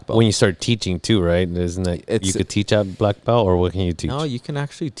you're a can, black belt. when you start teaching too, right? Isn't that you It's- could teach at black belt, or what can you teach? No, you can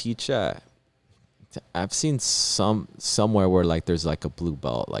actually teach I've seen somewhere where like there's like a blue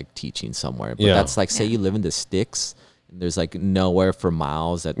belt like teaching somewhere, but Yeah. that's like say you live in the sticks and there's like nowhere for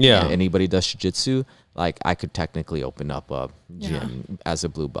miles that Yeah. anybody does jiu-jitsu. Like I could technically open up a gym as a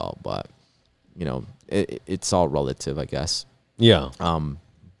blue belt, but you know it's all relative, I guess. Yeah,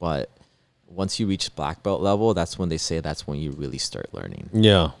 But once you reach black belt level, that's when they say that's when you really start learning.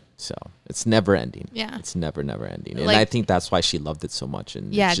 yeah, So it's never ending. Yeah. It's never ending. And Like- I think that's why she loved it so much.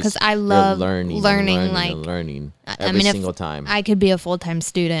 And Yeah, it's 'cause just I you're love learning, like- learning I every mean, if single time. I could be a full-time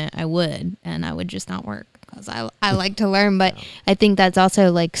student, I would, and I would just not work because I like to learn. But I think that's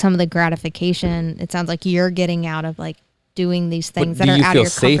also like some of the gratification it sounds like you're getting out of like doing these things but that do are you out feel of your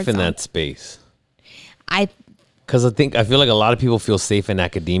safe comfort in zone. that space? I Because I feel like a lot of people feel safe in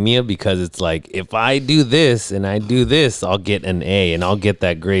academia because it's like, if I do this and I do this, I'll get an A and I'll get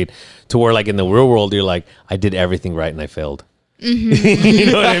that grade. To where like in the real world, you're like, I did everything right and I failed. You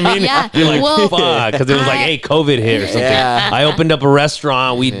know what I mean? Yeah. You're like, Well, fuck, because it was like, hey, COVID hit or something. Yeah. I opened up a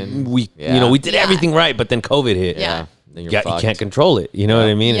restaurant. We Yeah. you know, we did Yeah. everything right, but then COVID hit. Yeah. Then you're Yeah, you fucked. can't control it. You know what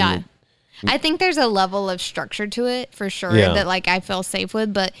I mean? yeah. And I think there's a level of structure to it for sure Yeah. that like I feel safe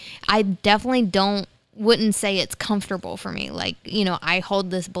with, but I definitely wouldn't say it's comfortable for me. Like, you know, I hold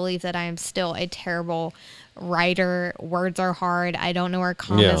this belief that I am still a terrible writer. Words are hard. I don't know where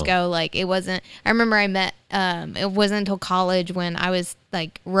commas Yeah. go. Like I remember I met, it wasn't until college when I was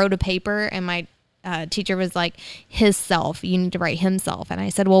like wrote a paper and my teacher was like, his self, you need to write himself. And I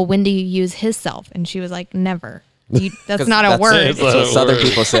said, well, when do you use his self? And she was like, never. That's 'Cause not a that's- word. It's That's what a Southern word.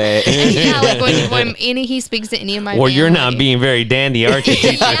 people say. Yeah, like when he speaks to any of my Well, you're not family. being very dandy, aren't you,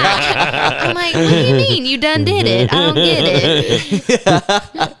 teacher? I'm like, what do you mean? You done did it. I don't get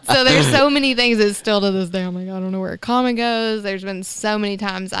it. So there's so many things that still to this day, I'm like, I don't know where a comma goes. There's been so many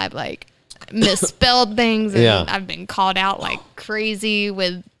times I've like misspelled things and Yeah. I've been called out like crazy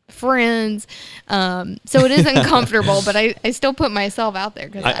with friends. So it is uncomfortable, but I still put myself out there.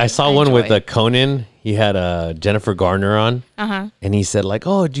 Cause I saw one with enjoy. Conan. He had Jennifer Garner on, and he said like,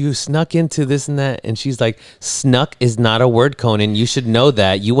 "Oh, you snuck into this and that," and she's like, "Snuck is not a word, Conan. You should know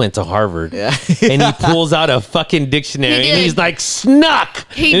that. You went to Harvard." Yeah. And he pulls out a fucking dictionary, He and did. he's like,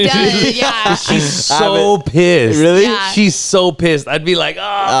 "Snuck." He does, yeah. She's so pissed. Really? Yeah. She's so pissed. I'd be like,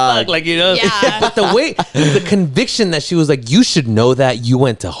 "Oh, fuck," like you know. Yeah. But the conviction that she was like, "You should know that. You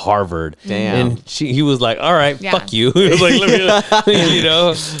went to Harvard." Damn. And he was like, "All right, Yeah. fuck you." He was like, "Let me," you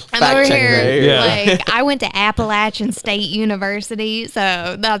know. I'm over check here right here. like like I went to Appalachian State University,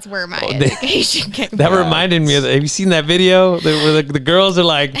 so that's where my education came That from. reminded me of. Have you seen that video where the girls are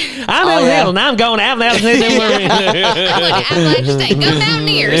like, "I'm in yeah. hell, now I'm going to Appalachian State." Appalachian State, go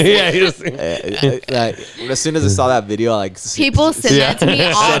Mountaineers. Yeah, just- Like, as soon as I saw that video, like People send that to me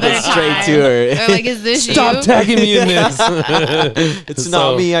all Send the it time. straight to her. They're like, "Is this stop you?" tagging me in this. It's So,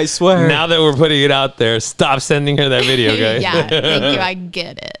 not me, I swear. Now that we're putting it out there, stop sending her that video, guys. Yeah, thank you. I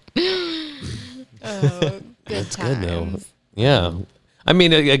get it. Oh, good times. Good though. Yeah. I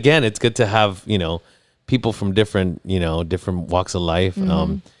mean, again, it's good to have, people from different walks of life.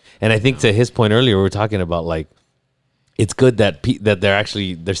 Mm-hmm. And I think to his point earlier, we were talking about like, it's good that that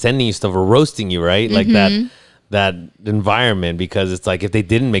they're sending you stuff or roasting you, right? Like Mm-hmm. that environment, because it's like if they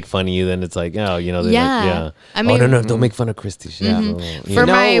didn't make fun of you, then it's like, they're Yeah. like, yeah. I Oh, mean- no, don't make fun of Christy. She's For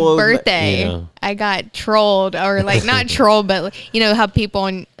my well, birthday, you know. I got trolled, or like not trolled, but how people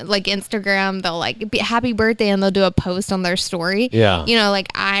on like Instagram, they'll like happy birthday and they'll do a post on their story. Yeah.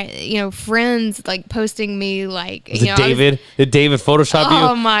 Like friends like posting me like, Is it David? Did David Photoshop you?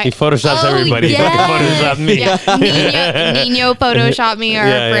 Oh my! He photoshops everybody. He fucking photoshopped me. Yeah. Nino photoshopped me. Our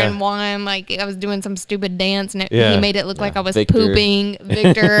Yeah, friend yeah. Juan, like I was doing some stupid dance, and Yeah. he made it look like I was Victor. pooping.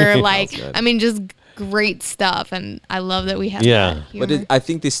 Victor, like good. I mean, just great stuff, and I love that we have. Yeah. that But humor. I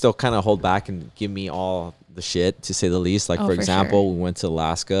think they still kind of hold back and give me all the shit, to say the least. Like, Oh, for for example, sure. we went to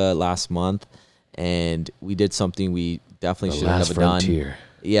Alaska last month, and we did something we definitely The should have last never done. frontier.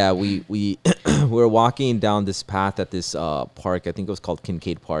 Yeah, we we were walking down this path at this park. I think it was called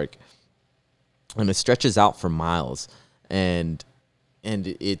Kincaid Park, and it stretches out for miles, and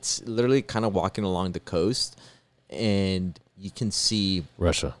it's literally kind of walking along the coast, and you can see.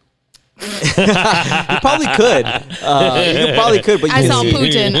 Russia. You probably could. You probably could, but you I can saw see,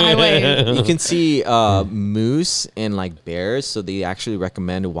 Putin. I waved. you can see moose and like bears, so they actually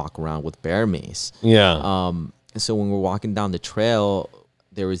recommend to walk around with bear mace. Yeah. So when we're walking down the trail,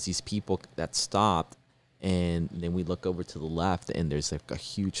 there was these people that stopped, and then we look over to the left, and there's like a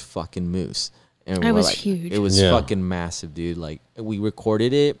huge fucking moose. And It we're was like, huge. It was Yeah. fucking massive, dude. Like, we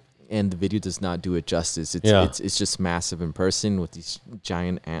recorded it, and the video does not do it justice. It's just massive in person with these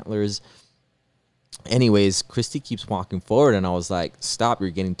giant antlers. Anyways, Christy keeps walking forward, and I was like, "Stop!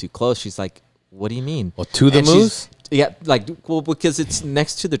 You're getting too close." She's like, "What do you mean?" Well, to the And she's- moose? Yeah, like, well, because it's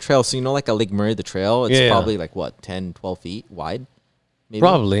next to the trail. So, like a Lake Murray, the trail, it's Yeah, yeah. probably like, what, 10, 12 feet wide? Maybe?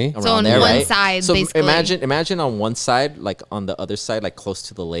 Probably. So on there, one right? side, so basically. imagine on one side, like on the other side, like close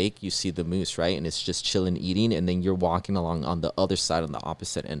to the lake, you see the moose, right? And it's just chilling, eating. And then you're walking along on the other side, on the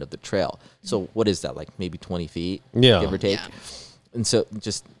opposite end of the trail. So what is that, like maybe 20 feet, Yeah. give or take? Yeah. And so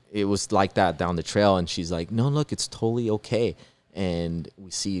just, it was like that down the trail. And she's like, "No, look, it's totally okay." And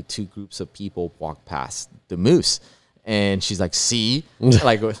we see two groups of people walk past the moose. And she's like, "See?"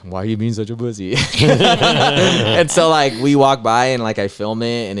 Like, "Why are you being such a pussy?" And so, like, we walk by, and like I film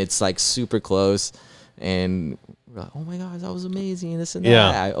it, and it's like super close, and we're like, "Oh my gosh, that was amazing!" This and that.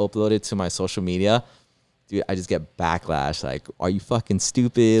 Yeah. I upload it to my social media. Dude, I just get backlash. Like, "Are you fucking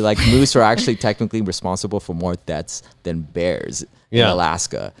stupid?" Like, moose are actually technically responsible for more deaths than bears in Yeah.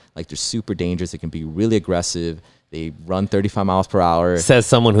 Alaska. Like, they're super dangerous. They can be really aggressive. They run 35 miles per hour. Says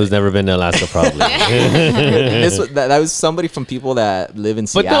someone who's never been to Alaska, probably. That was somebody from people that live in But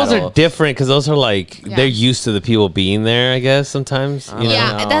Seattle. those are different because those are like Yeah. they're used to the people being there. I guess sometimes. You know?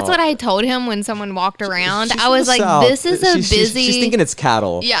 Yeah, know. that's what I told him when someone walked around. She's I was from the like, South. "This is a busy." She's thinking it's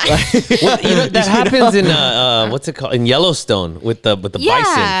cattle. yeah, That happens in what's it called, in Yellowstone with the bison,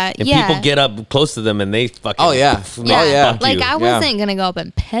 Yeah, and yeah. people get up close to them and they fucking Oh, yeah. fuck yeah. Oh, yeah. Like you. I Yeah. wasn't gonna go up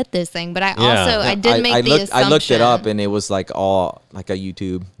and pet this thing, but I Yeah. also I did make the assumption. I looked it up, and it was like all like a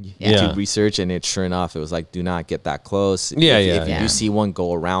YouTube Yeah. research, and it sure enough, it was like, do not get that close. Yeah, if, yeah, If yeah. you see one,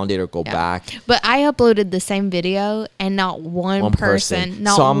 go around it or go Yeah. back. But I uploaded the same video, and not one, One person. person,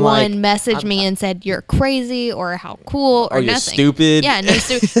 not So I'm one like, messaged me and said you're crazy or how cool or Or you're nothing. stupid. Yeah, no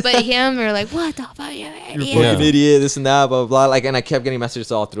stupid. But him, they're like, "What the fuck, you idiot?" Fucking Yeah. idiot, this and that, blah, blah, blah. Like, and I kept getting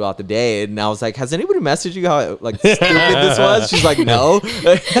messages all throughout the day, and I was like, "Has anybody messaged you how like stupid this was?" She's like, "No."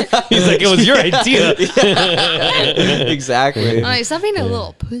 He's like, it was your idea. Exactly. I'm like, stop being a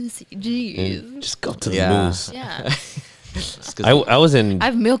little pussy. Jeez. Just go to the Yeah. moose. Yeah. It's 'cause I was in.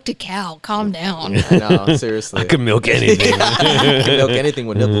 I've milked a cow. Calm down. I know, seriously. I could milk anything. I can milk anything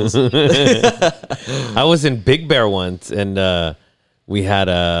with nipples. I was in Big Bear once, and we had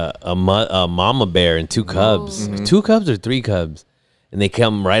a mama bear and two cubs, Mm-hmm. 2 cubs or 3 cubs, and they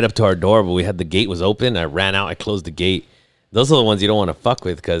come right up to our door. But we had the gate was open. I ran out. I closed the gate. Those are the ones you don't want to fuck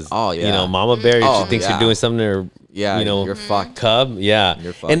with because Oh, you yeah. know, mama bear. If Oh, she thinks yeah. you're doing something, or Yeah, you know, you're fucked. Cub, yeah.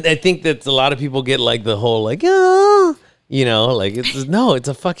 You're fucked. And I think that a lot of people get like the whole like, oh, You know, like it's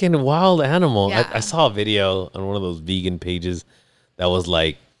a fucking wild animal. Yeah. I saw a video on one of those vegan pages that was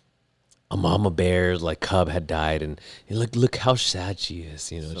like a mama bear's like cub had died, and look how sad she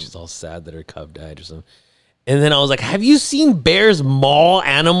is. You know, she's all sad that her cub died or something. And then I was like, have you seen bears maul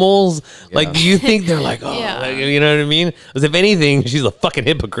animals? Like, do you think they're like, oh, Yeah. like, you know what I mean? As if anything, she's a fucking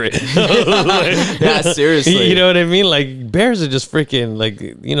hypocrite. Yeah, seriously. You know what I mean? Like, bears are just freaking, like,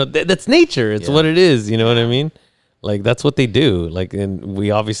 you know, that's nature. It's what it is. You know what I mean? Like, that's what they do. Like, and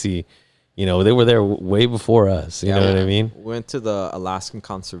we obviously, you know, they were there way before us. You know what I mean? Went to the Alaskan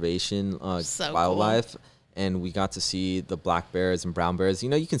Conservation So Wildlife, and we got to see the black bears and brown bears. You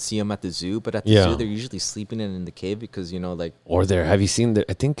know, you can see them at the zoo, but at the Yeah. zoo, they're usually sleeping in the cave because, you know, like, Or there, have you seen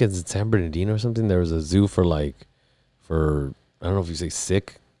I think it's in San Bernardino or something. There was a zoo for I don't know if you say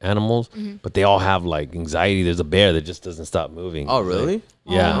sick animals, but they all have like anxiety. There's a bear that just doesn't stop moving. oh, Like, really?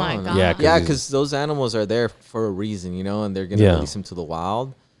 yeah. Oh my God. Yeah. Yeah, he's- because those animals are there for a reason, you know, and they're gonna Yeah. release them to the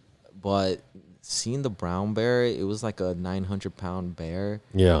wild. But seeing the brown bear, it was like a 900-pound bear,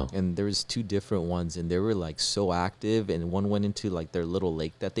 Yeah. and there was two different ones, and they were like so active, and one went into like their little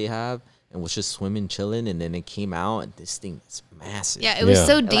lake that they have and was just swimming, chilling, and then it came out, and this thing is massive. Yeah, it was Yeah.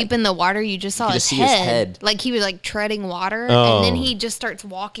 so deep in the water, you just saw could his, just see head. his head. Like he was like treading water, Oh. and then he just starts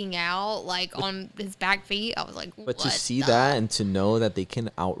walking out like on his back feet. I was like, But to what see the- that and to know that they can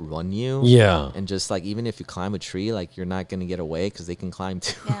outrun you, Yeah. and just like even if you climb a tree, like you're not gonna get away because they can climb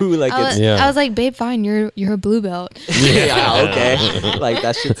too. Yeah. like I was, it's Yeah. I was like, babe, fine, you're a blue belt. yeah, okay. Like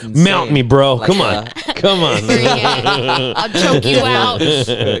that shit's insane. Mount me, bro. Like, Come on. Come on. Bring it. I'll choke you out.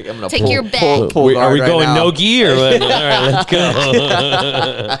 I'm gonna Take your back. Are we guard right going now. no gi or what? All right, let's go.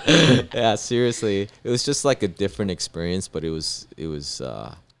 Yeah, seriously, it was just like a different experience, but it was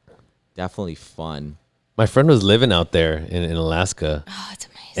definitely fun. My friend was living out there in Alaska, Oh, it's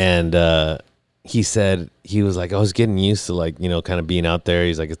amazing. and he said he was like, I was getting used to like, you know, kind of being out there.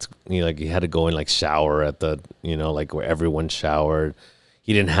 He's like, he had to go and like shower at the, you know, like where everyone showered.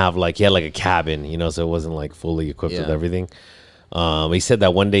 He didn't have like, he had like a cabin, you know, so it wasn't like fully equipped with Yeah. everything. He said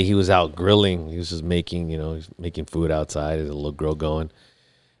that one day he was out grilling. He was just making, you know, making food outside. There's a little grill going.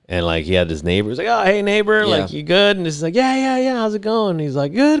 And like he had his neighbor. He's like, oh, hey neighbor, Yeah. like you good? And he's like, yeah. How's it going? He's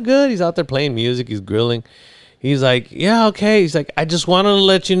like, good. He's out there playing music. He's grilling. He's like, yeah, okay. He's like, I just wanted to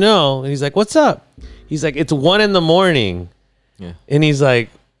let you know. And he's like, what's up? He's like, it's 1 a.m. Yeah. And he's like,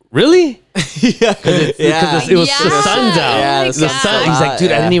 really? Yeah, Because it was the Yeah. sun's out. Yeah, the the sun's sun. out. He's like,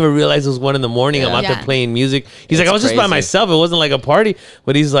 dude, I Yeah. didn't even realize it was 1 a.m. I'm out there Yeah. playing music. He's like, It's I was just by crazy. myself. It wasn't like a party.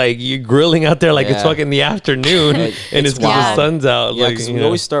 But he's like, you're grilling out there like it's Yeah. fucking the afternoon, and it's because the wild. sun's out. Yeah, like, because you we know.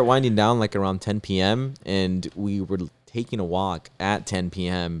 always start winding down like around 10 p.m. and we were taking a walk at 10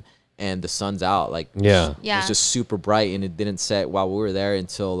 p.m. and the sun's out. Like, Yeah. it Yeah. was just super bright, and it didn't set while we were there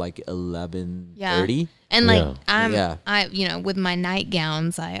until like 11:30. And like Yeah. I you know, with my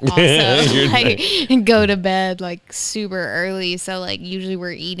nightgowns, I also like go to bed like super early. So like usually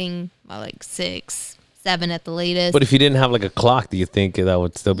we're eating by like 6, 7 at the latest. But if you didn't have like a clock, do you think that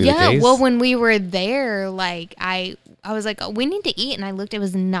would still be the yeah, case? well, when we were there, like I was like, oh, we need to eat, and I looked, it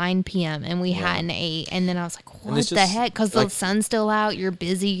was 9 p.m. and we hadn't ate, and then I was like, what it's the just, heck? Because like- the sun's still out, you're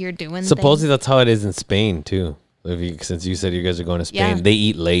busy, you're doing Supposedly things. that's how it is in Spain too. Since you said you guys are going to Spain, Yeah. they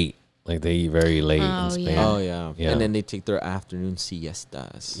eat late. Like they eat very late Oh, in Spain. yeah. Oh yeah. Yeah. And then they take their afternoon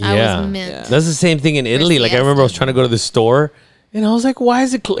siestas. I Yeah. was meant. Yeah. That's the same thing in Italy. Like I remember I was siesta. trying to go to the store, and I was like, "Why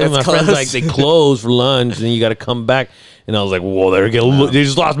is it?" And It's my friend's closed. like, "They close for lunch, and then you got to come back." And I was like, "Well, they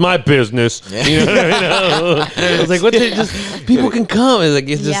just lost my business." You know what I mean? I was like, "What? They just people can come." It's like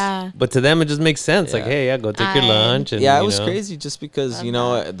it's just, Yeah. but to them it just makes sense. Like, Yeah. hey, yeah, go take your I- lunch. And, Yeah, you it was know. crazy just because you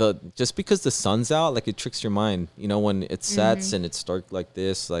know just because the sun's out, like it tricks your mind. You know, when it sets and it's dark like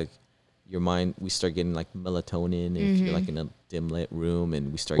this, like your mind, we start getting like melatonin if you're like in a dim lit room,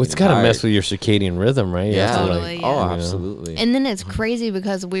 and we start. Well, it's getting got to tired. mess with your circadian rhythm, right? You have Yeah. to, Totally, like, yeah. Oh, You know. absolutely. And then it's crazy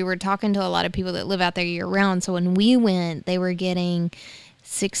because we were talking to a lot of people that live out there year round. So when we went, they were getting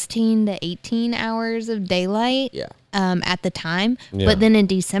 16 to 18 hours of daylight Yeah. at the time. Yeah. But then in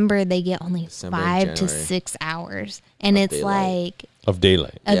December, they get only December and 5 to January. 6 hours. And Of it's daylight. like of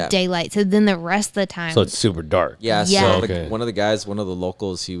daylight. of Yeah. daylight. So then the rest of the time. So it's super dark. Yeah, Yeah. so Okay. one of the guys, one of the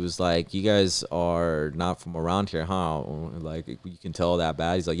locals, he was like, "You guys are not from around here, huh? Like you can tell that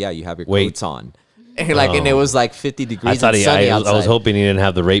bad." He's like, "Yeah, you have your Wait. coats on." And like, and it was like 50 I degrees thought and sunny I was outside. hoping he didn't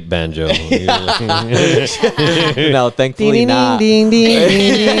have the rape banjo. No, thankfully not. ding, ding,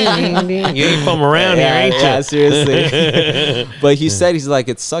 ding, ding. You ain't from around here, ain't you? Yeah, seriously. But he said he's like,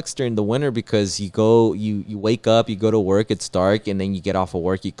 it sucks during the winter because you go, you wake up, you go to work, it's dark, and then you get off of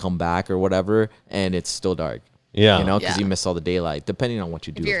work, you come back or whatever, and it's still dark. Yeah. You know, because Yeah. you miss all the daylight, depending on what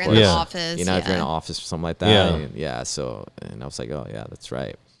you do. If you're of in the course. Yeah. office, You know, if you're in yeah. an office or something like that. Yeah. Yeah. So, and I was like, oh, yeah, that's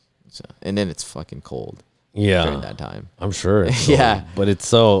right. So, and then it's fucking cold Yeah. during that time. I'm sure. It's Yeah. cold, but it's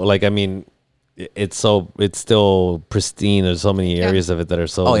so like, I mean, it's still pristine. There's so many areas of it that are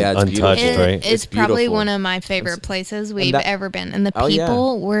so Oh, yeah, it's untouched, beautiful. right? It's probably beautiful. one of my favorite places we've that- ever been, and the Oh, yeah.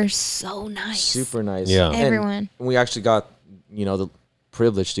 people were so nice. Super nice. Yeah. And Everyone. we actually got, you know, the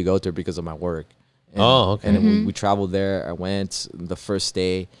privilege to go there because of my work. And, Oh, okay. And Mm-hmm. we traveled there. I went the first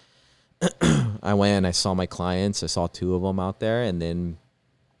day. I went and I saw my clients. I saw 2 of them out there. And then,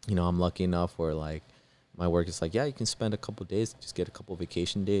 you know, I'm lucky enough where like my work is like, yeah, you can spend a couple days, just get a couple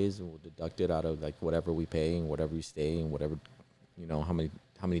vacation days, and we'll deduct it out of like whatever we pay and whatever you stay and whatever, you know, how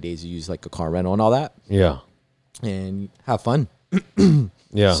many days you use like a car rental and all that, Yeah. and have fun.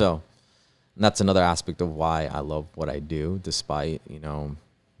 Yeah. So and that's another aspect of why I love what I do, despite, you know,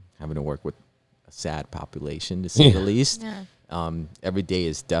 having to work with a sad population, to say the least. Yeah. Every day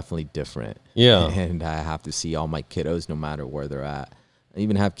is definitely different. Yeah. And I have to see all my kiddos no matter where they're at. I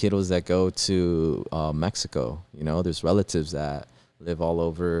even have kiddos that go to Mexico. You know, there's relatives that live all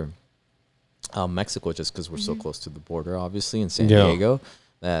over Mexico just because we're so close to the border, obviously, in San Yeah. Diego.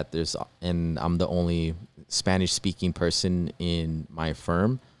 And I'm the only Spanish speaking person in my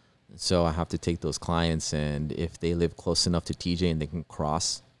firm. So I have to take those clients, and if they live close enough to TJ and they can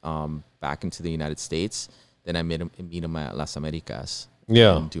cross back into the United States, then I meet them at Las Americas.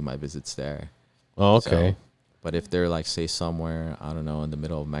 Yeah. And do my visits there. Oh, okay. So, but if they're like, say, somewhere, I don't know, in the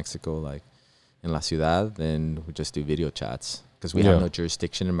middle of Mexico, like in La Ciudad, then we just do video chats because we Yeah. have no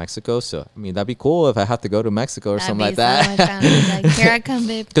jurisdiction in Mexico. So, I mean, that'd be cool if I have to go to Mexico or That'd something be like that. so much fun. Like, here I come,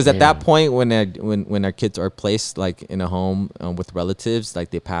 babe. Because at that point, when our kids are placed like in a home with relatives, like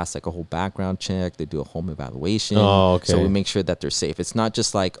they pass like a whole background check, they do a home evaluation. Oh, okay. So we make sure that they're safe. It's not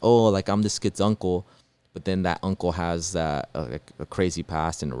just like, oh, like I'm this kid's uncle, but then that uncle has like a crazy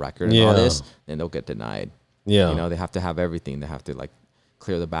past and a record and all Yeah. this, then they'll get denied. Yeah. You know, they have to have everything. They have to like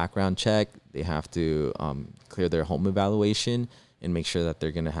clear the background check. They have to clear their home evaluation and make sure that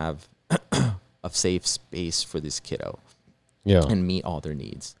they're gonna have a safe space for this kiddo Yeah. and meet all their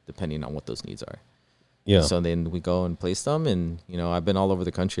needs depending on what those needs are. Yeah. So then we go and place them, and you know, I've been all over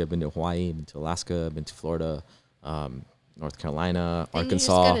the country. I've been to Hawaii, I've been to Alaska, I've been to Florida, North Carolina, Didn't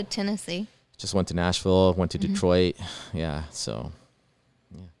Arkansas. You just go to Tennessee. Just went to Nashville, went to Detroit. Yeah, so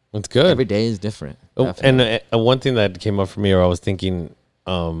That's good. every day is different. Oh, definitely. and one thing that came up for me, or I was thinking,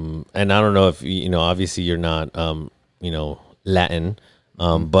 and I don't know if you know, obviously you're not, you know, Latin,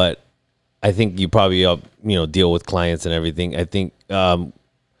 but I think you probably, you know, deal with clients and everything. I think,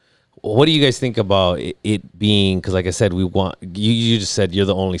 what do you guys think about it being? Because, like I said, we want you just said you're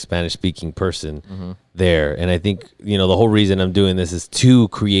the only Spanish speaking person there, and I think, you know, the whole reason I'm doing this is to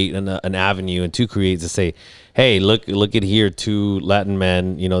create an avenue and to say, hey, look at here, 2 Latin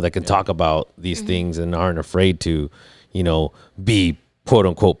men, you know, that can talk about these things and aren't afraid to, you know, be quote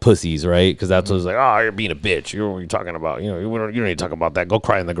unquote pussies, right? Because that's what's like, oh, you're being a bitch. You're talking about, you know, you don't need to talk about that. Go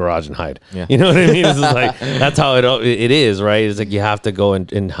cry in the garage and hide. Yeah. You know what I mean? It's just like, that's how it is, right? It's like you have to go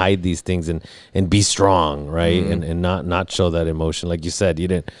and hide these things and be strong, right? And not show that emotion. Like you said,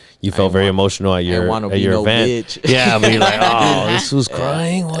 you felt very emotional at your wanna at be your no event. bitch. Yeah, but you're like, oh, this was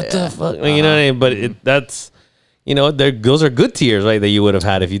crying. What the fuck? You know what I mean? But that's, you know, those are good tears, right? That you would have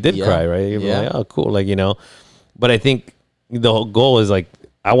had if you did Yeah. cry, right? You'd be Yeah. like, oh, cool. Like, you know, but I think the whole goal is like,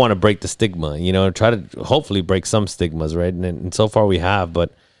 I want to break the stigma, you know, try to hopefully break some stigmas, right? And so far we have,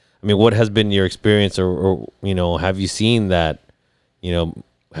 but I mean, what has been your experience or, you know, have you seen that, you know,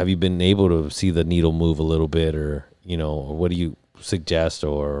 have you been able to see the needle move a little bit, or, you know, or what do you suggest,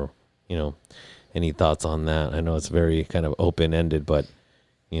 or, you know, any thoughts on that? I know it's very kind of open-ended, but,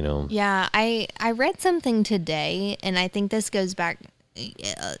 you know. Yeah, I read something today, and I think this goes back.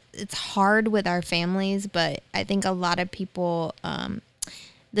 It's hard with our families, but I think a lot of people.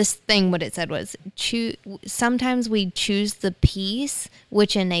 This thing, what it said was, sometimes we choose the peace,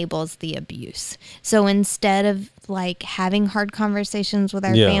 which enables the abuse. So instead of like having hard conversations with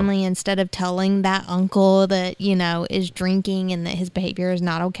our Yeah. family, instead of telling that uncle that, you know, is drinking and that his behavior is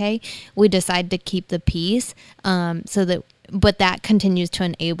not okay, we decide to keep the peace, but that continues to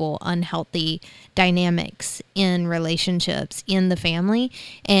enable unhealthy dynamics in relationships in the family.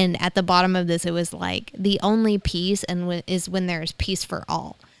 And at the bottom of this, it was like the only peace is when there's peace for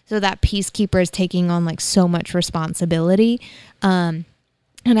all. So that peacekeeper is taking on like so much responsibility. And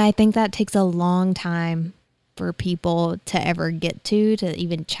I think that takes a long time for people to ever get to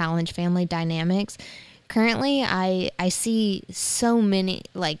even challenge family dynamics. Currently, I see so many,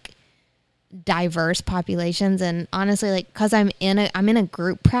 like, diverse populations. And honestly, like, cause I'm in a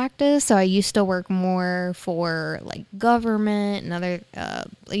group practice. So I used to work more for like government and other,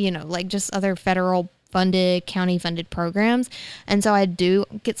 like just other federal funded, county funded programs. And so I do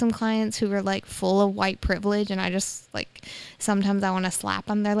get some clients who are like full of white privilege, and I just like, sometimes I want to slap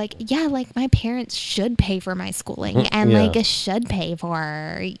them. They're like, yeah, like my parents should pay for my schooling and like it should pay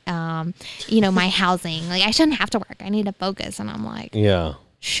for, my housing. Like I shouldn't have to work. I need to focus. And I'm like, Yeah.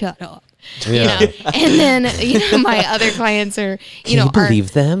 shut up. Yeah. And then my other clients are Can you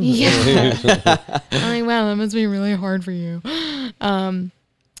believe them? yeah. I'm like, wow, that must be really hard for you.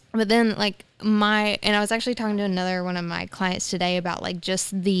 But then like and I was actually talking to another one of my clients today about like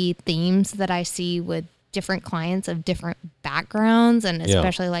just the themes that I see with different clients of different backgrounds, and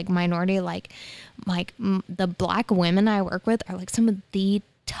especially like minority, like the Black women I work with are like some of the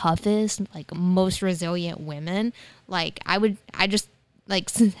toughest, like most resilient women. Like I don't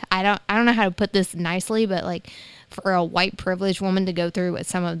know how to put this nicely, but like for a white privileged woman to go through what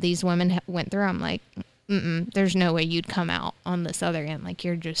some of these women went through, I'm like, there's no way you'd come out on this other end. Like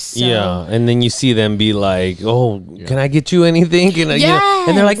you're just so... Yeah, and then you see them be like, "Oh, can I get you anything?" And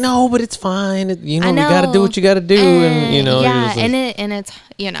and they're like, "No, but it's fine. You got to do what you got to do." And it's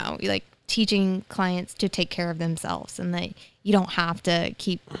like teaching clients to take care of themselves, and that you don't have to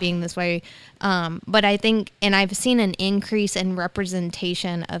keep being this way. But I think, and I've seen an increase in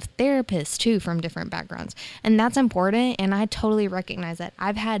representation of therapists too from different backgrounds, and that's important. And I totally recognize that.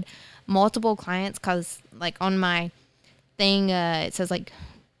 I've had multiple clients, because like on my thing it says like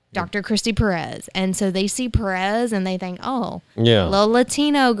Dr. Christy Perez, and so they see Perez and they think, oh, little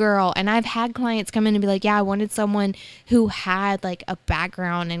Latino girl. And I've had clients come in and be like, yeah, I wanted someone who had like a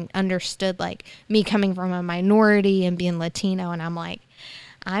background and understood like me coming from a minority and being Latino. And I'm like,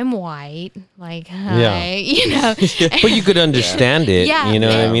 I'm white, like, hi, but you could understand it. Yeah, you know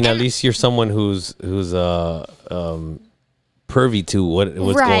what I mean? At least you're someone who's privy to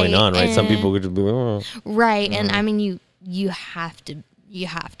what's going on, right? Some people would just be right. And I mean, you have to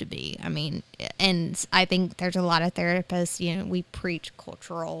be. I mean, and I think there's a lot of therapists. We preach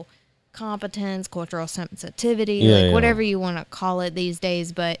cultural competence, cultural sensitivity, whatever you want to call it these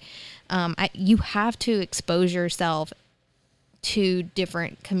days. But you have to expose yourself to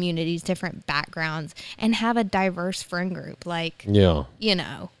different communities, different backgrounds, and have a diverse friend group. Like, and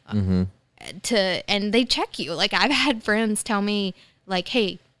they check you. Like I've had friends tell me like,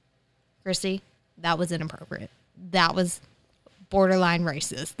 hey, Christy, that was inappropriate. That was borderline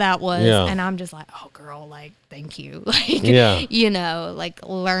racist. That was, and I'm just like, oh girl, like, thank you. Like, like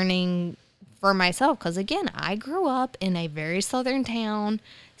learning for myself. 'Cause again, I grew up in a very Southern town,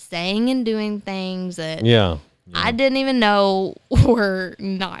 saying and doing things that I didn't even know were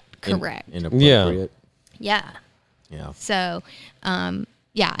not correct. Inappropriate. Yeah. So,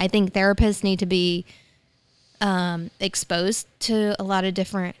 I think therapists need to be exposed to a lot of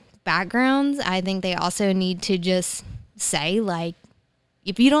different backgrounds. I think they also need to just say, like,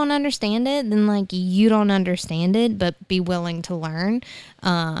 if you don't understand it, then, like, you don't understand it, but be willing to learn.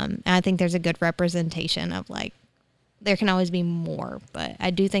 And I think there's a good representation of, like, there can always be more. But I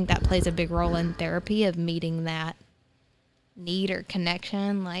do think that plays a big role in therapy of meeting that need or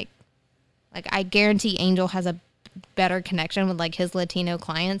connection. Like I guarantee Angel has a better connection with like his Latino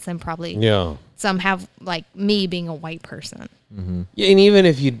clients than probably some have, like me being a white person. Yeah, and even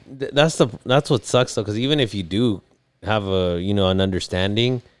if you, that's what sucks though, because even if you do have an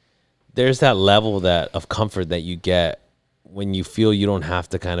understanding, there's that level of comfort that you get when you feel you don't have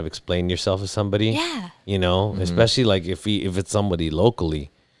to kind of explain yourself to somebody. Especially like if it's somebody locally,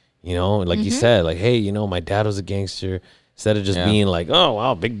 like you said, like, hey, my dad was a gangster. Instead of just being like, oh,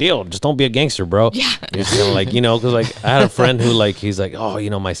 wow, big deal. Just don't be a gangster, bro. Yeah. It's kind of like, because like I had a friend who like, he's like,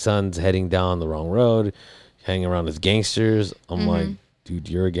 oh, my son's heading down the wrong road, hanging around with gangsters. I'm like, dude,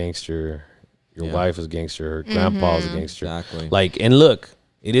 you're a gangster. Your wife is a gangster. Her grandpa is a gangster. Exactly. Like, and look,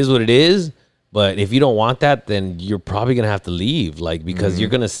 it is what it is. But if you don't want that, then you're probably going to have to leave, like, because you're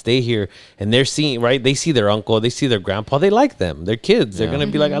going to stay here and they're seeing, right? They see their uncle, they see their grandpa, they like them. They're kids. They're going to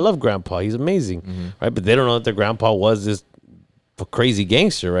be like, I love grandpa. He's amazing, right? But they don't know that their grandpa was this crazy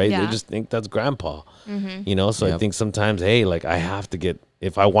gangster, right? They just think that's grandpa, So I think sometimes, hey, like I have to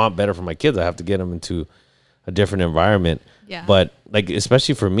if I want better for my kids, I have to get them into a different environment. Yeah. But like,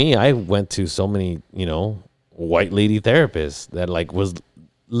 especially for me, I went to so many, white lady therapists that like was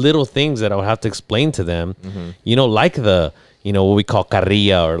little things that I would have to explain to them, like the, what we call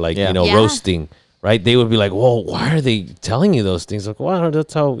carrilla or like, roasting, right? They would be like, well, why are they telling you those things? Like, well,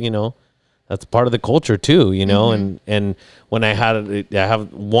 that's That's part of the culture too, you know. And when I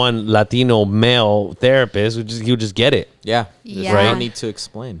have one Latino male therapist, he would just get it. Yeah. Yeah. Right. No Right. need to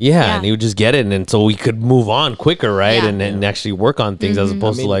explain. Yeah, and he would just get it, and then so we could move on quicker, right? Yeah. And actually work on things as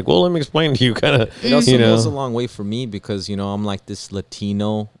opposed to like, well, let me explain to you, kind of. It also you know, goes a long way for me because, you know, I'm like this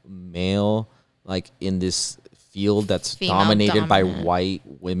Latino male, like in this field that's Female dominated by dominant. white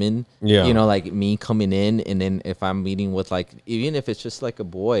women. Yeah. You know, like me coming in, and then if I'm meeting with like, even if it's just like a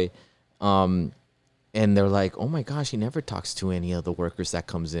boy, and they're like, oh my gosh, he never talks to any of the workers that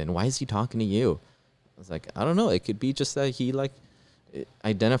comes in. Why is he talking to you? I was like, I don't know. It could be just that he like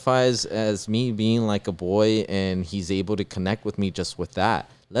identifies as me being like a boy, and he's able to connect with me just with that,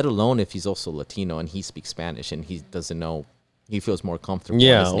 let alone if he's also Latino and he speaks Spanish and he doesn't know, he feels more comfortable in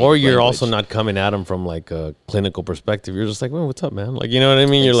yeah, his or native you're also language. not coming at him from like a clinical perspective. You're just like, well, what's up, man? Like, you know what I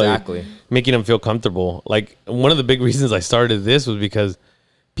mean? You're Exactly. like making him feel comfortable. Like one of the big reasons I started this was because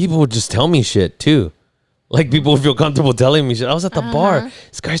people would just tell me shit too. Like people would feel comfortable telling me shit. I was at the bar.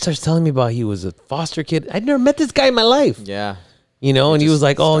 This guy starts telling me about he was a foster kid. I'd never met this guy in my life. Yeah. You know, and he just was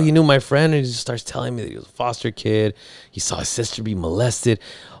like, "Oh, start- you knew my friend," and he just starts telling me that he was a foster kid. He saw his sister be molested,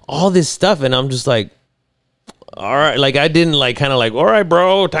 all this stuff, and I'm just like, "All right," like I didn't like kind of like, "All right,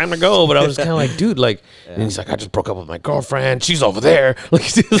 bro, time to go," but I was kind of like, "Dude," like, and he's like, "I just broke up with my girlfriend. She's over there." Like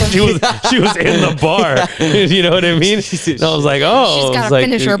she was in the bar. You know what I mean? And I was like, "Oh," She's I was gotta like,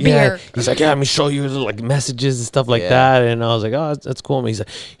 finish her yeah. beer. He's like, "Yeah, let me show you like messages and stuff like Yeah. that," and I was like, "Oh, that's cool." And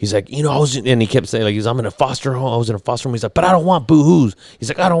he's like, "You know, I was," and he kept saying like, "I'm in a foster home. I was in a foster home." He's like, "But I don't want boo-hoos." He's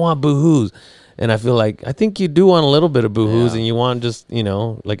like, "I don't want boo-hoos." And I feel like I think you do want a little bit of boo-hoos, Yeah. and you want just, you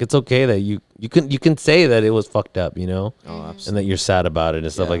know, like it's okay that you can say that it was fucked up, you know, Oh, absolutely. and that you're sad about it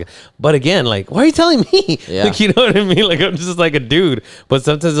and stuff Yeah. like that. But again, like, why are you telling me? Yeah. Like, you know what I mean? Like, I'm just like a dude. But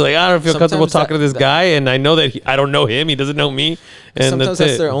sometimes like I don't feel comfortable Sometimes talking to this that- guy, and I know that I don't know him. He doesn't know me, and Sometimes that's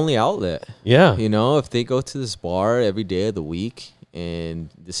that's it. their only outlet. Yeah. You know, if they go to this bar every day of the week and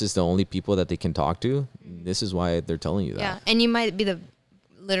this is the only people that they can talk to, this is why they're telling you that. Yeah, and you might be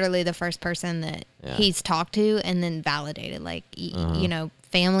literally the first person that Yeah. he's talked to and then validated. Like, you know,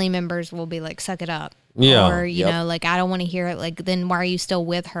 family members will be like, suck it up. Yeah. Or, you Yep. know, like, I don't want to hear it. Like, then why are you still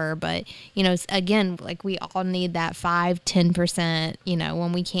with her? But, you know, again, like, we all need that 5-10%, you know,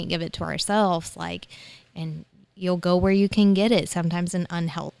 when we can't give it to ourselves. Like, and you'll go where you can get it, sometimes in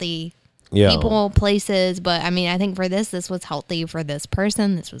unhealthy Yeah. people, places. But I mean, I think for this was healthy for this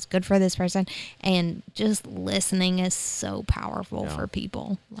person. This was good for this person. And just listening is so powerful for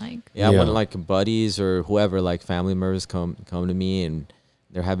people. Like, Yeah, Yeah. when like buddies or whoever, like family members come to me and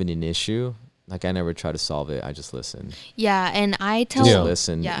they're having an issue, like I never try to solve it. I just listen. yeah. And I tell, Just Yeah.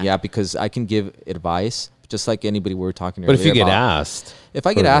 listen. Yeah. Yeah, because I can give advice just like anybody we were talking But if earlier you get about. asked, If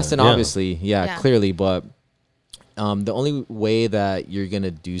I get for asked, the- then yeah. obviously, yeah, Yeah. clearly. But the only way that you're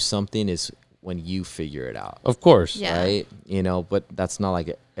gonna do something is when you figure it out, of course. Yeah. right? You know, but that's not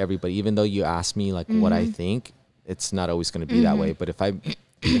like everybody. Even though you ask me like what Mm-hmm. I think, it's not always gonna be that way. But if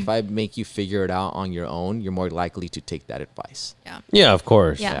I make you figure it out on your own, you're more likely to take that advice. yeah. Yeah, of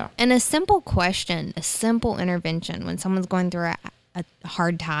course. Yeah. Yeah. And a simple question, a simple intervention when someone's going through a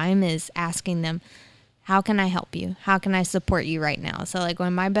hard time is asking them, how can I help you? How can I support you right now? So, like,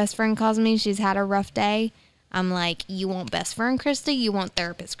 when my best friend calls me, she's had a rough day. I'm like, you want best friend Christy? You want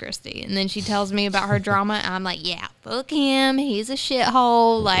therapist Christy? And then she tells me about her drama. And I'm like, yeah, fuck him. He's a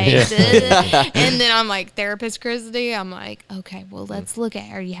shithole. Like, and then I'm like, therapist Christy. I'm like, okay, well, let's look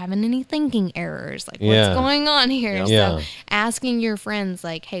at, are you having any thinking errors? Like, Yeah. what's going on here? Yeah. So asking your friends,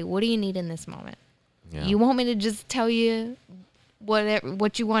 like, hey, what do you need in this moment? Yeah. You want me to just tell you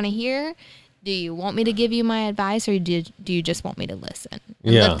what you want to hear? Do you want me to give you my advice, or do you just want me to listen?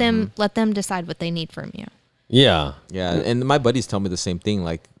 And Yeah. let them decide what they need from you. Yeah. Yeah, and my buddies tell me the same thing.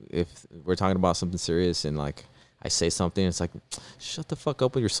 Like if we're talking about something serious and like I say something, it's like, shut the fuck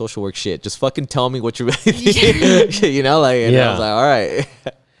up with your social work shit. Just fucking tell me what you really think. You know, like, and I Yeah. was like, all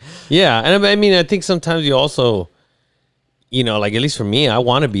right. Yeah, and I mean, I think sometimes you also, you know, like at least for me, I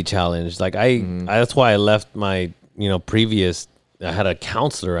want to be challenged. Like I that's why I left my, you know, previous. I had a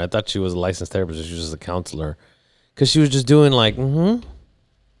counselor. I thought she was a licensed therapist, but she was just a counselor, because she was just doing like,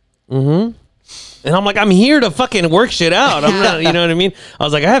 and I'm like, I'm here to fucking work shit out. I'm not, you know what I mean? I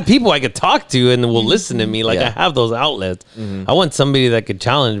was like, I have people I could talk to and will listen to me. Like I Yeah. have those outlets. I want somebody that could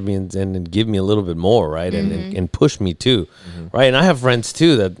challenge me and give me a little bit more, right? And push me too, right? And I have friends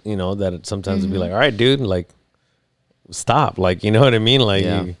too that, you know, that sometimes would be like, all right, dude, like stop. Like, you know what I mean? Like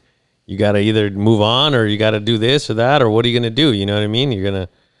Yeah. you got to either move on or you got to do this or that, or what are you going to do? You know what I mean? You're going to,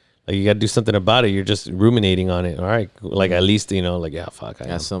 like, you got to do something about it. You're just ruminating on it. All right. Like, at least, you know, like, yeah, fuck.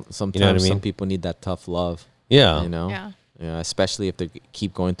 Yeah, sometimes you know what I mean? some people need that tough love. Yeah. You know? Yeah. especially if they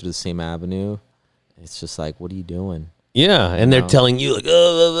keep going through the same avenue. It's just like, what are you doing? Yeah, and they're know? telling you like,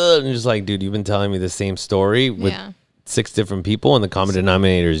 oh, and you're just like, dude, you've been telling me the same story with Yeah. 6 different people, and the common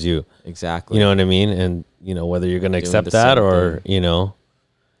denominator is you. Exactly. You know what I mean? And whether you're gonna Doing accept the that same or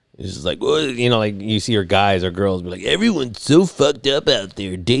it's just like, well, like you see your guys or girls be like, everyone's so fucked up out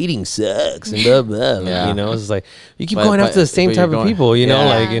there, dating sucks and blah blah. Yeah. It's just like you keep But- going after the same but you're type of going- people, Yeah.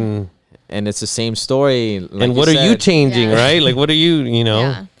 like Yeah. And it's the same story. Like and what are you said. changing, Yeah. right? Like what are you,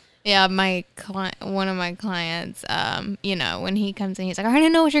 Yeah, my one of my clients, when he comes in, he's like, I already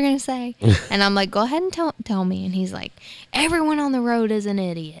know what you're gonna say, and I'm like, go ahead and tell me, and he's like, everyone on the road is an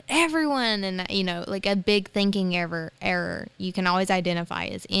idiot, everyone, and like a big thinking error you can always identify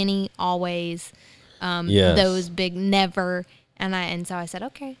as any, always, Yes. those big never. And so I said,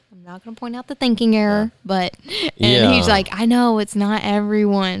 okay, I'm not going to point out the thinking error, but, and he's Yeah. like, I know it's not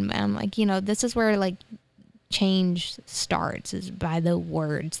everyone. But I'm like, this is where like change starts, is by the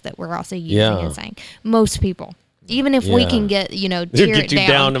words that we're also using Yeah. and saying. Most people, even if we Yeah. can get, tear Get it you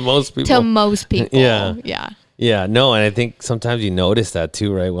down to most people. to most people. Yeah. Yeah. Yeah, no, and I think sometimes you notice that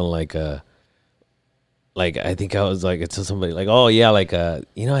too, right? When like I think I was like, it's somebody like, oh yeah, like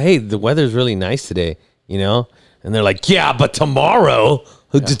hey, the weather's really nice today, and they're like, yeah, but tomorrow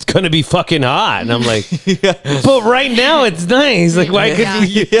it's gonna be fucking hot, and I'm like, but right now it's nice. Like, why couldn't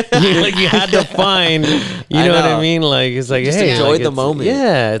you? Like, you had to find, you know what I know. mean? Like, it's like, Just hey, enjoy like, the it's- moment.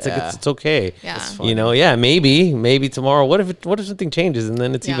 Yeah, it's like Yeah. it's okay. Yeah. It's Maybe tomorrow. What if something changes and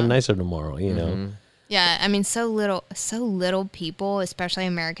then it's Yeah. even nicer tomorrow? Yeah, I mean, so little people, especially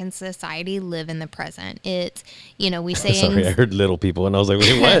American society, live in the present. It's, we say Sorry, I heard little people, and I was like,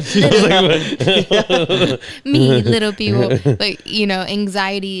 wait, what? I was like, what? me, little people. But,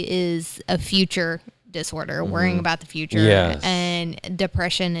 anxiety is a future disorder, worrying about the future. Yes. And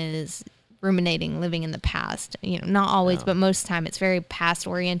depression is ruminating, living in the past. Not always, but most of the time it's very past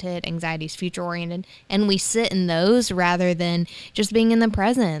oriented. Anxiety is future oriented. And we sit in those rather than just being in the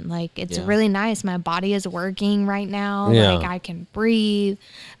present. Like, it's Yeah. really nice. My body is working right now. Yeah. Like, I can breathe.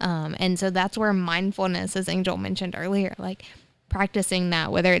 And so that's where mindfulness, as Angel mentioned earlier, like, practicing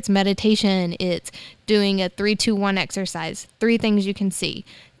that, whether it's meditation, it's doing a 3-2-1 exercise, 3 things you can see,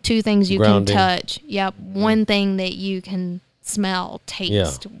 2 things you Grounding. can touch. Yep. 1 thing that you can smell,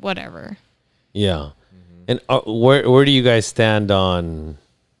 taste, whatever. Yeah. And where do you guys stand on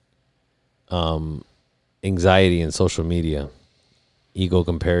anxiety and social media? Ego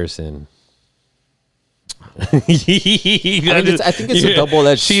comparison. I think it's a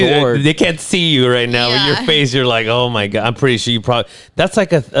double-edged sword. They can't see you right now, but your Yeah. face, you're like, oh my God. I'm pretty sure you probably, that's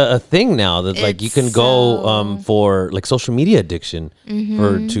like a thing now that like you It's can go so- for like social media addiction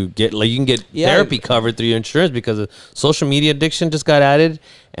to get, like you can get Yeah. therapy covered through your insurance because of social media addiction just got added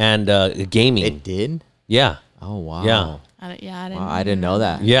and gaming. It did? Yeah. Oh, wow. Yeah. I didn't know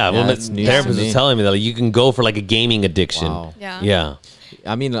that. Yeah, well, that's the news therapist to was me. telling me that like, you can go for like a gaming addiction. Wow. Yeah. Yeah.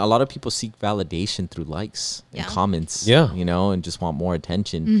 I mean, a lot of people seek validation through likes Yeah. and comments. Yeah. And just want more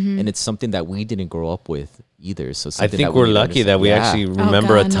attention. And it's something that we didn't grow up with either. So I something think that we we're need to lucky that we understand. actually Yeah.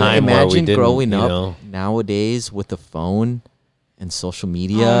 remember a God, no. time where we Imagine didn't. growing you up know? nowadays with the phone and social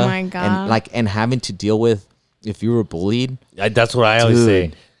media. Oh my God. And having to deal with if you were bullied. That's what I always Dude,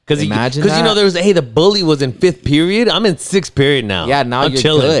 say. Because imagine there was the bully was in 5th period. I'm in 6th period now. Yeah, now I'm you're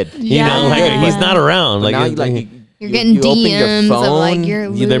chilling. good. You know, like Yeah. he's not around. But Like, now You're getting you open your DMs of like phone,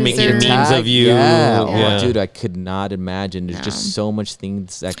 your they're making loser. memes of you. Yeah. Yeah. Oh, dude, I could not imagine. There's just so much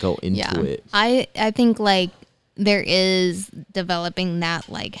things that go into it. I think like there is developing that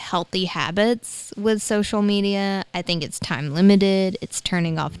like healthy habits with social media. I think it's time limited. It's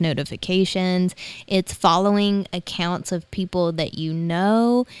turning off notifications. It's following accounts of people that you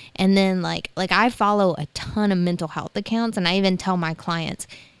know. And then like I follow a ton of mental health accounts, and I even tell my clients,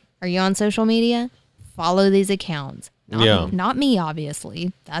 are you on social media? Follow these accounts. Not me,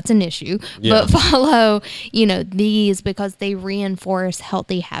 obviously. That's an issue. Yeah. But follow, these because they reinforce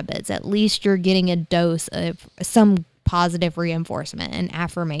healthy habits. At least you're getting a dose of some positive reinforcement and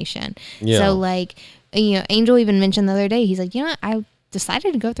affirmation. Yeah. So like, Angel even mentioned the other day, he's like, I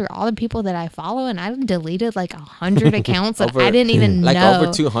decided to go through all the people that I follow, and I deleted like 100 accounts that I didn't even like know.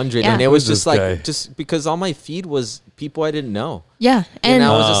 over 200, Yeah. and it was Who's just this like guy? just because all my feed was people I didn't know. Yeah. And I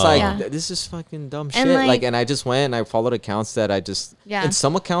was just like, Yeah. this is fucking dumb And, shit. like- And I just went and I followed accounts that I just, Yeah. and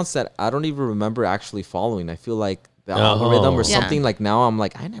some accounts that I don't even remember actually following. I feel like the Oh. algorithm or Yeah. something, like now I'm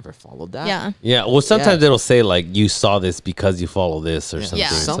like, I never followed that. Yeah. Yeah. Well, sometimes Yeah. it'll say like you saw this because you follow this or something. Yeah.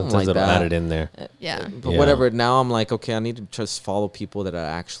 Something Sometimes like it'll that. add it in there. Yeah. But Yeah. whatever. Now I'm like, okay, I need to just follow people that I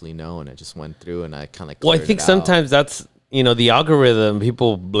actually know. And I just went through and I kind of Well, I think sometimes that's the algorithm.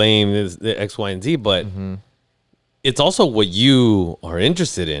 People blame the X, Y, and Z, but it's also what you are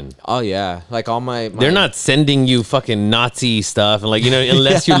interested in. Oh yeah, like all my They're not sending you fucking Nazi stuff and like, you know,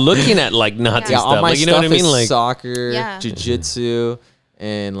 unless you're looking at like Nazi Yeah, stuff. all my Like, you know stuff what I mean? is Like soccer, Yeah. jiu-jitsu,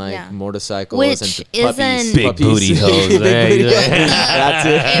 and like Yeah. motorcycles Which and isn't- puppies. big booty hoes. Big Hey, booty yeah. hoes. That's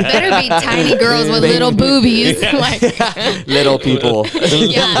It it. better be tiny girls with little boobies. Like, Little people.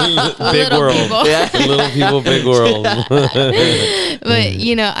 yeah, Big little world. people. Little people, big world. But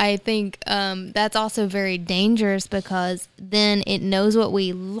you know, I think that's also very dangerous because then it knows what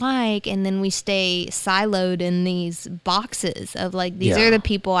we like, and then we stay siloed in these boxes of like these Yeah. are the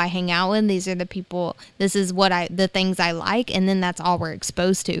people I hang out with. These are the people. This is what the things I like, and then that's all we're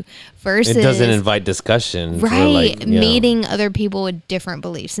exposed to. Versus It doesn't invite discussion. right, Like, yeah. meeting other people with different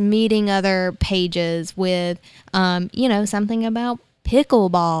beliefs, meeting other pages with, you know, something about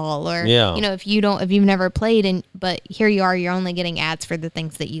pickleball or Yeah. you know, if you've never played but here you are, you're only getting ads for the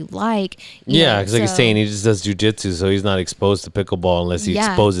things that you like. Yeah, know, because like you're so- saying, he just does jujitsu, so he's not exposed to pickleball unless he Yeah.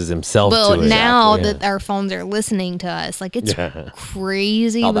 exposes himself well, to it. now Exactly, that our phones are listening to us, like it's Yeah.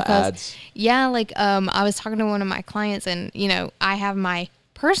 crazy All the because ads. yeah, like I was talking to one of my clients, and you know, I have my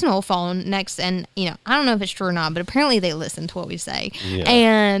personal phone next, and you know, I don't know if it's true or not, but apparently they listen to what we say. Yeah.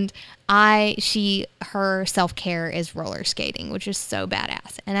 And her self-care is roller skating, which is so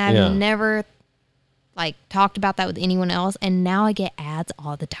badass, and I've Yeah. never like talked about that with anyone else, and now I get ads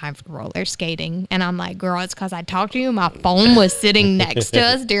all the time for roller skating, and I'm like, girl, it's because I talked to you. My phone was sitting next to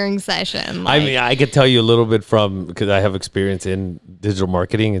us during session. I Like, mean, I could tell you a little bit from because I have experience in digital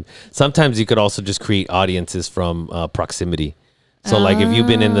marketing, and sometimes you could also just create audiences from proximity. So, like, if you've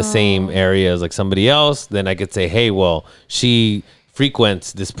been in the same Oh. area as like somebody else, then I could say, hey, well, she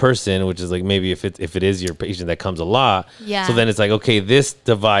frequents this person, which is like maybe if it is your patient that comes a lot. Yeah. So then it's like, okay, this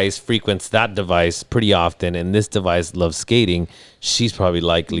device frequents that device pretty often, and this device loves skating. She's probably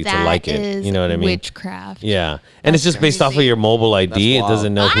likely to that like it. is You know what I mean? witchcraft. Yeah, and it's That's just based off of crazy. your mobile ID. It wild.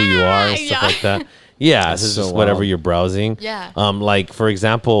 doesn't know who you are, and Ah, stuff yeah. like that. Yeah, That's so it's so just whatever wild. you're browsing. Yeah. Like for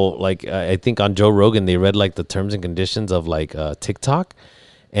example, like I think on Joe Rogan they read like the terms and conditions of like TikTok,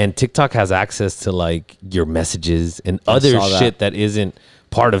 and TikTok has access to like your messages and other saw that. shit that isn't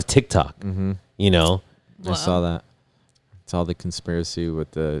part of TikTok. You know. I saw that. It's all the conspiracy with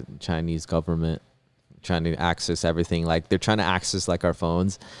the Chinese government trying to access everything. Like they're trying to access like our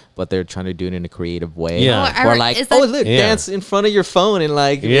phones, but they're trying to do it in a creative way. Yeah. Oh, Or like, is that- oh look, Yeah. dance in front of your phone and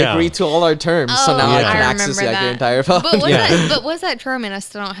like Yeah. agree to all our terms. So Oh, now I Yeah. can I access remember like that. your entire phone. But was, Yeah. that true? I mean, I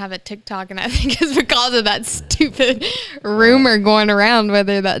still don't have a TikTok, and I think it's because of that stupid rumor going around,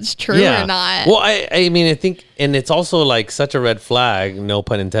 whether that's true or not. Well, I mean, I think, and it's also like such a red flag, no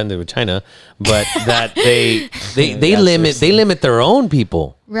pun intended with China, but that they Yes, limit their own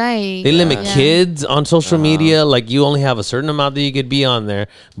people. right. They limit Yeah. kids on social media. Like you only have a certain amount that you could be on there,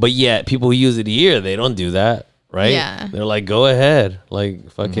 but yet people who use it here, they don't do that, right? Yeah. They're like, go ahead, like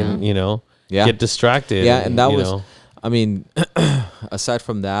fucking, you know, Yeah. get distracted. Yeah, and that you was, know. I mean, aside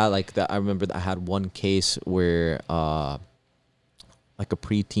from that, like that, I remember that I had one case where, like a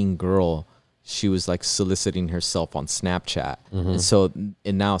preteen girl, she was like soliciting herself on Snapchat, and so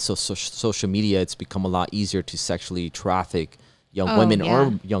now social media, it's become a lot easier to sexually traffic young Oh, women yeah.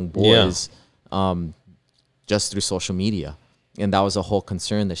 or young boys, just through social media. And that was a whole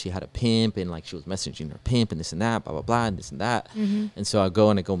concern that she had a pimp and like she was messaging her pimp and this and that, blah, blah, blah, and this and that. And so I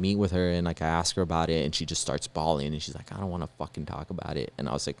go meet with her and like I ask her about it and she just starts bawling and she's like, I don't want to fucking talk about it. And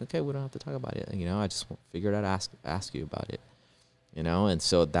I was like, okay, we don't have to talk about it. You know, I just figured I'd ask you about it. You know, and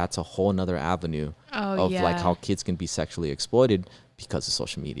so that's a whole nother avenue Oh, of like yeah. how kids can be sexually exploited because of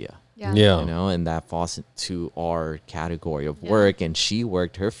social media. Yeah. Yeah. You know, and that falls into our category of Yeah. work. And she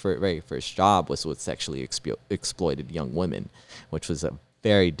worked her very first job was with sexually exploited young women, which was a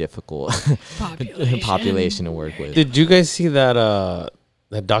very difficult population to work with. Did you guys see that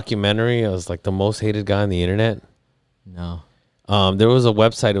that documentary? It was like the most hated guy on the internet. No. There was a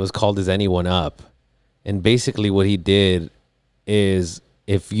website. It was called "Is Anyone Up?" And basically, what he did is,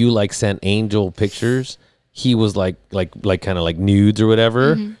 if you like sent angel pictures, he was like kind of like nudes or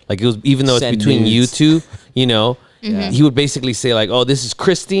whatever. Like it was, even though it's Send between you nudes. two, you know. Yeah. He would basically say like, "Oh, this is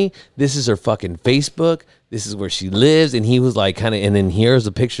Christy. This is her fucking Facebook. This is where she lives." And he was like kind of, and then here's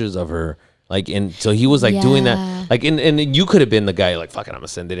the pictures of her. Like, and so he was like doing Yeah. that. Like, and you could have been the guy like, "Fucking, I'm gonna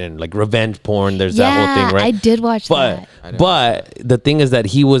send it in." Like revenge porn. There's that whole thing, right? I did watch that. But the thing is that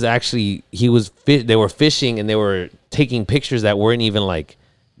they were fishing and they were taking pictures that weren't even like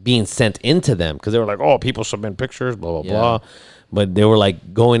being sent into them, because they were like, "Oh, people submit pictures, blah blah Yeah. blah." But they were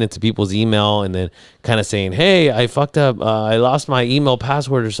like going into people's email and then kind of saying, "Hey, I fucked up. I lost my email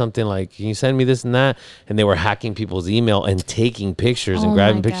password or something. Like, can you send me this and that?" And they were hacking people's email and taking pictures Oh and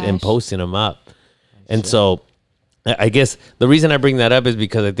grabbing my pictures and gosh. posting them up. And so I guess the reason I bring that up is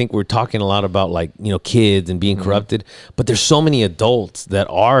because I think we're talking a lot about like, you know, kids and being corrupted, but there's so many adults that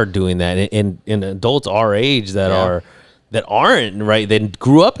are doing that, and adults our age that aren't, right. They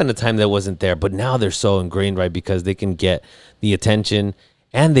grew up in a time that wasn't there, but now they're so ingrained, right, because they can get the attention,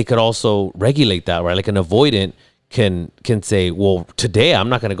 and they could also regulate that, right. Like an avoidant can say, well, today I'm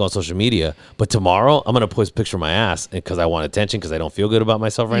not going to go on social media, but tomorrow I'm going to post a picture of my ass because I want attention, because I don't feel good about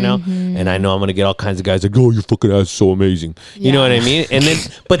myself right now, and I know I'm going to get all kinds of guys like, oh, your fucking ass is so amazing, you know what I mean? And then,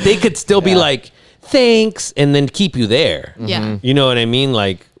 but they could still be like, thanks, and then keep you there. Yeah. You know what I mean?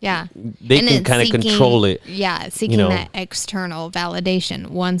 Like, Yeah. they And can it's kind of seeking- control it. Yeah, seeking you know. that external validation.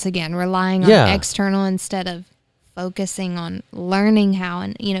 Once again, relying on Yeah. external instead of focusing on learning how,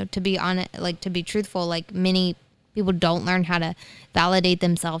 and you know, to be on it, like to be truthful. Like many people don't learn how to validate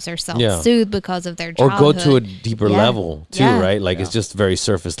themselves or self-soothe because of their Or childhood. go to a deeper Yeah. level too, Yeah. right? Like it's just very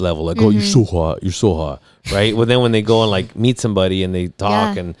surface level. Like, oh, you're so hot, right? Well, then when they go and like meet somebody and they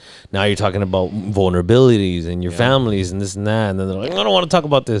talk, Yeah. and now you're talking about vulnerabilities and your families and this and that, and then they're like, I don't want to talk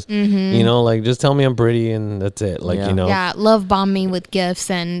about this. You know, like just tell me I'm pretty and that's it. Like, you know, Yeah, love bomb me with gifts,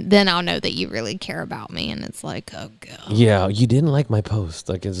 and then I'll know that you really care about me. And it's like, oh god. yeah, you didn't like my post.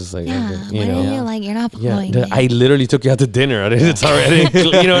 Like it's just like, Yeah, okay, you what know. are you like? You're not Yeah, following me. I literally took you out to dinner. I didn't, sorry, I didn't,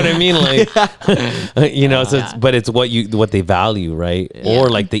 you know what I mean? Like, you know, so it's, but it's what they value, right? Or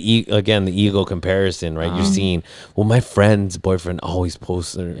like the ego comparison, right? You're seeing, well, my friend's boyfriend always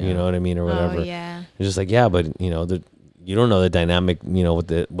posts, or, you know what I mean, or whatever. Oh, yeah. It's just like, yeah, but you know, you don't know the dynamic, you know,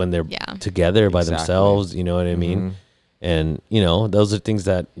 when they're together by Exactly. themselves, you know what I mean? And you know, those are things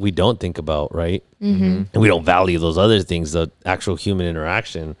that we don't think about, right? And we don't value those other things, the actual human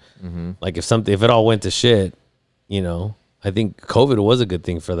interaction. Like if it all went to shit, you know, I think COVID was a good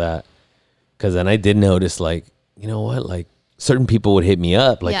thing for that. Because then I did notice, like, you know what, like certain people would hit me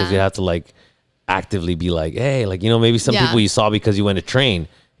up, like, because you have to like actively be like, hey, like, you know, maybe some people you saw because you went to train.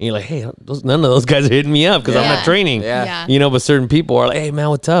 And you're like, hey, none of those guys are hitting me up because I'm not training. Yeah. You know, but certain people are like, hey, man,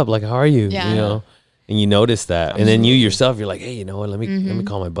 what's up? Like, how are you? Yeah. You know, and you notice that. And then you yourself, you're like, hey, you know what? Let me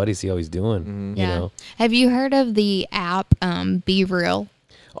call my buddy, see how he's doing. You know? Have you heard of the app Be Real?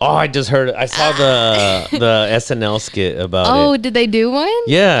 Oh, I just heard it. I saw the SNL skit about Oh, it. did they do one?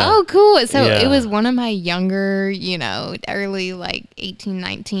 Yeah. Oh, cool. So Yeah. it was one of my younger, you know, early like 18,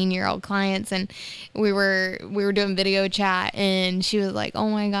 19-year-old clients, and we were doing video chat, and she was like, "Oh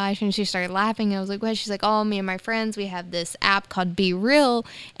my gosh," and she started laughing. I was like, "What?" She's like, "Oh, me and my friends, we have this app called Be Real,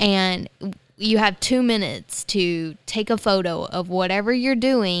 and you have 2 minutes to take a photo of whatever you're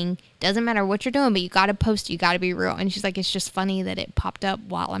doing. Doesn't matter what you're doing, but you got to post, you got to be real." And she's like, "It's just funny that it popped up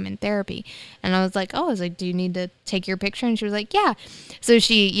while I'm in therapy." And I was like, "Do you need to take your picture?" And she was like, "Yeah." So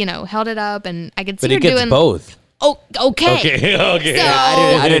she, you know, held it up, and I could see But her it gets doing both. Oh, okay. Okay. So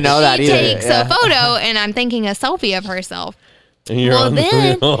I didn't know that she either. takes a photo, and I'm thinking a selfie of herself. And you're Well, on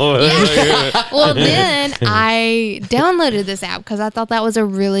then- the Well, then I downloaded this app because I thought that was a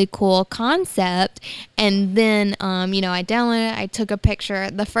really cool concept. And then, you know, I downloaded it. I took a picture.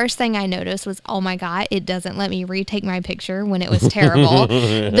 The first thing I noticed was, oh my God, it doesn't let me retake my picture when it was terrible.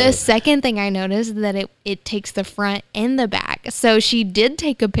 The second thing I noticed is that it takes the front and the back. So she did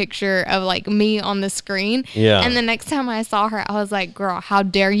take a picture of like me on the screen. Yeah. And the next time I saw her, I was like, girl, how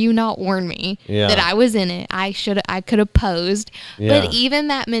dare you not warn me that I was in it? I could have posed. Yeah. But even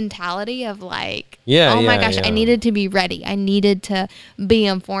that mentality of like, Yeah, oh my yeah, gosh, yeah. I needed to be ready. I needed to be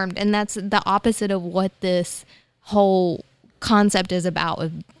informed. And that's the opposite of what this whole concept is about,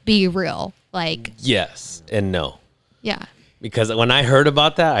 with be real. Like, Yes and no. yeah. Because when I heard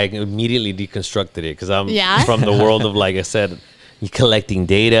about that, I immediately deconstructed it because I'm Yeah? from the world of, like I said, you're collecting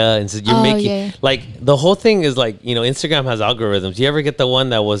data, and so you're Oh, making yeah. like the whole thing is like, you know, Instagram has algorithms. You ever get the one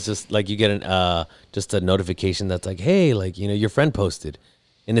that was just like you get just a notification that's like, hey, like, you know, your friend posted,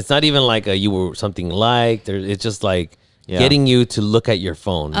 and it's not even like you were something liked, or it's just like getting you to look at your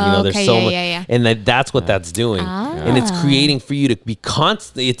phone. You know, there's okay, so yeah, much, yeah. and that's what that's doing, and it's creating for you to be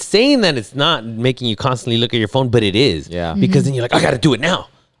constantly. It's saying that it's not making you constantly look at your phone, but it is. Yeah. Because then you're like, I got to do it now.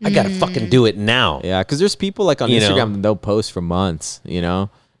 I got to fucking do it now. Yeah, because there's people like on You Instagram know? they'll post for months, you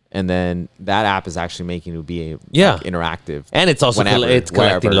know, and then that app is actually making it be Yeah. like, interactive. And it's also Whenever, it's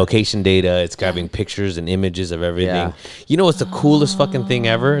collecting wherever. location data. It's grabbing pictures and images of everything. Yeah. You know what's the coolest fucking thing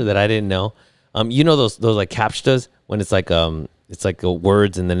ever that I didn't know? You know those like captchas when it's like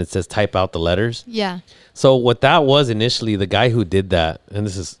words and then it says type out the letters. Yeah. So what that was initially, the guy who did that, and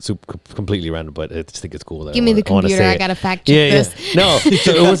this is completely random, but I just think it's cool. That Give me the I wanna computer. say I it. got to fact check this. Yeah. No,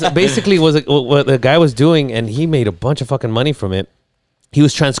 so it was basically what the guy was doing, and he made a bunch of fucking money from it. He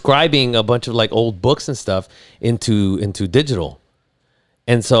was transcribing a bunch of like old books and stuff into digital.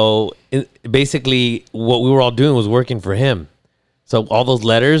 And so basically what we were all doing was working for him. So all those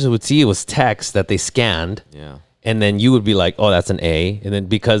letters, we would see it was text that they scanned. Yeah. And then you would be like, oh, that's an A. And then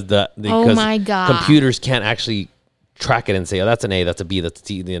because because my God. computers can't actually track it and say, oh, that's an A, that's a B, that's a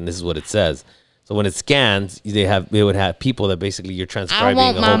T, and this is what it says. So when it scans, they would have people that basically you're I transcribing.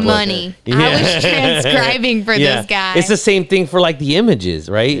 want a my whole bunch. money. I was transcribing for this guy. It's the same thing for like the images,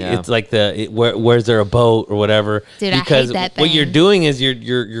 right? Yeah. It's like where's there a boat or whatever. Dude, I hate because that what you're thing. doing is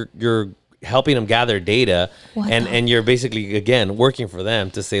you're helping them gather data, What and the- and you're basically again working for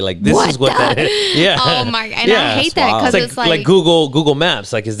them to say like this What is what the- that is. Yeah. Oh my! And I hate that wild. because It's it's like Google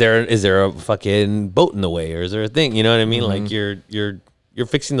Maps. Like, is there a fucking boat in the way, or is there a thing? You know what I mean? Like you're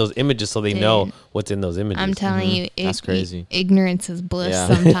fixing those images so they know Dude. what's in those images. I'm telling you, That's crazy. Ignorance is bliss. Yeah.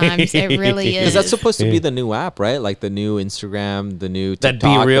 Sometimes it really is. Because that's supposed to be the new app, right? Like the new Instagram, the new that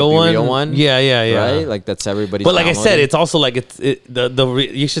TikTok, Be Real the one. Be Real one. Yeah. Right? Like that's everybody's. But like I said, downloading. it's also like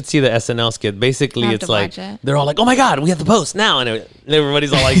you should see the SNL skit. Basically, I'll have it's to like watch it. they're all like, "Oh my god, we have to post now," and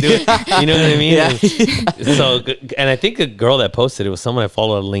everybody's all like, "Doing," you know what I mean? Yeah. So, and I think a girl that posted it was someone I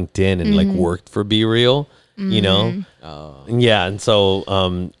followed on LinkedIn and like worked for Be Real. You know, yeah, and so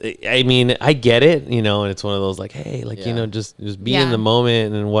I mean, I get it, you know, and it's one of those like, hey, like you Yeah. know, just be Yeah. in the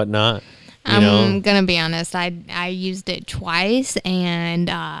moment and whatnot. You I'm know, gonna be honest. I used it twice, and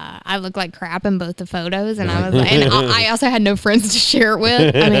I looked like crap in both the photos. And I was, and I also had no friends to share it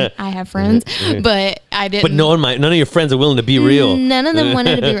with. I mean, I have friends, but I didn't. but none of your friends are willing to be real. None of them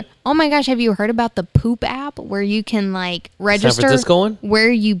wanted to be. Oh my gosh! Have you heard about the Poop app where you can like register Francisco one? where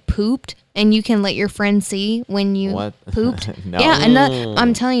you pooped, and you can let your friends see when you What? pooped? No. Yeah, and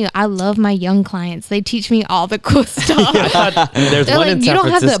I'm telling you, I love my young clients. They teach me all the cool stuff. There's They're one like, in you San don't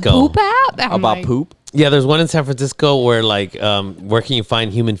have the Francisco. Poop app? I'm about like, poop. Yeah, there's one in San Francisco where like where can you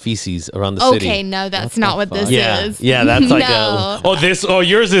find human feces around the city? Okay, no, that's not what this Yeah, is. yeah, that's like No.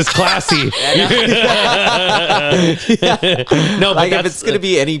 yours is classy. No, but Like if that's it's gonna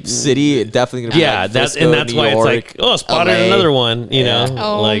be any city, it definitely gonna be yeah, like that's Frisco, that's New why York, it's like spotted LA. another one, you Yeah. know,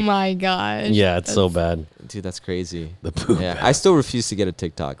 Oh like my gosh. yeah, it's so bad. Dude, that's crazy. The poop Yeah, app. I still refuse to get a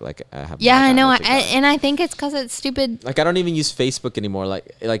TikTok. Like I have. Yeah, not I know. gotten a TikTok. And I think it's because it's stupid. Like I don't even use Facebook anymore.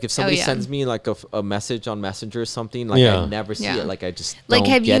 Like if somebody yeah. sends me like a message on Messenger or something, like Yeah. I never see Yeah. it. Like I just Like,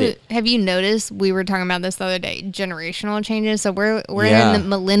 don't get it. have you noticed? We were talking about this the other day. Generational changes. So we're Yeah. in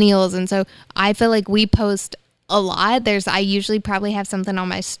the millennials, and so I feel like we post a lot. I usually probably have something on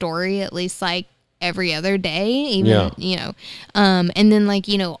my story at least like every other day, even Yeah. you know. And then like,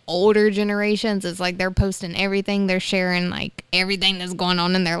 you know, older generations, it's like they're posting everything, they're sharing like everything that's going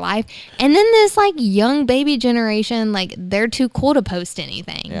on in their life. And then this like young baby generation, like they're too cool to post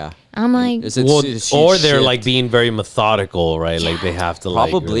anything. Yeah. I'm like, It's a Well, huge or they're shift. like being very methodical, right? Like they have to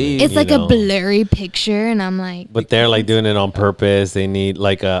like Probably. really, it's you like know. a blurry picture, and I'm like, But they're like doing it on purpose. They need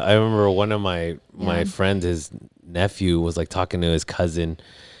like I remember one of my Yeah. friends, his nephew was like talking to his cousin,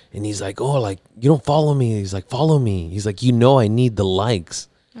 and he's like, "Oh, like you don't follow me." He's like, "Follow me." He's like, "You know, I need the likes."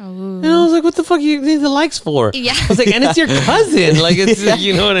 And I was like, "What the fuck you need the likes for?" Yeah. I was like, "And it's your cousin. Like it's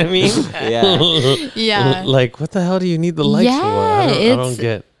you know what I mean?" Yeah. yeah. Like what the hell do you need the likes for? I Yeah, don't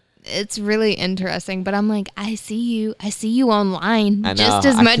get. It's really interesting, but I'm like, I see you online I just know.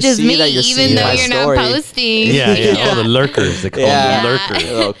 as I much can as see me, that you're even seeing though my you're story. not posting. Yeah. Oh, the lurkers. They call Yeah. them lurkers.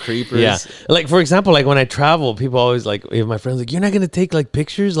 Little creepers. Yeah. Like for example, like when I travel, people always like if my friends like, "You're not gonna take like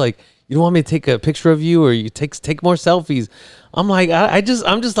pictures, like you don't want me to take a picture of you or you take more selfies." I'm like, I'm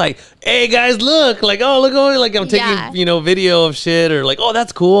just like, "Hey guys, look, like look like I'm taking Yeah. video of shit or like, oh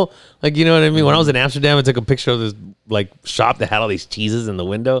that's cool." Like you know what I mean? When I was in Amsterdam, I took a picture of this like shop that had all these cheeses in the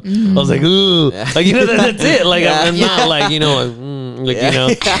window. I was like, ooh, like you know that's it. Like I'm not like you know, like you know,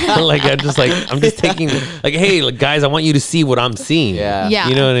 like I'm just taking like, hey, like, guys, I want you to see what I'm seeing. Yeah. Yeah.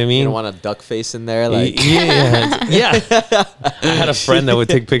 You know what I mean? You don't want a duck face in there, like Yeah. I had a friend that would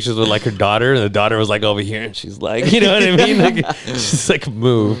take pictures with like her daughter, and the daughter was like over here, and she's like, you know what I mean? Like, she's like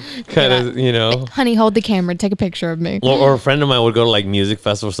move, kind of, you know. Honey, hold the camera, take a picture of me. Or a friend of mine would go to like music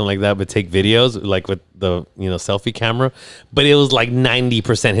festival or something like that, but take videos like with the selfie camera, but it was like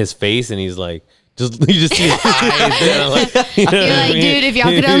 90% his face, and he's like. You just see his eyes. You know, like, you know You're what I like, mean? dude, if y'all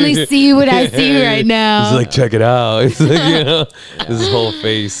could only see what I see right now. He's like, check it out. It's like, you know, his whole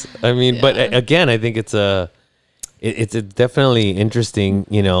face. I mean, but again, I think it's it's a definitely interesting,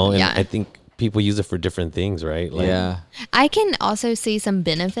 you know, and Yeah. I think people use it for different things, right? Like, yeah. I can also see some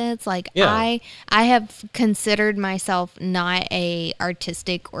benefits. Like Yeah. I have considered myself not a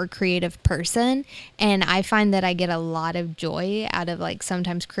artistic or creative person, and I find that I get a lot of joy out of like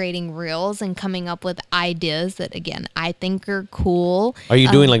sometimes creating reels and coming up with ideas that again I think are cool. Are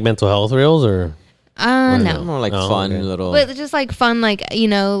you doing like mental health reels or? No. More like Oh, fun okay. little. But it's just like fun, like, you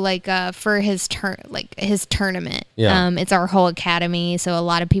know, like for his his tournament. Yeah. It's our whole academy, so a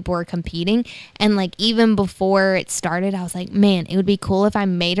lot of people were competing, and like even before it started, I was like, man, it would be cool if I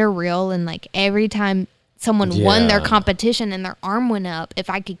made a reel, and like every time someone won their Yeah. competition and their arm went up,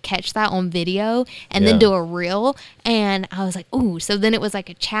 if I could catch that on video and then Yeah. do a reel. And I was like, ooh, so then it was like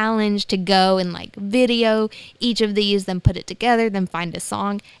a challenge to go and like video each of these, then put it together, then find a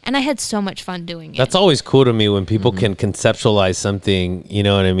song. And I had so much fun doing it. That's always cool to me when people can conceptualize something, you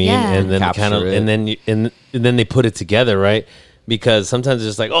know what I mean? Yeah. And then Capture kind of, it. and then and then they put it together, right? Because sometimes it's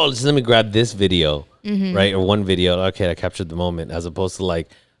just like, oh, just let me grab this video, right? Or one video. Okay, I captured the moment, as opposed to like,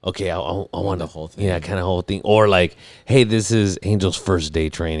 okay, I want the whole thing. Yeah, kind of whole thing. Or like, hey, this is Angel's first day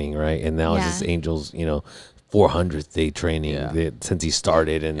training, right? And now Yeah. this is Angel's, 400th day training since he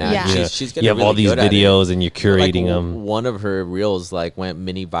started, and Yeah. you know, She's getting you have all really these good at it. videos, and you're curating Like, them. One of her reels like went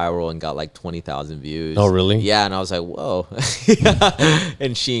mini viral and got like 20,000 views. Oh, really? Yeah, and I was like, whoa.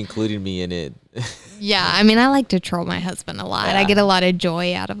 And she included me in it. Yeah, I mean, I like to troll my husband a lot. I Yeah. get a lot of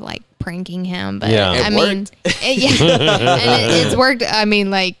joy out of like pranking him. But Yeah. I It mean, it's worked. I mean,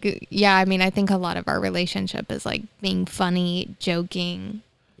 like, yeah, I mean, I think a lot of our relationship is like being funny, joking.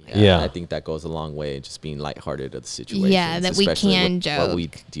 Yeah. I think that goes a long way, just being lighthearted of the situation. Yeah, that we can What we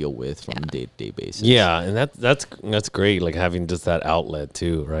joke. deal with from a day-to-day basis. Yeah, and that's great. Like having just that outlet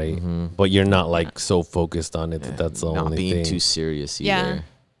too, right? But you're not like so focused on it that that's the Not only being thing. too serious Yeah. either.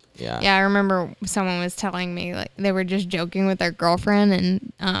 Yeah. Yeah, I remember someone was telling me like they were just joking with their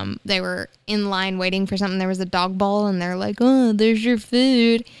girlfriend, and they were in line waiting for something. There was a dog bowl, and they're like, "Oh, there's your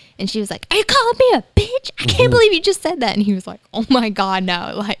food," and she was like, "Are you calling me a bitch? I can't believe you just said that." And he was like, "Oh my god,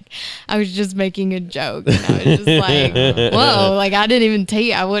 no! Like I was just making a joke." And I was just like, "Whoa!" Like I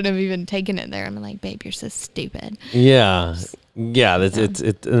wouldn't have even taken it there. I'm like, "Babe, you're so stupid." Yeah. Yeah, that's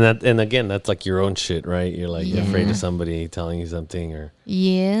and again, that's like your own shit, right? You're like you're afraid of somebody telling you something, or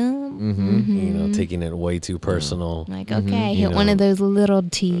Yeah. taking it way too personal. Like, okay, You hit one know. of those little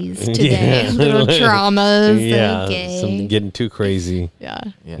T's today. Yeah. Little traumas. Yeah, Okay. something getting too crazy. Yeah.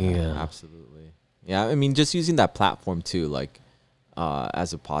 Yeah. Absolutely. Yeah, I mean, just using that platform too, like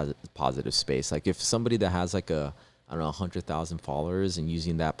as a positive space. Like if somebody that has like I don't know, 100,000 followers and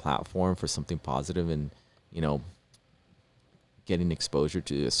using that platform for something positive and, getting exposure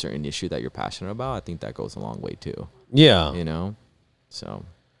to a certain issue that you're passionate about, I think that goes a long way too, Yeah. So,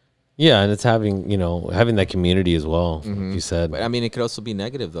 Yeah, and it's having that community as well, like you said. but I mean, it could also be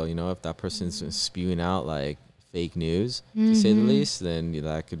negative though, if that person's spewing out like fake news, to say the least, then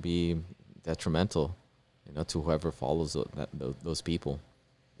that could be detrimental, to whoever follows those people.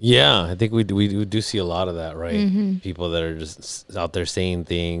 Yeah, I think we do see a lot of that, right? People that are just out there saying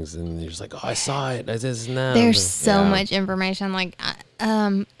things, and you're just like, "Oh, I saw it. I this and that." There's so Yeah. much information. Like,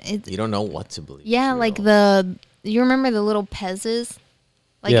 You don't know what to believe. yeah, is like real. you remember the little Pez's?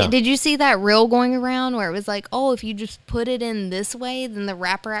 Like, Yeah. did you see that reel going around where it was like, oh, if you just put it in this way, then the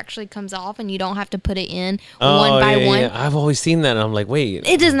wrapper actually comes off and you don't have to put it in one by yeah, one? yeah. I've always seen that, and I'm like, wait.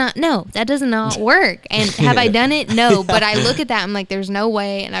 It does not. No, that does not work. And have I done it? No. But I look at that. I'm like, there's no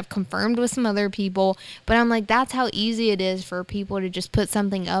way. And I've confirmed with some other people. But I'm like, that's how easy it is for people to just put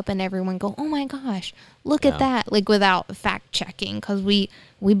something up and everyone go, oh my gosh, look at that. Like without fact checking, because we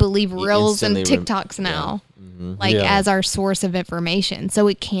believe You reels and instantly TikToks now. Like Yeah. as our source of information. So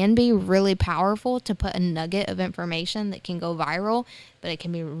it can be really powerful to put a nugget of information that can go viral, but it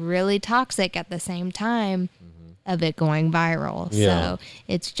can be really toxic at the same time of it going viral. Yeah. So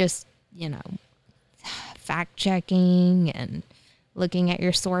it's just, fact checking and looking at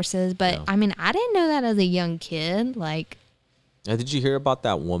your sources. But I mean, I didn't know that as a young kid. Like, Now, did you hear about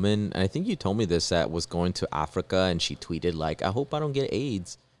that woman? And I think you told me this, that was going to Africa and she tweeted like, "I hope I don't get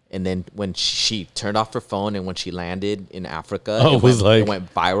AIDS." And then when she turned off her phone and when she landed in Africa, it was like- it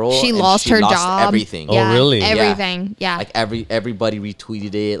went viral. she and lost her job. Everything. Oh, really? Yeah. Everything. Yeah. Like everybody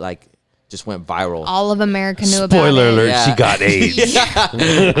retweeted it. Like just went viral. All of America knew about Spoiler it. alert: Yeah. she got AIDS.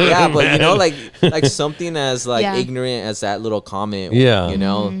 Yeah, but like something as like Yeah. ignorant as that little comment. Yeah.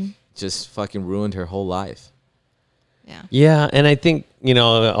 Just fucking ruined her whole life. Yeah. Yeah, and I think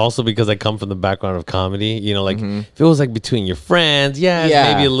also because I come from the background of comedy, like if it was like between your friends, it's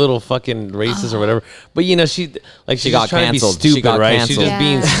Yeah. maybe a little fucking racist or whatever. But she's She just got trying canceled. to be She stupid, got right? canceled. She's just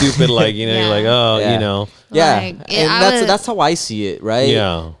being Yeah. stupid, like you're Yeah. like, oh, Yeah. Yeah, Like, and I was- that's how I see it, right?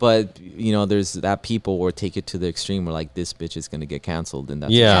 Yeah. But there's that people will take it to the extreme where like this bitch is gonna get canceled, and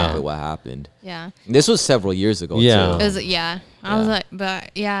that's Yeah. exactly what happened. Yeah. And this was several years ago. Yeah. It too. was, I was like,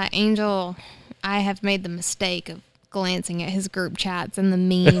 but yeah, Angel, I have made the mistake of glancing at his group chats and the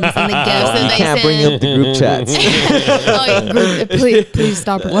memes and the gifs that You they can't send. bring up the group chats. Please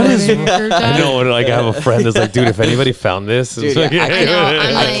stop recording group I chats. know, like I have a friend that's like, dude, if anybody found this, it's Dude, like, I know. I'm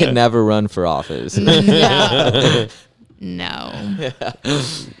I like, can never run for office. no.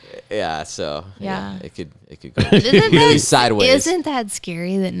 Yeah, so Yeah. it could go Isn't really that, sideways. Isn't that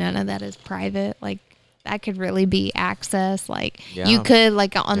scary that none of that is private? Like that could really be accessed. Like Yeah. you could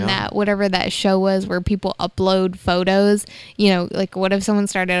like on Yeah. that whatever that show was where people upload photos. You know, like what if someone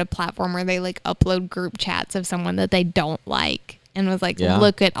started a platform where they like upload group chats of someone that they don't like and was like, Yeah.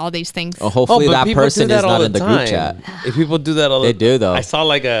 look at all these things. Oh, hopefully but that people person do is that all not in the group time. chat. If people do that all They the do, though. I saw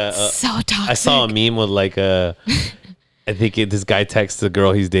like So toxic. I saw a meme with like I think this guy texts the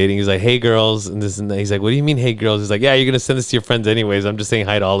girl he's dating. He's like, "Hey girls," and this and that. He's like, "What do you mean, hey girls?" He's like, "Yeah, you're gonna send this to your friends anyways. I'm just saying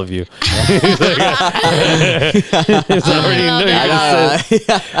hi to all of you." He's like,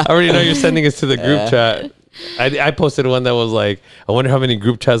 I already know you're sending us to the group chat. I posted one that was like, I wonder how many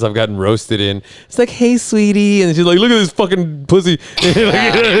group chats I've gotten roasted in. It's like, hey, sweetie. And she's like, look at this fucking pussy.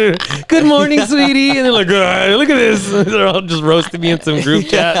 Good morning, sweetie. And they're like, look at this. They're all just roasting me in some group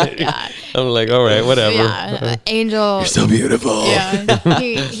chat. I'm like, all right, whatever. Yeah, Angel. You're so beautiful. Yeah,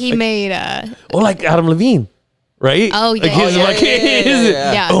 he made Or like Adam Levine, right? Oh, yeah. Like his, Oh, yeah, like,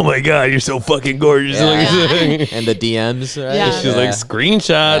 yeah. Yeah. Oh my God, you're so fucking gorgeous. Yeah. Like, And the DMs, right? Yeah. she's like, screenshot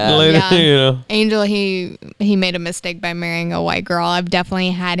Yeah. later, Yeah. you know. Angel, he made a mistake by marrying a white girl. I've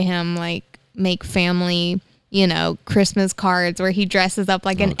definitely had him like make family, you know, Christmas cards where he dresses up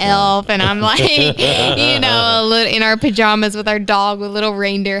like an elf, and I'm like, you know, in our pajamas with our dog with little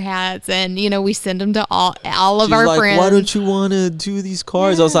reindeer hats, and you know, we send them to all of She's our like, friends. why don't you want to do these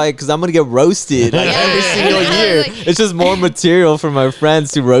cards? I was like, because I'm going to get roasted like, Yeah. every single And I was year. like- It's just more material for my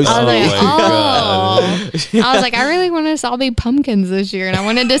friends to roast I was me. like, my God. I was like, I really want us all be pumpkins this year, and I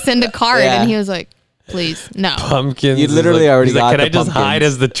wanted to send a card, Yeah. and he was like, please, no. Pumpkins. You is literally like, already he's like, got can the I just hide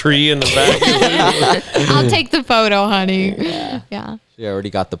pumpkins." as the tree in the back? I'll take the photo, honey. Yeah. She already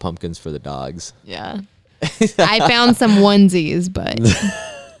got the pumpkins for the dogs. Yeah. I found some onesies, but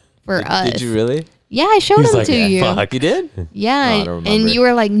for us. Did you really? Yeah, I showed He's them like, to you. fuck. You did? Yeah. Oh, I don't and remember. you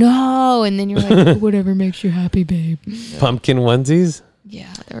were like, no. And then you're like, whatever makes you happy, babe. Pumpkin onesies?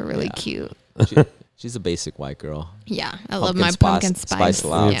 Yeah, they were really cute. She's a basic white girl. Yeah, I love my pumpkin spice. Spice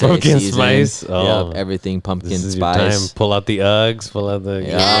loud. Yeah. Pumpkin Season. spice? Oh. Yep, everything pumpkin This is your spice. time. Pull out the Uggs. Pull out the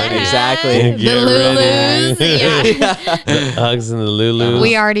Yeah, exactly. The Get Lulus. ready. Yeah. Uggs and the Lulus.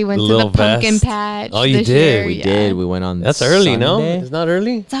 We already went the to the little pumpkin vest. patch. Oh, you this did? year, We yeah. did. We went on That's early, no? Sunday. It's not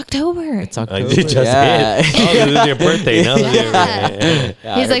early? It's October. It's I October. did just yeah. hit. Oh, this is your birthday. No? Yeah.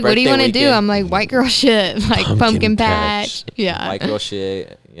 Yeah, He's her like, what do you birthday want to do? weekend. I'm like, white girl shit. Like pumpkin patch. patch. Yeah. White girl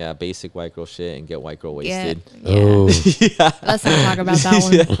shit. Yeah, basic white girl shit and get white girl Yeah. wasted. Oh. Let's not talk about that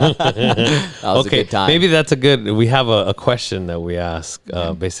one. That was a Okay, good time. maybe that's a good. We have a question that we ask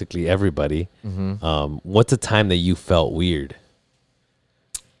basically everybody. What's a time that you felt weird?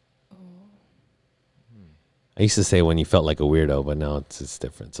 I used to say when you felt like a weirdo, but now it's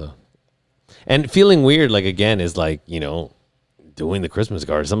different. So, and feeling weird, like again, is like, you know, doing the Christmas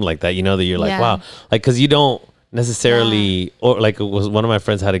card or something like that. You know that you're like, Yeah. wow, like because you don't necessarily, or like it was one of my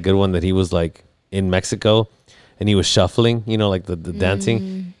friends had a good one that he was like in Mexico. And he was shuffling, you know, like the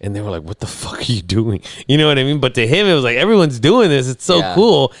dancing. And they were like, what the fuck are you doing? You know what I mean? But to him, it was like, everyone's doing this. It's so Yeah.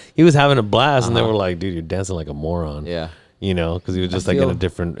 cool. He was having a blast. And they were like, dude, you're dancing like a moron. Yeah. You know, because he was just like in feel- a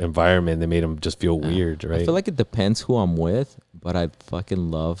different environment. They made him just feel weird, right? I feel like it depends who I'm with, but I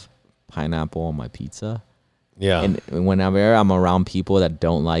fucking love pineapple on my pizza. yeah. And whenever I'm around people that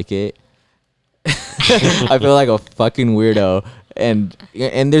don't like it, I feel like a fucking weirdo. And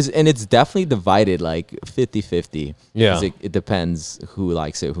it's definitely divided like 50-50. Yeah. 'Cause it depends who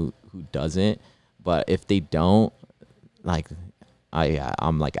likes it, who doesn't. But if they don't, like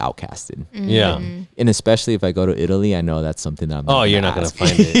I'm like outcasted. yeah. And especially if I go to Italy, I know that's something that I'm not Oh, you're not going ask. to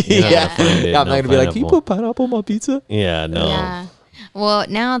find it. You're not Yeah. gonna find it. I'm No not gonna be like, can you pineapple. put pineapple on my pizza? Yeah, no. Yeah. Well,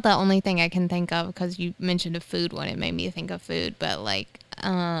 now the only thing I can think of, because you mentioned a food one, it made me think of food. But like,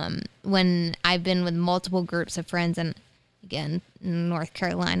 when I've been with multiple groups of friends, and again, in North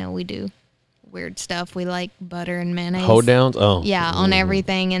Carolina, we do weird stuff. We like butter and mayonnaise. Hold downs? Oh. Yeah, on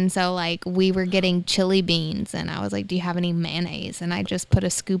everything. And so, like, we were getting chili beans, and I was like, do you have any mayonnaise? And I just put a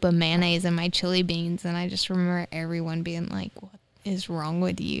scoop of mayonnaise in my chili beans, and I just remember everyone being like, what is wrong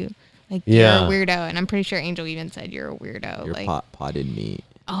with you? Like, Yeah. you're a weirdo. And I'm pretty sure Angel even said you're a weirdo. Your like, potted meat.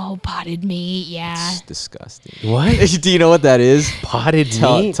 oh, potted meat, yeah. It's disgusting. What? Do you know what that is? Potted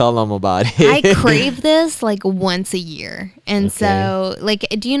meat? Tell them about it. I crave this like once a year. And so, like,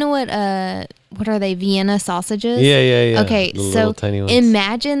 do you know what are they, Vienna sausages? Yeah. Okay, The so little tiny ones.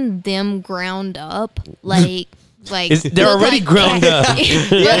 imagine them ground up like like They're look already like ground up. Look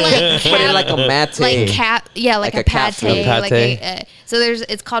like Put it like a mate. like a cat food. pate. Like Pate. so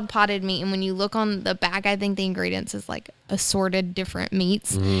it's called potted meat, and when you look on the back, I think the ingredients is like assorted different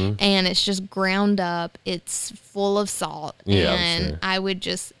meats, and it's just ground up. It's full of salt, Yeah, I'm and sure. I would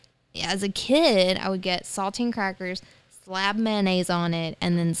just, as a kid, I would get saltine crackers, slab mayonnaise on it,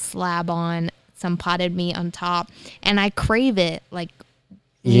 and then slab on some potted meat on top, and I crave it like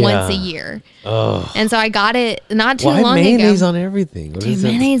once a Yeah. year. Oh, And so I got it not too why long mayonnaise ago. on everything? What Dude, is it?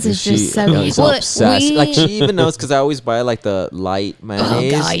 mayonnaise is just so She's Well, obsessed. Like we- she even knows because I always buy like the light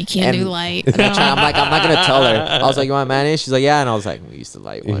mayonnaise. God, you can't do and- light. and I'm like, I'm not gonna tell her. I was like, you want mayonnaise? She's like, yeah. And I was like, we used the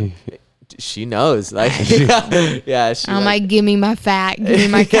light one. She knows. Like, yeah. She I'm like, give me my fat, give me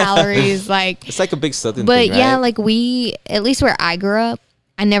my calories, like. it's like a big southern But thing, right? yeah, like we, at least where I grew up,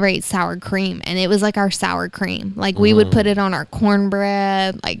 I never ate sour cream, and it was like our sour cream. Like we would put it on our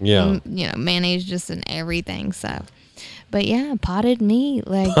cornbread, like Yeah. mayonnaise just in everything. So, but yeah, potted meat,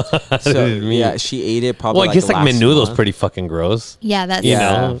 like So meat. yeah, she ate it probably. Well, I guess the like last menudo's month. pretty fucking gross. yeah, that's You Yeah.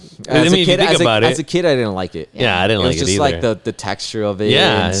 know? I As mean, a if kid, you think about as it. a kid, I didn't like it. Yeah, I didn't It was like it just either. like the texture of it.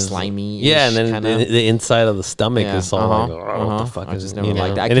 Yeah, and it's- slimy. Yeah, and then kinda. the inside of the stomach Yeah, is all like, uh-huh, oh, what the fuck I is just it? never You know?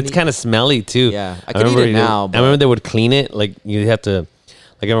 liked that. I And can it's eat- kind of smelly too. Yeah, I can eat remember it now, I remember they would clean it. Like you have to.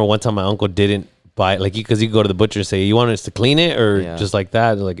 Like I remember one time my uncle didn't buy like because you go to the butcher and say you want us to clean it or Yeah. just like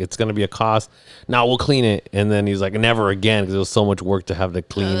that. Like it's gonna be a cost. Now we'll clean it, and then he's like never again because it was so much work to have to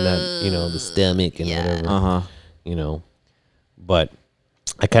clean that the stomach and Yeah. whatever. Uh-huh. But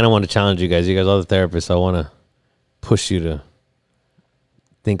I kind of want to challenge you guys. You guys are the therapists. So I want to push you to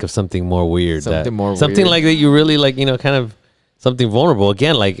think of something more weird. Something more something weird. like that. You really like, kind of something vulnerable.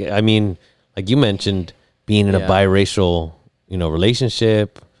 Again, like I mean, like you mentioned, being in a Yeah. biracial,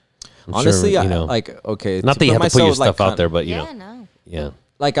 relationship. I'm Honestly, sure, I, like okay. not that you put have to put your myself, like, stuff out there, but no. yeah,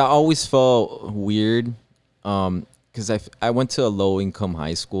 like I always felt weird because I went to a low income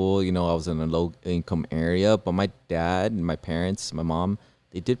high school. I was in a low income area, but my dad and my parents, my mom,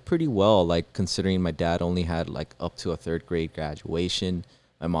 they did pretty well. Like considering my dad only had like up to a 3rd grade graduation,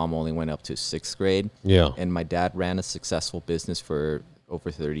 my mom only went up to 6th grade. Yeah. And my dad ran a successful business for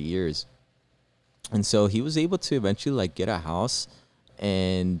over 30 years. And so he was able to eventually like get a house,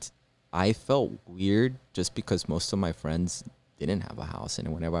 and I felt weird just because most of my friends didn't have a house, and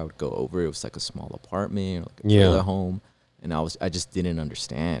whenever I would go over, it was like a small apartment or like a Yeah. trailer home, and I just didn't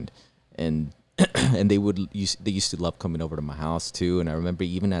understand, and and they used to love coming over to my house too, and I remember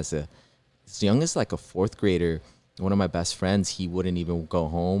even as young as like a 4th grader, one of my best friends, he wouldn't even go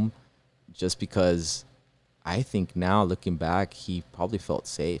home just because I think now looking back, he probably felt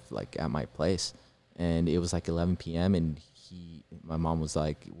safe like at my place, and it was like 11 p.m. and my mom was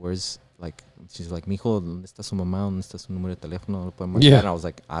like, "Where's like?" She's like, "Mijo, ¿dónde está su mamá? ¿Dónde está su número de teléfono? ¿Lo podemos marcar?" Yeah. And I was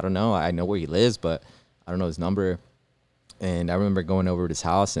like, "I don't know. I know where he lives, but I don't know his number." And I remember going over to his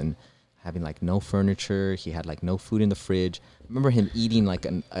house and having like no furniture. He had like no food in the fridge. I remember him eating like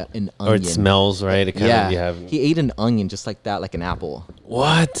an onion. or it smells right. It kind Yeah, of you have he ate an onion just like that, like an apple.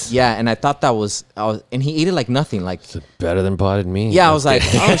 what? Yeah, and I thought that was, and he ate it like nothing. Like, It's better than potted meat. yeah, I was like,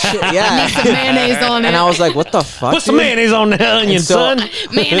 oh shit, yeah. Some mayonnaise on it. And I was like, what the fuck? Put some dude? mayonnaise on the onion, so- son.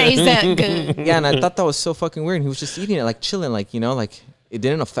 Mayonnaise that good. Yeah, and I thought that was so fucking weird. And he was just eating it, like chilling, like like it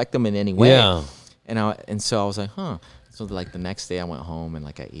didn't affect him in any way. Yeah. And so I was like, huh. So like the next day I went home and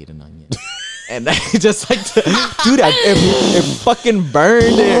like I ate an onion. And I just like, dude, it fucking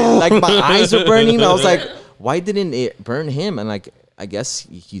burned. Like my eyes were burning. I was like, why didn't it burn him? And like, I guess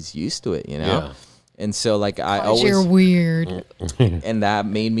he's used to it, Yeah. And so like I 'Cause you're always, weird. and that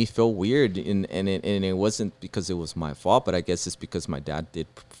made me feel weird. And it wasn't because it was my fault, but I guess it's because my dad did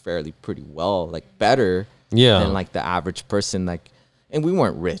fairly pretty well, like better Yeah. than like the average person. Like, and we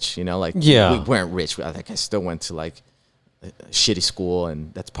weren't rich, like Yeah. we weren't rich. Like I still went to like a shitty school,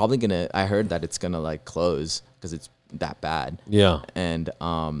 and that's probably gonna, I heard that it's gonna like close because it's that bad. Yeah. And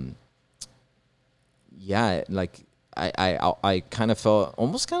yeah, like I kind of felt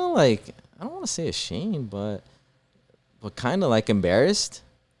almost kind of like, I don't want to say ashamed, but kind of like embarrassed.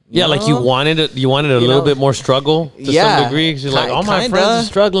 Yeah, like you know? wanted it. You wanted a You little know? bit more struggle to some degree. 'Cause you're like, all my kinda. friends are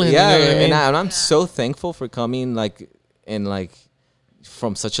struggling. Yeah, you know what I mean? and I'm so thankful for coming like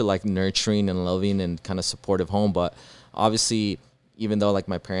from such a like nurturing and loving and kind of supportive home. But obviously, even though like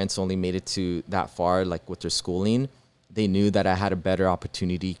my parents only made it to that far, like with their schooling, they knew that I had a better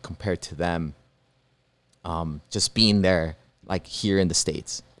opportunity compared to them. Just being there, like here in the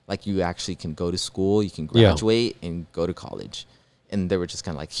States, like you actually can go to school, you can Yeah. graduate and go to college. And they were just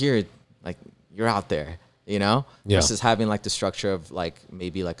kind of like, here, like you're out there, Yeah. versus having like the structure of like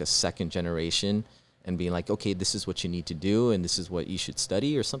maybe like a second generation and being like, okay, this is what you need to do and this is what you should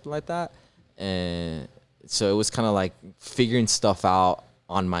study or something like that. And so it was kind of like figuring stuff out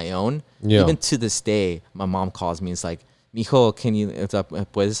on my own. Yeah. Even to this day, my mom calls me. It's like, mijo, can you,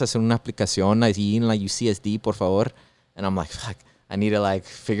 puedes hacer una aplicación ahí en la UCSD, por favor? And I'm like, fuck, I need to like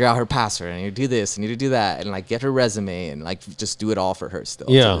figure out her password. I need to do this. I need to do that. And like get her resume and like just do it all for her still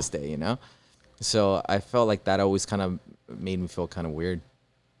to this day, you know? So I felt like that always kind of made me feel kind of weird,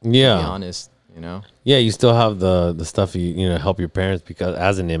 to be honest, you know? Yeah, you still have the stuff you know, help your parents because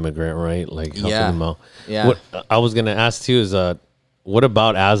as an immigrant, right? Like helping them out. Yeah. What I was gonna ask too is what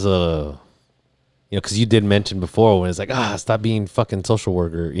about as a, you know, because you did mention before when it's like, stop being fucking social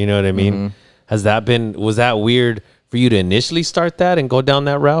worker. You know what I mean? Was that weird for you to initially start that and go down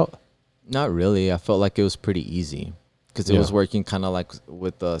that route? Not really. I felt like it was pretty easy because it was working kind of like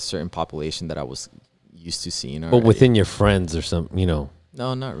with a certain population that I was used to seeing already. But within your friends or something, you know?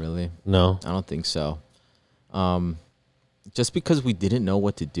 No, not really. No? I don't think so. Just because we didn't know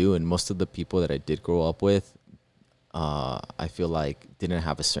what to do, and most of the people that I did grow up with, I feel like didn't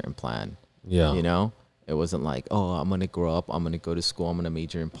have a certain plan. Yeah. You know? It wasn't like, oh, I'm going to grow up, I'm going to go to school, I'm going to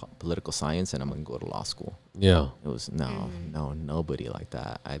major in political science, and I'm going to go to law school. Yeah. It was, no, nobody like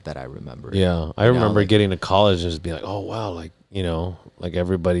that that I remember. Yeah. I remember getting to college and just being like, oh, wow, like, you know, like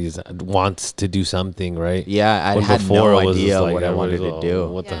everybody's wants to do something, right? Yeah, I had no idea what I wanted to do.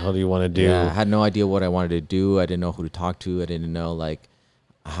 What the hell do you want to do? Yeah, I had no idea what I wanted to do. I didn't know who to talk to. I didn't know, like,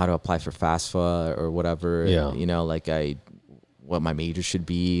 how to apply for FAFSA or whatever. Yeah. You know, like, what my major should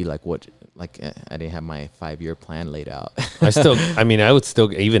be, like, I didn't have my 5-year plan laid out. I would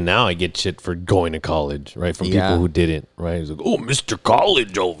still, even now I get shit for going to college, right? From people who didn't, right? It's like, oh, Mr.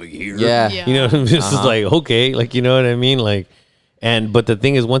 College over here. Yeah. You know, it's just like, okay, like, you know what I mean? Like, but the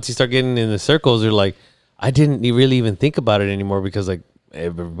thing is, once you start getting in the circles, you're like, I didn't really even think about it anymore because like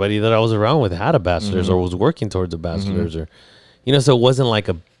everybody that I was around with had a bachelor's or was working towards a bachelor's or, you know, so it wasn't like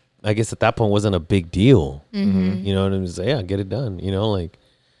I guess at that point wasn't a big deal, you know, and it was like, yeah, get it done, you know, like,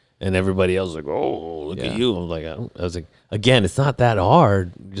 and everybody else was like, oh, look at you. I was like, again, it's not that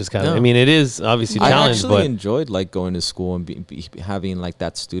hard. Just kind of, I mean, it is obviously I challenging, actually but enjoyed like going to school and having like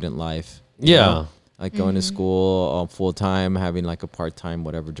that student life. Yeah. know? Like going to school full time, having like a part time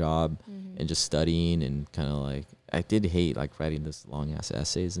whatever job, and just studying and kind of like I did hate like writing this long ass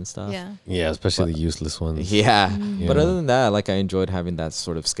essays and stuff. Yeah. especially the useless ones. Yeah. Yeah. But other than that, like I enjoyed having that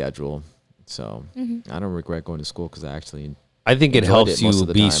sort of schedule. So I don't regret going to school because I think it enjoyed helps it most you of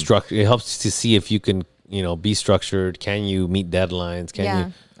the be time. structured. It helps to see if you can, you know, be structured. Can you meet deadlines? Can Yeah.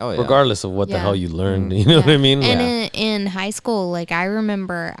 you, Oh, yeah. regardless of what the Yeah. hell you learned, you know what I mean? And Like, in high school, like I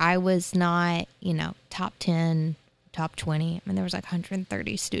remember I was not, you know, top 10, top 20. I mean, there was like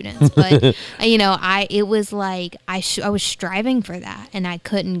 130 students, but you know, it was like, I was striving for that and I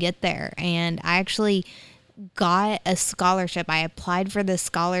couldn't get there. And I actually got a scholarship. I applied for this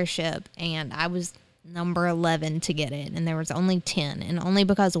scholarship and I was number 11 to get it. And there was only 10, and only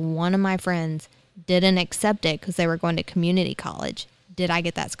because one of my friends didn't accept it because they were going to community college did I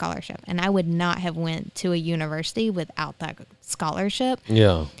get that scholarship. And I would not have went to a university without that scholarship.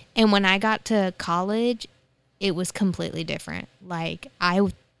 yeah. And when I got to college, it was completely different. Like I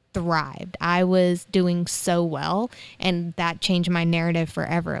thrived. I was doing so well, and that changed my narrative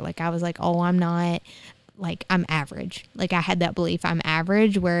forever. Like I was like, oh, I'm not, like I'm average. Like I had that belief I'm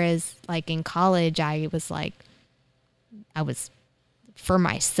average, whereas like in college I was for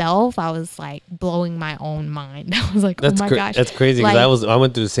myself, I was like blowing my own mind. I was like, oh my gosh. That's crazy because I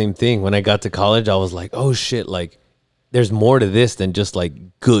went through the same thing. When I got to college, I was like, oh shit, like there's more to this than just like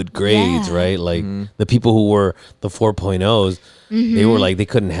good grades, Yeah. right? Like the people who were the 4.0s, they were like, they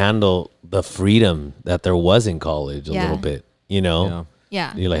couldn't handle the freedom that there was in college a Yeah. little bit, you know? Yeah.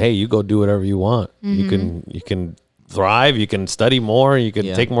 Yeah. You're like, hey, you go do whatever you want. You can thrive, you can study more, you can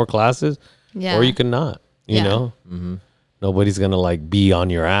take more classes, Yeah. or you can not, you Yeah. know? Nobody's gonna like be on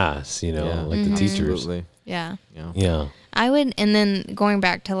your ass, you know, Yeah. like the teachers. Absolutely. Yeah. Yeah. Yeah. I would, and then going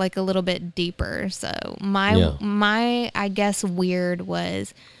back to like a little bit deeper. So my I guess weird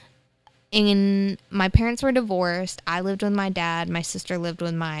was my parents were divorced. I lived with my dad. My sister lived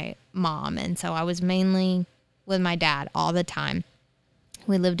with my mom. And so I was mainly with my dad all the time.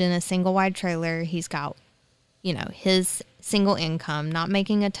 We lived in a single wide trailer. He's got, you know, his single income, not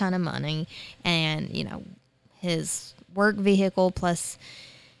making a ton of money, and, you know, his work vehicle plus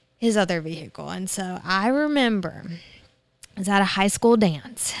his other vehicle. And so I remember I was at a high school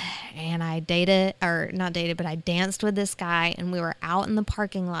dance and I danced with this guy, and we were out in the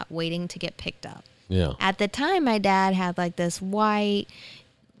parking lot waiting to get picked up. Yeah. At the time, my dad had like this white,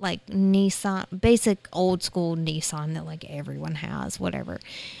 like Nissan, basic old school Nissan that like everyone has, whatever.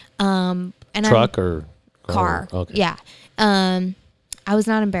 And Truck or car. Okay. Yeah. I was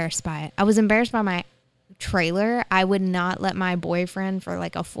not embarrassed by it. I was embarrassed by my trailer, I would not let my boyfriend for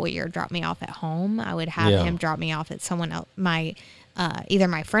like a full year drop me off at home. I would have Yeah. him drop me off at someone else, either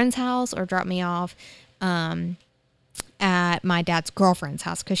my friend's house or drop me off at my dad's girlfriend's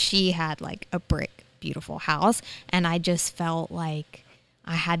house because she had like a brick, beautiful house. And I just felt like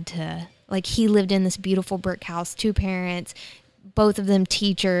I had to, like, he lived in this beautiful brick house, 2 parents, both of them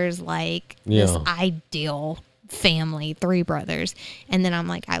teachers, like this Yeah. ideal family, 3 brothers. And then I'm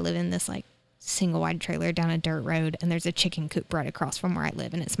like, I live in this like single wide trailer down a dirt road, and there's a chicken coop right across from where I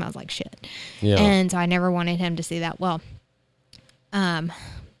live, and it smells like shit. Yeah. And so I never wanted him to see that. Well,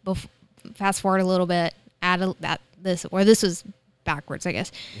 fast forward a little bit, this was backwards, I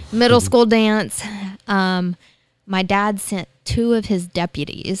guess. Middle school dance. My dad sent 2 of his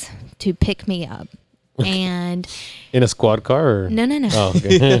deputies to pick me up. And In a squad car? Or? no. Oh,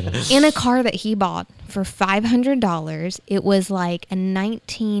 okay. In a car that he bought for $500. It was like a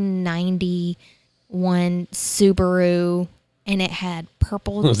 1991 Subaru, and it had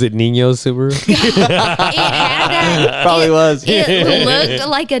purple. Was it Nino Subaru? It had that. Probably was. It looked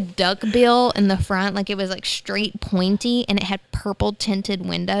like a duck bill in the front, like it was like straight pointy, and it had purple tinted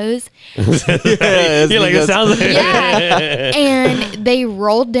windows. You're like, it sounds like Yeah. And they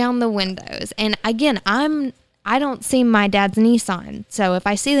rolled down the windows. And again, I don't see my dad's Nissan. So if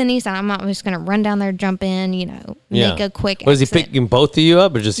I see the Nissan, I'm not just going to run down there, jump in, make a quick Was he exit. picking both of you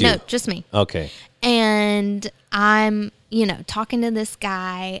up or just you? No, just me. Okay. And I'm, talking to this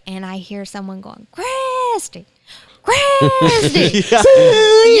guy, and I hear someone going, Christy. Yeah. And he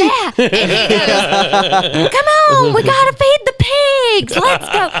goes, come on, we got to feed the pigs. Let's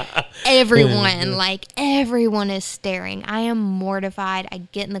go. Everyone is staring. I am mortified. I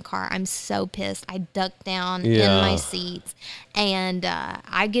get in the car. I'm so pissed. I duck down in Yeah. my seats, and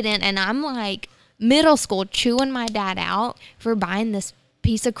I get in, and I'm like middle school chewing my dad out for buying this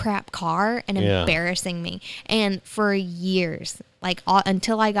piece of crap car and Yeah. embarrassing me. And for years,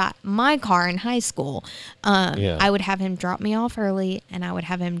 until I got my car in high school, Yeah. I would have him drop me off early, and I would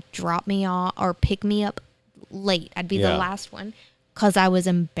have him drop me off or pick me up late. I'd be Yeah. the last one because I was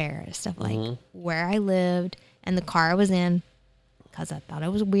embarrassed of where I lived and the car I was in, because I thought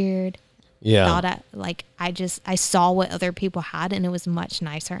it was weird. Yeah. I saw what other people had, and it was much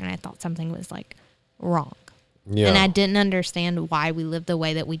nicer, and I thought something was like wrong. Yeah. And I didn't understand why we lived the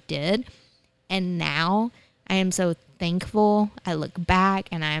way that we did. And now I am so thankful. I look back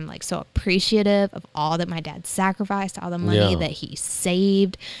and I am like so appreciative of all that my dad sacrificed, all the money Yeah. that he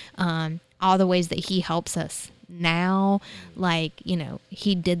saved, all the ways that he helps us now.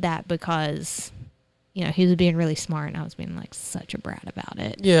 He did that because, he was being really smart, and I was being like such a brat about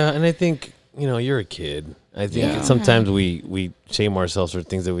it. Yeah, and I think, you're a kid. I think Yeah. sometimes we shame ourselves for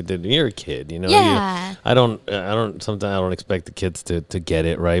things that we did. You're a kid, Yeah. I don't sometimes I don't expect the kids to get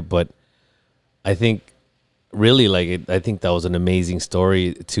it right, but I think really I think that was an amazing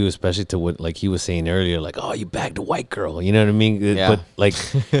story too, especially to what like he was saying earlier, like, oh, you bagged a white girl, you know what I mean? Yeah. But like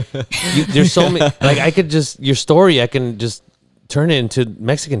there's so many, like I can just turn it into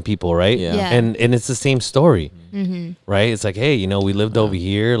Mexican people, right? Yeah. Yeah. And it's the same story. Mm-hmm. Right? It's like, hey, we lived over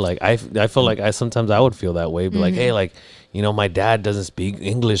here. Like I feel like sometimes I would feel that way, but like, hey, like, my dad doesn't speak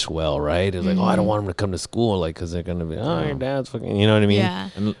English well, right? It's like, oh, I don't want him to come to school, like, because they're gonna be, oh, your dad's fucking, you know what I mean? Yeah.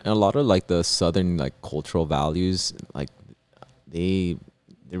 And a lot of like the southern like cultural values, like they're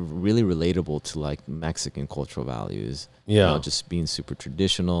really relatable to like Mexican cultural values. Yeah. Just being super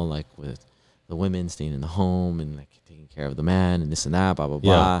traditional, like with the women staying in the home and like taking care of the man and this and that, blah blah Yeah.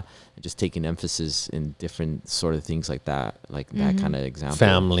 blah, and just taking emphasis in different sort of things like that, like that kind of example.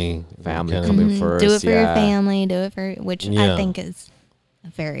 Family Family kinda- coming first. Do it for your yeah. family. Do it for which Yeah. I think is a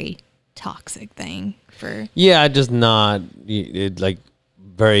very toxic thing for. Yeah, just not like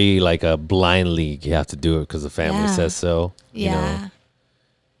very like a blind league. You have to do it because the family Yeah. says so. Yeah.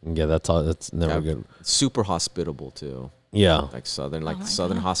 Yeah, that's all. That's never Yeah, good. super hospitable too. Yeah. Like southern, Oh my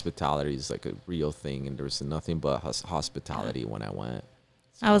southern God. hospitality is like a real thing, and there was nothing but hospitality when I went.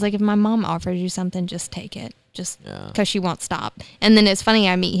 I was like, if my mom offers you something, just take it. Just Yeah. because she won't stop. And then it's funny,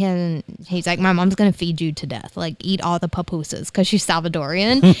 I meet him, and he's like, my mom's going to feed you to death. Like, eat all the pupusas because she's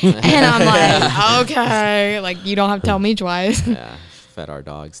Salvadorian. And I'm like, okay. Like, you don't have to tell me twice. Yeah, fed our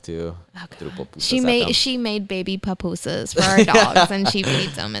dogs too. Oh, Threw God. pupusas at them. She made baby pupusas for our dogs, and she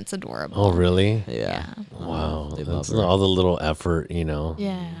feeds them. It's adorable. Oh, really? Yeah. Wow. They love That's her. all the little effort,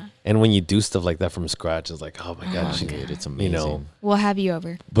 Yeah. And when you do stuff like that from scratch, it's like, oh my God, Dude, it's amazing. you know. We'll have you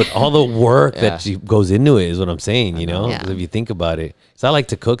over. But all the work Yeah. that she goes into it is what I'm saying, you know? Yeah. 'Cause if you think about it. So I like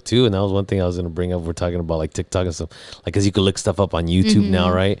to cook too. And that was one thing I was going to bring up. We're talking about like TikTok and stuff. Like, because you can look stuff up on YouTube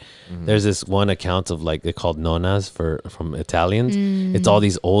now, right? There's this one account of like, they're called nonas from Italians. It's all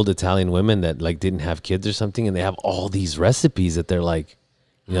these old Italian women that like didn't have kids or something. And they have all these recipes that they're like,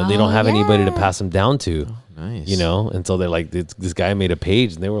 you know, they don't have anybody to pass them down to. Nice. You know, and so they're like, this guy made a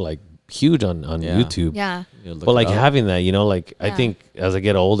page, and they were like huge on Yeah. YouTube. Yeah. You look But it like up. having that, you know, like I Yeah. think as I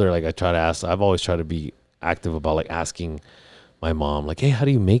get older, like I try to ask. I've always tried to be active about like asking my mom, like, hey, how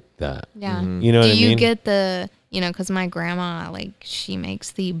do you make that? Yeah. You know Do what I you mean? get the, you know, because my grandma, like, she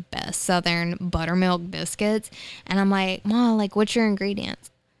makes the best Southern buttermilk biscuits. And I'm like, Ma, like, what's your ingredients?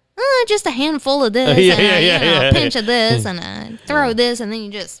 Just a handful of this Yeah, and yeah, a, yeah, you know, yeah. a pinch of this and throw this, and then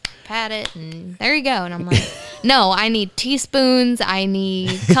you just pat it, and there you go. And I'm like, no, I need teaspoons, I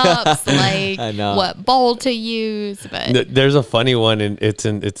need cups, like I know. what bowl to use. But There's a funny one, and it's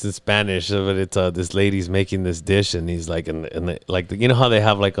in Spanish, but it's this lady's making this dish, and he's like, like you know how they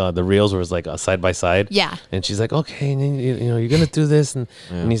have like the reels where it's like side by side, Yeah. And she's like, okay, and then, you know, you're gonna do this, and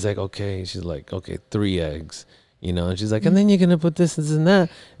he's like, okay. She's like, okay, 3 eggs. You know, and she's like, and then you're gonna put this and that,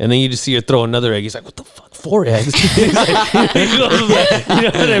 and then you just see her throw another egg. He's like, what the fuck, 4 eggs? He's like, you know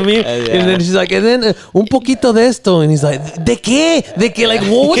what I mean? And then she's like, and then un poquito de esto, and he's like, de qué? De qué? Like,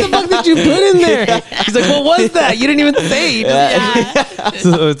 well, what the fuck did you put in there? He's like, what was that? You didn't even say. You just-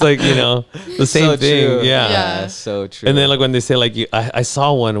 so it's like, you know, the same So thing. true. Yeah. Yeah. So true. And then like when they say like I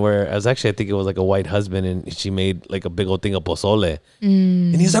saw one where I was actually, I think it was like a white husband, and she made like a big old thing of pozole,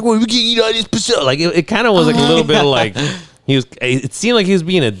 and he's like, well, we can eat all this pozole. Like it kind of was like a little bit of like he was. It seemed like he was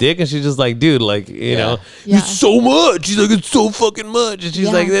being a dick, and she's just like, dude, like you know, Yeah. it's so much. She's like, it's so fucking much, and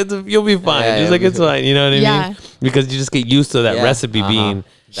she's Yeah. like, you'll be fine. Yeah, She's you'll like, be it's fine. You know what I Yeah. mean? Because you just get used to that Yeah. recipe being.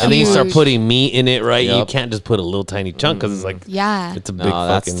 That And then you start Huge. putting meat in it, right? You Yup. can't just put a little tiny chunk because it's like, yeah. it's a no, big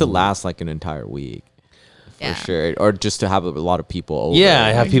that's fucking. to last like an entire week. For Yeah. sure. Or just to have a lot of people over. Yeah,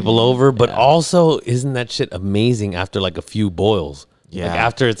 I have people over, but Yeah. also isn't that shit amazing after like a few boils? Yeah. Like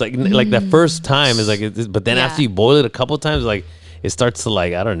after it's like that first time is like, but then Yeah. after you boil it a couple times, like it starts to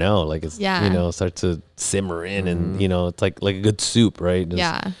like I don't know, like it's Yeah. you know start to simmer in, and you know it's like a good soup, right? Just,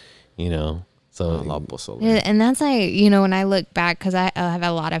 Yeah. you know. So I love pozole. Yeah, and that's like, you know, when I look back, because I have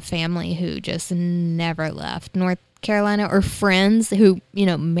a lot of family who just never left North Carolina, or friends who, you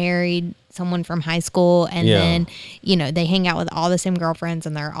know, married someone from high school, and Yeah. then, you know, they hang out with all the same girlfriends,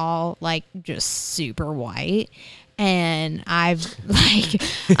 and they're all like just super white. And I'm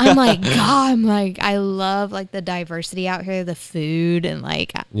like, God, I love like the diversity out here, the food, and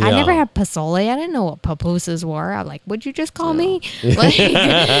like, I Yeah. never had pozole. I didn't know what pupusas were. I'm like, what'd you just call me?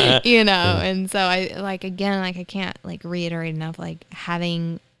 Like, you know, and so I like, again, like I can't like reiterate enough, like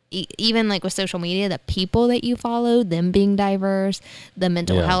having, even like with social media, the people that you follow, them being diverse, the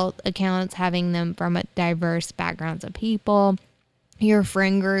mental Yeah. health accounts, having them from a diverse backgrounds of people, your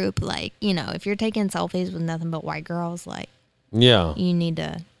friend group, like, you know, if you're taking selfies with nothing but white girls, like yeah. you need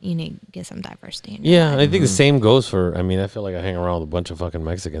to get some diversity in your Yeah, life. and I think the same goes for. I mean, I feel like I hang around with a bunch of fucking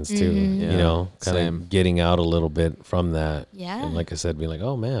Mexicans too. Mm-hmm. You know, kind Same. of getting out a little bit from that. Yeah. And like I said, being like,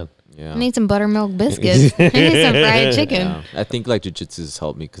 oh man. Yeah. I need some buttermilk biscuits. I need some fried chicken. Yeah. I think like jujitsu has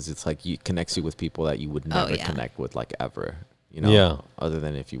helped me because it's like it connects you with people that you would never yeah. connect with like ever. You know, Yeah. other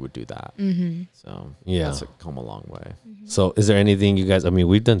than if you would do that. Mm-hmm. So Yeah. that's come a long way. So, is there anything you guys? I mean,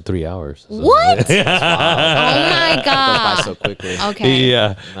 we've done 3 hours. So. What? Oh my Goes by God. so quickly. Okay.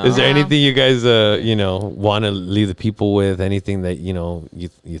 Yeah. Is there No. anything you guys, you know, want to leave the people with? Anything that you know you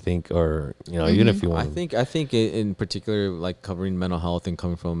think, or you know, even if you I want. think in particular, like covering mental health and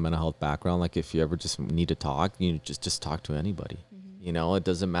coming from a mental health background, like if you ever just need to talk, you just talk to anybody. You know, it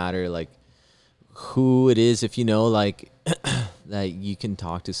doesn't matter like who it is. If you know like that you can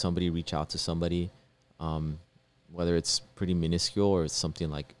talk to somebody, reach out to somebody, whether it's pretty minuscule or it's something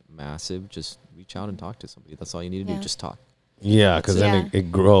like massive, just reach out and talk to somebody. That's all you need to Yeah. do. Just talk. Yeah, because then Yeah.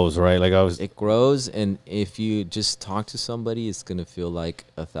 it grows, right? Like I was. It grows, and if you just talk to somebody, it's gonna feel like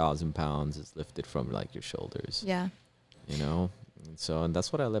 1,000 pounds is lifted from like your shoulders. Yeah. You know, and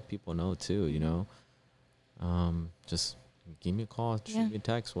that's what I let people know too. You know, just give me a call, shoot Yeah. me a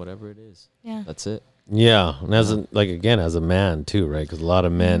text, whatever it is. Yeah. That's it. Yeah, and as a, like again as a man too, right? Because a lot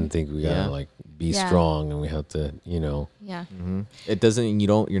of men think we gotta Yeah. like be Yeah. strong, and we have to, you know. Yeah. It doesn't.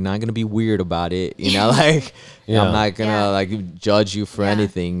 You're not gonna be weird about it. You know, like Yeah. I'm not gonna Yeah. like judge you for Yeah.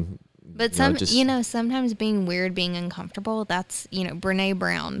 anything. But sometimes being weird, being uncomfortable, that's, Brene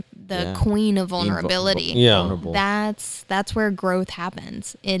Brown, the queen of vulnerability. vulnerable. That's where growth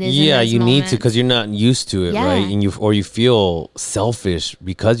happens. It is. Yeah, you need to, because you're not used to it, Yeah. right? And you feel selfish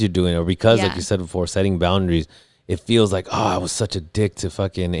because you're doing it, or because, like you said before, setting boundaries. It feels like, oh, I was such a dick to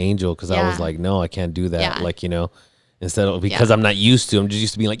fucking Angel because I was like, no, I can't do that. Yeah. Like, instead of, because I'm not used to. I'm just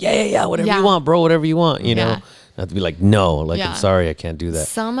used to being like, yeah, whatever you want, bro, whatever you want, know. Not to be like, no, like, I'm sorry, I can't do that.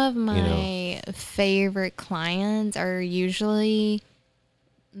 Some of my favorite clients are usually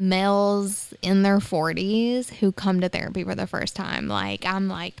males in their 40s who come to therapy for the first time. Like, I'm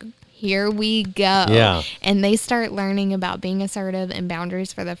like, here we go. Yeah. And they start learning about being assertive and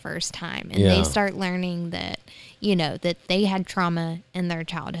boundaries for the first time. And they start learning that, that they had trauma in their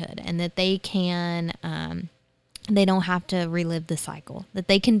childhood and that they can, they don't have to relive the cycle, that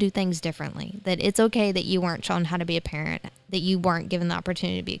they can do things differently, that it's okay that you weren't shown how to be a parent, that you weren't given the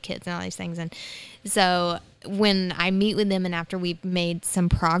opportunity to be a kid and all these things. And so when I meet with them and after we've made some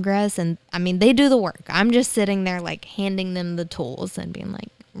progress, and I mean, they do the work. I'm just sitting there like handing them the tools and being like,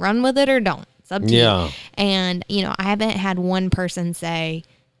 run with it or don't. It's up to you. And, I haven't had one person say,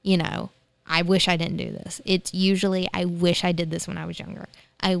 I wish I didn't do this. It's usually, I wish I did this when I was younger.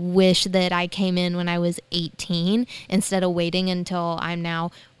 I wish that I came in when I was 18 instead of waiting until I'm now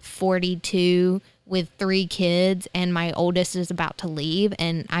 42 with 3 kids and my oldest is about to leave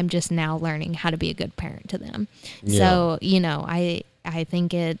and I'm just now learning how to be a good parent to them. So, I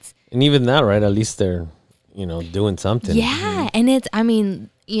think it's... And even that, right? At least they're, doing something. Yeah. And it's,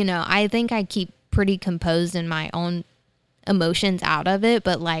 I think I keep pretty composed in my own emotions out of it,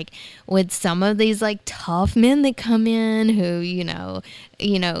 but like with some of these like tough men that come in who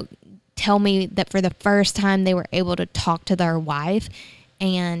tell me that for the first time they were able to talk to their wife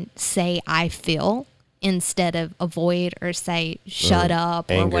and say I feel instead of avoid or say shut up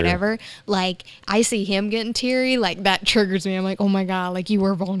or anger. whatever. Like I see him getting teary, like that triggers me. I'm like, oh my God, like you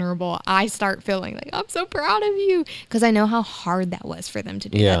were vulnerable. I start feeling like I'm so proud of you because I know how hard that was for them to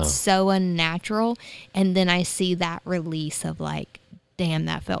do. That's so unnatural. And then I see that release of like, damn,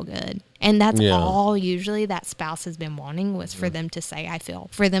 that felt good. And that's all usually that spouse has been wanting was for them to say, I feel,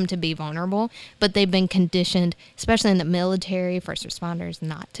 for them to be vulnerable. But they've been conditioned, especially in the military, first responders,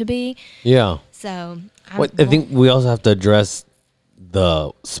 not to be. Yeah. So I think we also have to address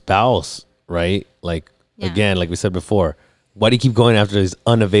the spouse, right? Like, again, like we said before, why do you keep going after these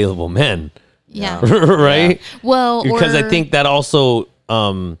unavailable men? Yeah. Right? Yeah. Well, because I think that also...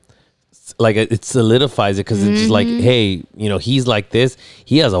 like it solidifies it because it's just like, hey, he's like this.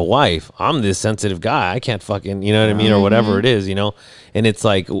 He has a wife. I'm this sensitive guy. I can't fucking, you know what I mean? Or whatever it is, And it's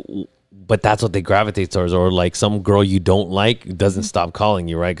like, but that's what they gravitate towards. Or like some girl you don't like doesn't stop calling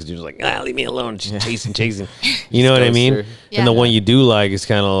you, right? Because you're just like, leave me alone. She's chasing. You know what I mean? Yeah. And the one you do like is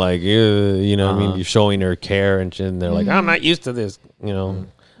kind of like, you know what I mean? You're showing her care and shit. And they're like, I'm not used to this. I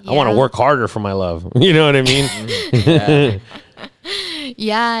want to work harder for my love. You know what I mean?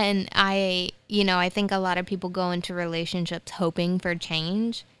 Yeah, and I think a lot of people go into relationships hoping for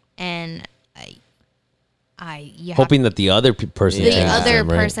change, and hoping that the other person changes them,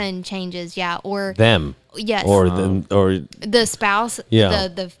 right? person changes, or them, yes, or the spouse,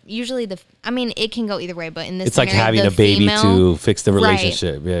 the usually it can go either way, but in this it's like scenario, having a baby to fix the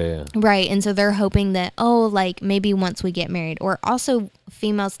relationship, right, and so they're hoping that like maybe once we get married, or also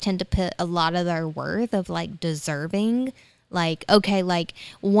females tend to put a lot of their worth of like deserving. Like, okay, like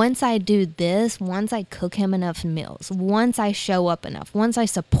once I do this, once I cook him enough meals, once I show up enough, once I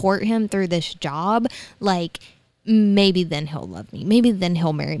support him through this job, like maybe then he'll love me. Maybe then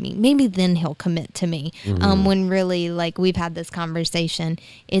he'll marry me. Maybe then he'll commit to me. When really, like, we've had this conversation,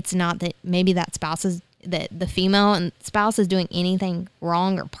 it's not that maybe that spouse is, that the female and spouse is doing anything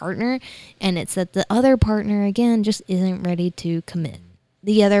wrong or partner, and it's that the other partner, again, just isn't ready to commit.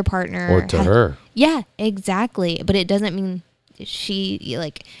 The other partner or to her. Yeah, exactly. But it doesn't mean she,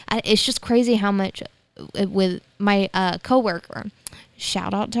 like, it's just crazy how much with my coworker,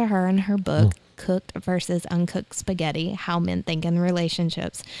 shout out to her and her book, Cooked versus Uncooked Spaghetti, How Men Think in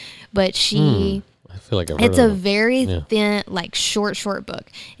Relationships. But she, I feel like it's a very thin, like short book.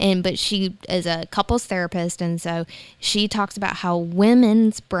 But she is a couples therapist. And so she talks about how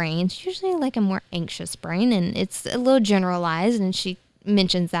women's brains, usually like a more anxious brain, and it's a little generalized, and she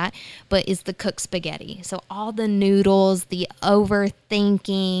mentions that, but is the cooked spaghetti. So all the noodles, the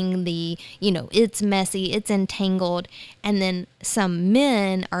overthinking, the, it's messy, it's entangled. And then some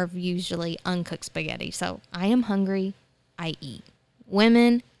men are usually uncooked spaghetti. So I am hungry, I eat.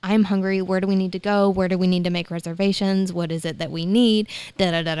 Women, I'm hungry, where do we need to go? Where do we need to make reservations? What is it that we need?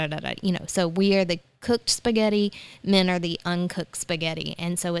 So we are the cooked spaghetti, men are the uncooked spaghetti.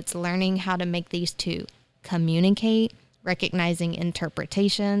 And so it's learning how to make these two communicate, recognizing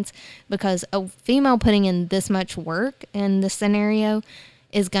interpretations, because a female putting in this much work in this scenario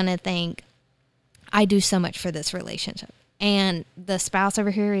is going to think, I do so much for this relationship. And the spouse over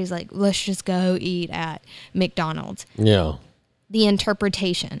here is like, let's just go eat at McDonald's. Yeah. The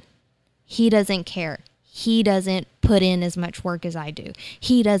interpretation. He doesn't care. He doesn't put in as much work as I do.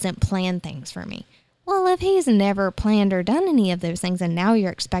 He doesn't plan things for me. Well, if he's never planned or done any of those things and now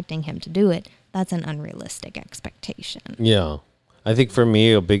you're expecting him to do it, that's an unrealistic expectation. Yeah. I think for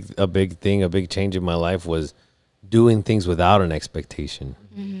me, a big change in my life was doing things without an expectation,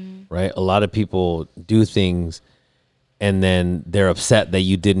 right? A lot of people do things and then they're upset that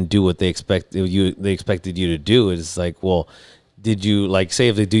you didn't do what they expected you to do. It's like, well, did you, like, say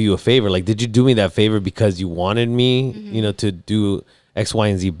if they do you a favor, like, did you do me that favor because you wanted me, to do X, Y,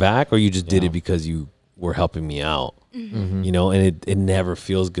 and Z back, or you just did it because you were helping me out? And it never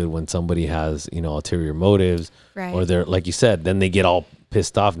feels good when somebody has, ulterior motives, Right. or they're, like you said, then they get all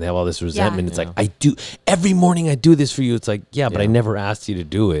pissed off and they have all this resentment. It's like, every morning I do this for you. It's like, but I never asked you to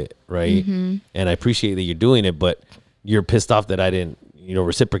do it. Right. And I appreciate that you're doing it, but you're pissed off that I didn't,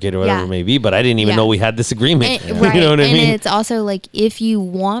 reciprocate or whatever it may be, but I didn't even know we had this agreement. Right. You know what I mean? And it's also like, if you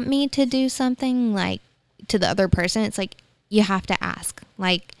want me to do something like to the other person, it's like, you have to ask,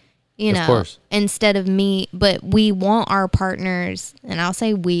 like, Of course. instead of me, but we want our partners, and I'll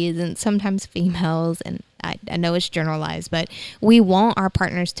say we, and sometimes females, and I know it's generalized, but we want our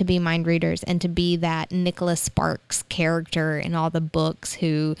partners to be mind readers and to be that Nicholas Sparks character in all the books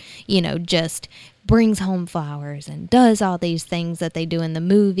who, just brings home flowers and does all these things that they do in the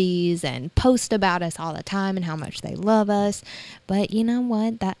movies and post about us all the time and how much they love us. But you know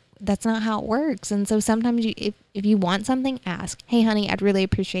what? That's not how it works. And so sometimes if you want something, ask, hey, honey, I'd really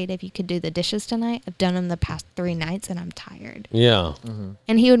appreciate if you could do the dishes tonight. I've done them the past 3 nights and I'm tired. Yeah.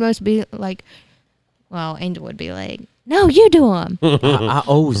 And he would most be like, well, Angel would be like, no, you do them. I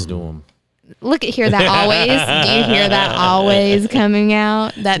always do them. Hear that always? Do you hear that always coming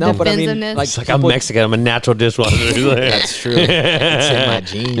out? That No, but I mean, defensiveness? like, It's like, I'm Mexican. I'm a natural dishwasher. That's true. It's in my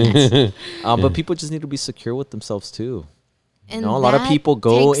genes. But people just need to be secure with themselves too. And A lot of that people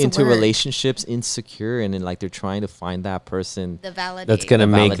go takes into work. relationships insecure, and then like they're trying to find that person. The validation. That's gonna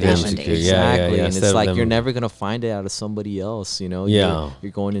make them validation. secure. Exactly. And Instead it's of like them- you're never gonna find it out of somebody else. Yeah.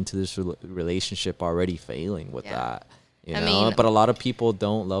 You're going into this relationship already failing with Yeah. that. I mean- But a lot of people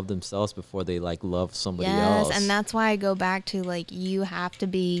don't love themselves before they like love somebody Yes, else. and that's why I go back to, like, you have to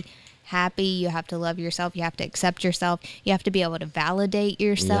be happy, you have to love yourself, you have to accept yourself, you have to be able to validate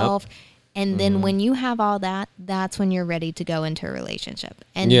yourself. And then when you have all that, that's when you're ready to go into a relationship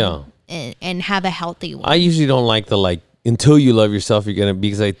and and have a healthy one. I usually don't like the until you love yourself, you're gonna,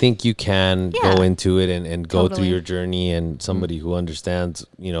 because I think you can Yeah. go into it and go through Totally. your journey, and somebody who understands,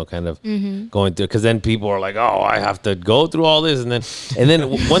 kind of Mm-hmm. going through. Because then people are like, oh, I have to go through all this, and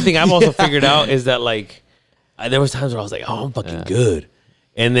then one thing I've also figured out is that there was times where I was like, oh, I'm fucking good.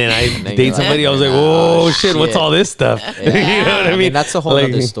 And then I then date you're like, somebody, I was like, oh, "Whoa, shit! What's shit." all this stuff?" You know what I mean? That's a whole Like-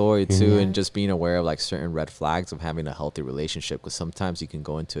 other story too, and just being aware of like certain red flags of having a healthy relationship. Because sometimes you can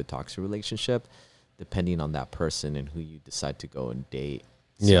go into a toxic relationship, depending on that person and who you decide to go and date.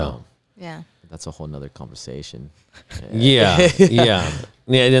 Yeah. yeah. That's a whole nother conversation. Yeah, yeah.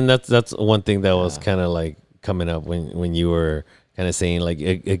 And that's one thing that was kind of like coming up when you were kind of saying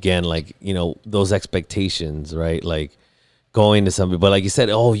again, those expectations, right? Like going to somebody, but like you said,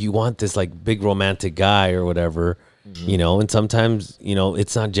 oh, you want this like big romantic guy or whatever, and sometimes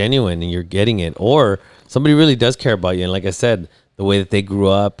it's not genuine and you're getting it, or somebody really does care about you, and like I said, the way that they grew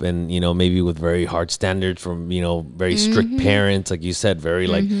up, and maybe with very hard standards from very strict parents, like you said, very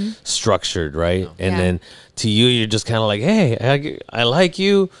like structured, right? And Yeah. then to you, you're just kind of like, hey, I like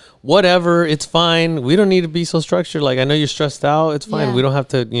you, whatever, it's fine, we don't need to be so structured, like I know you're stressed out, it's fine, Yeah. we don't have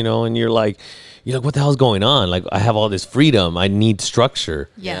to, and you're like, what the hell's going on? Like, I have all this freedom, I need structure.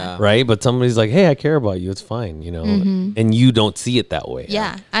 Yeah. Right? But somebody's like, hey, I care about you, it's fine, and you don't see it that way.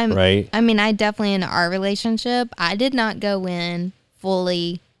 Yeah. Right? I mean, I definitely, in our relationship, I did not go in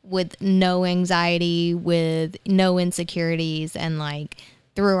fully with no anxiety, with no insecurities, and like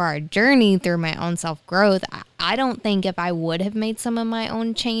through our journey, through my own self-growth, I don't think if I would have made some of my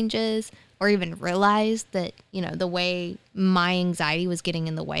own changes or even realized that, the way my anxiety was getting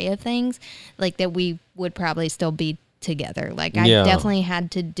in the way of things, like that we would probably still be together. Like I Yeah. definitely had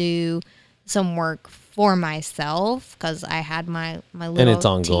to do some work for myself because I had my little it's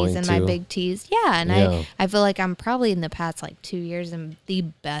ongoing, T's and my too. big T's. Yeah. And Yeah. I feel like I'm probably in the past like 2 years in the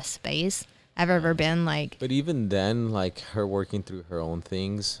best space I've ever been. Like, But even then, like her working through her own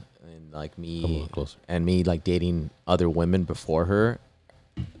things, and like Come me on, closer. and me like dating other women before her,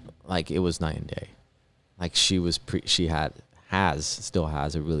 like it was night and day. Like she still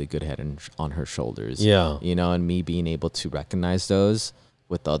has a really good head on her shoulders. Yeah. You know, and me being able to recognize those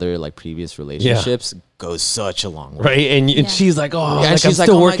with other like previous relationships goes such a long way. Right, and Yeah. she's like, "Oh, Yeah, like, she's I'm like,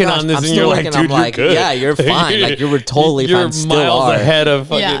 still "Oh my working gosh, on this," I'm and still you're like, working." "Dude, I'm you're like, good. yeah, you're fine. Like, you're totally you're fine. Still miles are. ahead of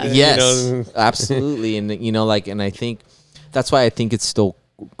fucking." Yeah. Yes, You know, absolutely. And you know, like, and I think that's why I think it's still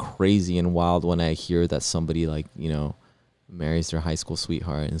crazy and wild when I hear that somebody like, you know, marries their high school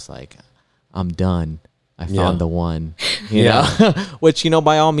sweetheart and it's like, I'm done. I found Yeah. the one, you Yeah. know, which, you know,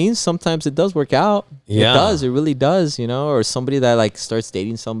 by all means, sometimes it does work out. Yeah. It does. It really does, you know, or somebody that like starts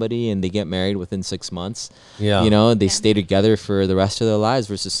dating somebody and they get married within 6 months, Yeah. you know, they Yeah. stay together for the rest of their lives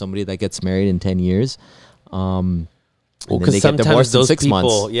versus somebody that gets married in 10 years. And Well, then they because get divorced sometimes in those 6 people,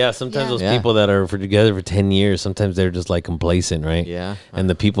 months. yeah, sometimes Yeah. those Yeah. people that are together for 10 years, sometimes they're just like complacent, right? Yeah. And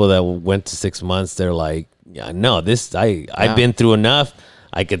the people that went to 6 months, they're like, yeah, no, I've Yeah. been through enough.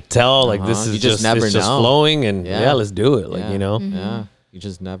 I could tell, like, this Uh-huh. is You just just never it's just know. flowing, and Yeah. yeah, let's do it. Like, Yeah. you know, Yeah. You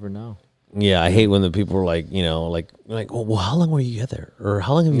just never know. yeah, I hate when the people are like, you know, like, well, how long were you together, or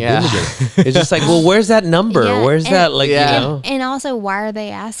how long have you Yeah. been together? It's just like, well, where's that number? Yeah, Where's and- that, like, Yeah. you know? and also, why are they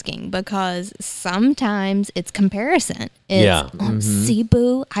asking? Because sometimes it's comparison. It's, Yeah. See,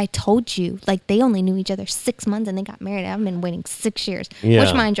 boo, I told you. Like, they only knew each other 6 months and they got married. I've been waiting 6 years. Yeah.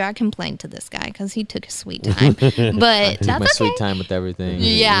 Which, mind you, I complained to this guy because he took his sweet time. But Take that's my okay. sweet time with everything.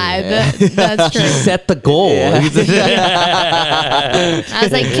 Yeah, that's true. Set the goal. I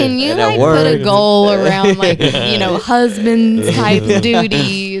was like, can you And that like put a word. goal around like, you know, husbands type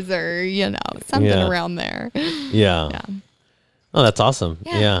duties or, you know, something Yeah. around there. Yeah. Yeah. Oh, that's awesome.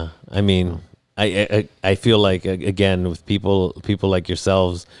 Yeah. Yeah. I mean, I feel like again with people like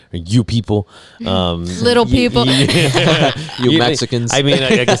yourselves or you people, Little people. You Mexicans. I mean,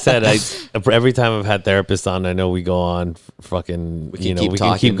 like I said, every time I've had therapists on, I know we go on fucking, can you know, keep we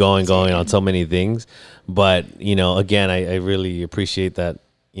can keep talking. going on so many things. But you know, again, I really appreciate that.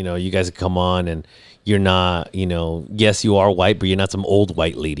 You know, you guys come on and you're not, you know, yes, you are white, but you're not some old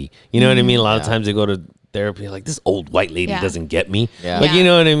white lady. You know what I mean? A lot of Yeah. times they go to therapy like this old white lady Yeah. doesn't get me. Yeah. Like, you Yeah.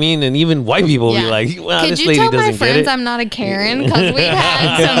 know what I mean? And even white people will be Yeah. like, well, Could this you lady tell my doesn't get friends it. I'm not a Karen? Because we've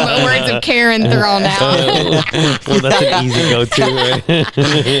had some words of Karen thrown out. Well, that's an easy go-to,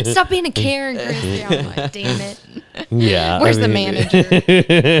 right? Stop being a Karen, Christy. I'm like, damn it. Yeah. Where's the mean,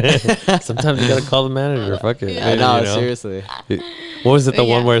 manager? Sometimes you gotta call the manager. Fuck it. I you know, know? seriously. What was it? The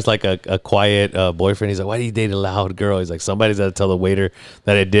one Yeah. where it's like a quiet boyfriend. He's like, "Why do you date a loud girl?" He's like, "Somebody's got to tell the waiter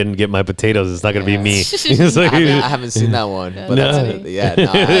that I didn't get my potatoes. It's not gonna be me." He's like, I haven't seen that one. But No. that's, yeah, no, I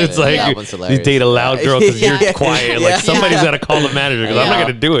it's haven't. like That you, one's you hilarious. date a loud girl because Yeah. you're quiet. Like Yeah. somebody's got to call the manager because I'm not Yeah.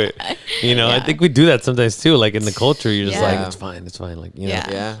 gonna do it. You know, I Yeah. think we do that sometimes too. Like in the culture, you're just Yeah. like, it's fine. Like you know, Yeah.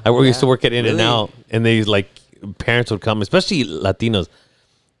 Yeah. I used to Yeah. work at In and Really? Out, and they like parents would come, especially Latinos,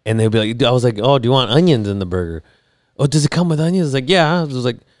 and they'd be like, I was like, "Oh, do you want onions in the burger? Oh, does it come with onions?" It's like, "Yeah." I was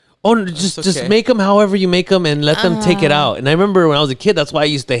like, "Oh, no, just okay. make them however you make them and let them take it out." And I remember when I was a kid, that's why I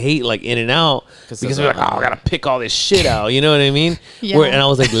used to hate like In and Out because of we were like, the- "Oh, I gotta pick all this shit out." You know what I mean? Yeah. And I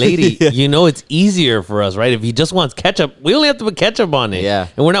was like, "Lady, you know it's easier for us, right? If he just wants ketchup, we only have to put ketchup on it. Yeah.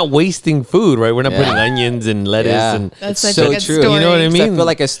 and we're not wasting food, right? We're not Yeah. putting onions and lettuce Yeah. and That's It's such so a good true. story. You know what I 'Cause mean? I feel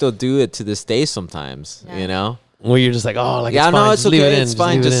like I still do it to this day sometimes, Yeah. you know? where you're just like, "Oh, like Yeah, it's fine, no, it's just leave okay. it in, It's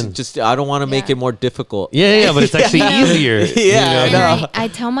fine. leave it in." Just I don't want to make Yeah. it more difficult. Yeah, but it's actually Yeah. easier. Yeah, you know? I And know. I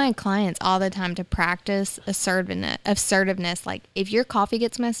tell my clients all the time to practice assertiveness. Like, if your coffee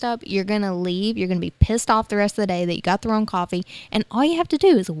gets messed up, you're going to leave. You're going to be pissed off the rest of the day that you got the wrong coffee. And all you have to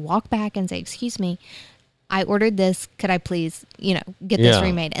do is walk back and say, "Excuse me, I ordered this. Could I please, you know, get this Yeah.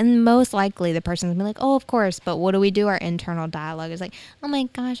 remade?" And most likely the person's gonna be like, "Oh, of course." But what do we do? Our internal dialogue is like, "Oh my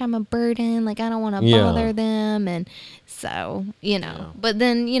gosh, I'm a burden. Like, I don't want to Yeah. bother them." And so, you know, but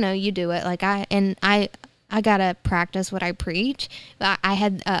then, you know, you do it. Like I gotta practice what I preach. I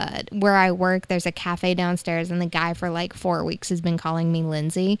had where I work, there's a cafe downstairs, and the guy for like 4 weeks has been calling me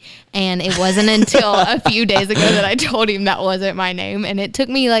Lindsay. And it wasn't until a few days ago that I told him that wasn't my name. And it took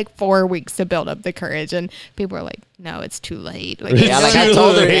me like 4 weeks to build up the courage. And people were like, "No, it's too late." Like, Yeah, like I Too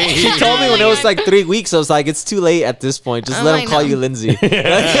told her. late. She told me when it was like 3 weeks. I was like, "It's too late at this point. Just Oh, let I him call know. you Lindsay." but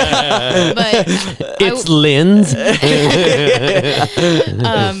It's Lynn's.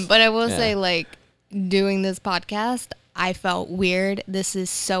 but I will Yeah. say, like, doing this podcast, I felt weird. This is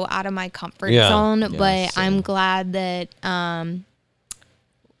so out of my comfort Yeah. zone, Yeah, but same. I'm glad that That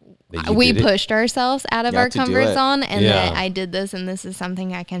you we did it. pushed ourselves out of You our have to do comfort it. zone, and Yeah. that I did this, and this is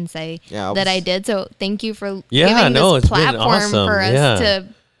something I can say Yeah, I that I was- did. So thank you for Yeah, giving no, this it's been platform awesome. for us Yeah. to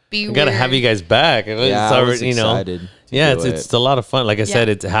be I gotta weird. have you guys back. Yeah, I was excited to Yeah, do it's a lot of fun. Like I said,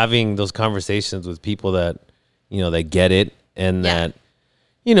 Yeah. it's having those conversations with people that that get it, and Yeah. that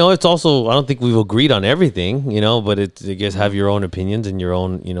it's also, I don't think we've agreed on everything, but it's, you guys have your own opinions and your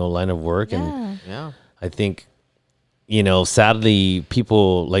own line of work, and Yeah. Yeah. I think sadly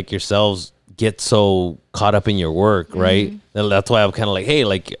people like yourselves get so caught up in your work, right? And that's why I'm kind of like, hey,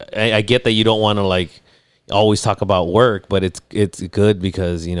 like I get that you don't want to like always talk about work, but it's good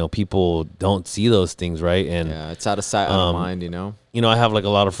because people don't see those things, right? And Yeah. It's out of sight, out of mind, I have like a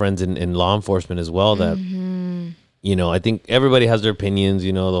lot of friends in law enforcement as well that I think everybody has their opinions,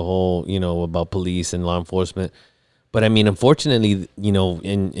 the whole about police and law enforcement, but I mean, unfortunately,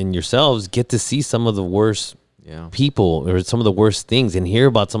 in yourselves get to see some of the worst Yeah. people or some of the worst things and hear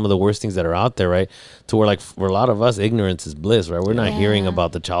about some of the worst things that are out there, right? To where like for a lot of us, ignorance is bliss, right? We're not hearing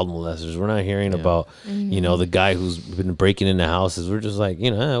about the child molesters. We're not hearing about the guy who's been breaking into houses. We're just like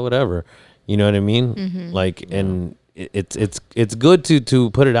whatever, you know what I mean? Like, and it's good to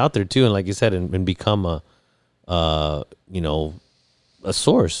put it out there too, and like you said, and become a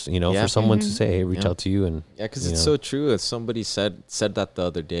source, Yeah. for someone to say, hey, reach Yeah. out to you. And Yeah, because it's so true. As somebody said that the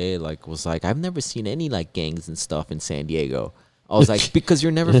other day, like, was like, I've never seen any like gangs and stuff in San Diego. I was like, because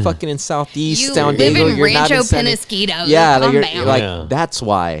you're never fucking in Southeast You San live Diego. in you're not Rancho in San Di- Penasquito. Yeah, like, Calm you're, down. like Yeah. that's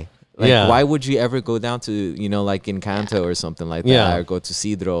why. Like, Yeah. why would you ever go down to like Encanto or something like that, Yeah. or go to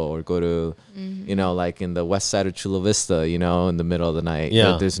Cedro, or go to like in the west side of Chula Vista, in the middle of the night?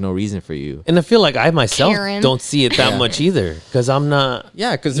 Yeah. There's no reason for you. I feel like I myself Karen. don't see it that much either, because I'm not.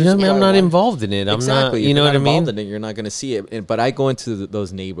 Yeah, because You know what I mean? I'm not involved in it. I'm exactly. not. If You know you're what I not mean? involved in it, you're not gonna see it. But I go into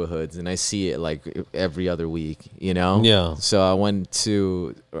those neighborhoods and I see it like every other week. Yeah. So I went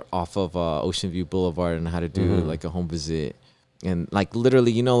to off of Ocean View Boulevard and I had to do Mm-hmm. like a home visit. And like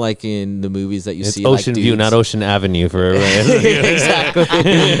literally, like in the movies that you It's see, Ocean like, View, dudes- not Ocean Avenue for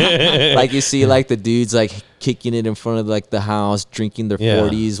exactly. Like you see like the dudes like kicking it in front of like the house, drinking their Yeah.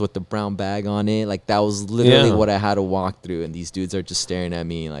 40s with the brown bag on it. Like that was literally Yeah. what I had to walk through. And these dudes are just staring at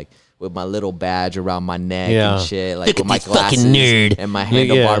me like with my little badge around my neck Yeah. and shit, like Look with at my this fucking glasses nerd. and my Yeah.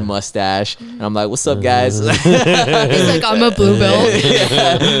 handlebar mustache. And I'm like, what's up, guys? He's like, I'm a blue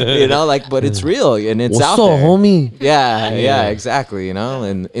belt. like, but it's real and it's What's out up, there. homie? Yeah, exactly. And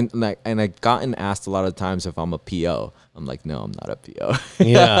I gotten asked a lot of times if I'm a PO. I'm like, no, I'm not a PO.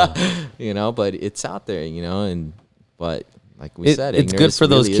 Yeah. But it's out there, but like we said, It's good ignorance for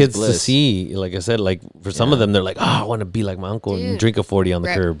those really is kids to bliss. see. Like I said, like for some of them, they're like, oh, I want to be like my uncle and Dude. drink a 40 on the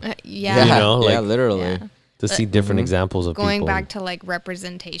curb. Yeah. You know, yeah, like- literally. Yeah. To see different examples of Going people. back to like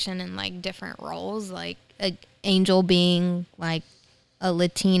representation and like different roles, like Angel being like a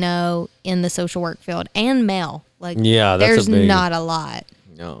Latino in the social work field and male. Like, Yeah, that's a there's big- not a lot.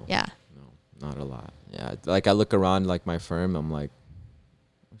 No, Yeah. no, not a lot. Yeah, like I look around like my firm, I'm like,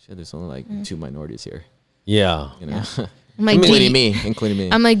 oh shit, there's only like 2 minorities here. Yeah. I'm like, Including me.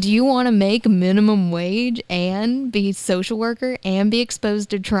 I'm like, do you want to make minimum wage and be social worker and be exposed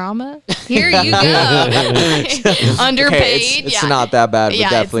to trauma? Here you go. Underpaid. Okay, it's yeah. not that bad, but Yeah,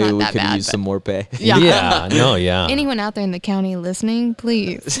 it's definitely not we that could bad, use but- some more pay. Yeah. Yeah. No, yeah. Anyone out there in the county listening,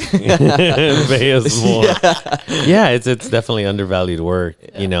 please. Pay us more. Yeah, it's definitely undervalued work,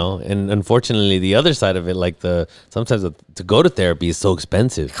 And unfortunately, the other side of it, like sometimes to go to therapy is so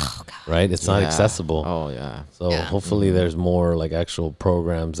expensive, right? It's not Yeah. accessible. Oh yeah. So Yeah. hopefully there's more like actual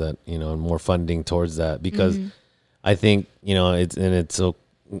programs that, and more funding towards that, because I think, it's so,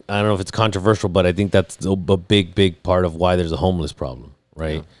 I don't know if it's controversial, but I think that's a big part of why there's a homeless problem,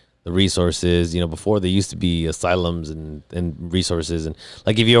 right? Yeah. The resources, before there used to be asylums and resources. And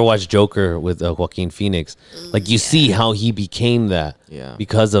like, if you ever watch Joker with Joaquin Phoenix, like you see how he became that Yeah.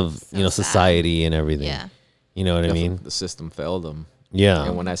 because of, sad. society and everything. Yeah. You know what I mean? The system failed them. Yeah.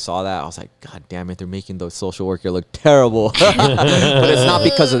 And when I saw that, I was like, God damn it, they're making the social worker look terrible. But it's not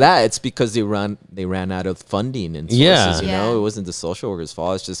because of that. It's because they ran out of funding and sources, Yeah. Yeah. It wasn't the social worker's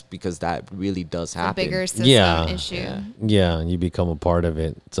fault. It's just because that really does A happen. bigger system Yeah. issue. Yeah. Yeah, and you become a part of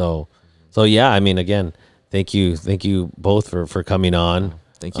it. So yeah, I mean, again, thank you both for coming on.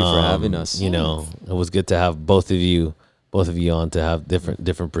 Thank you for having us. It was good to have both of you on to have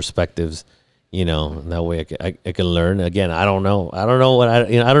different perspectives. And that way I can learn. Again, I don't know what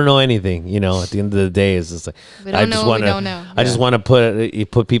I don't know anything. At the end of the day, it's just like We don't I know just what want we don't know. I just want to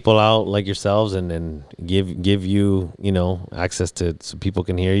put people out like yourselves and give you access to so people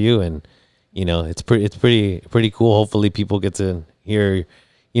can hear you, and it's pretty cool. Hopefully, people get to hear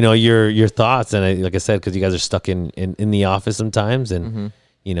your thoughts, and like I said, because you guys are stuck in the office sometimes, and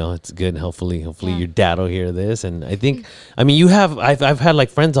it's good. Hopefully Yeah. your dad will hear this, and I think I mean I've had like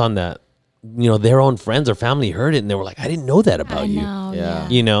friends on that their own friends or family heard it and they were like, I didn't know that about I you. know. Yeah.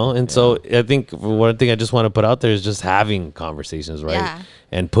 Yeah. And so I think one thing I just want to put out there is just having conversations, right? Yeah.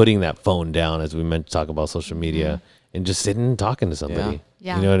 And putting that phone down, as we mentioned, talk about social media, and just sitting and talking to somebody.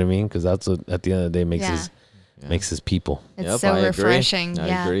 Yeah. You know what I mean? Because that's what at the end of the day makes Yeah. makes his people. It's Yep, so I agree. refreshing. I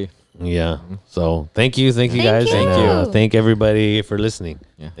Yeah. agree. Yeah. So thank you Thank guys, and you. thank everybody for listening.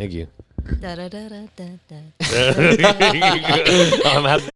 Yeah. Thank you. Da, da, da, da, da, da. I'm happy.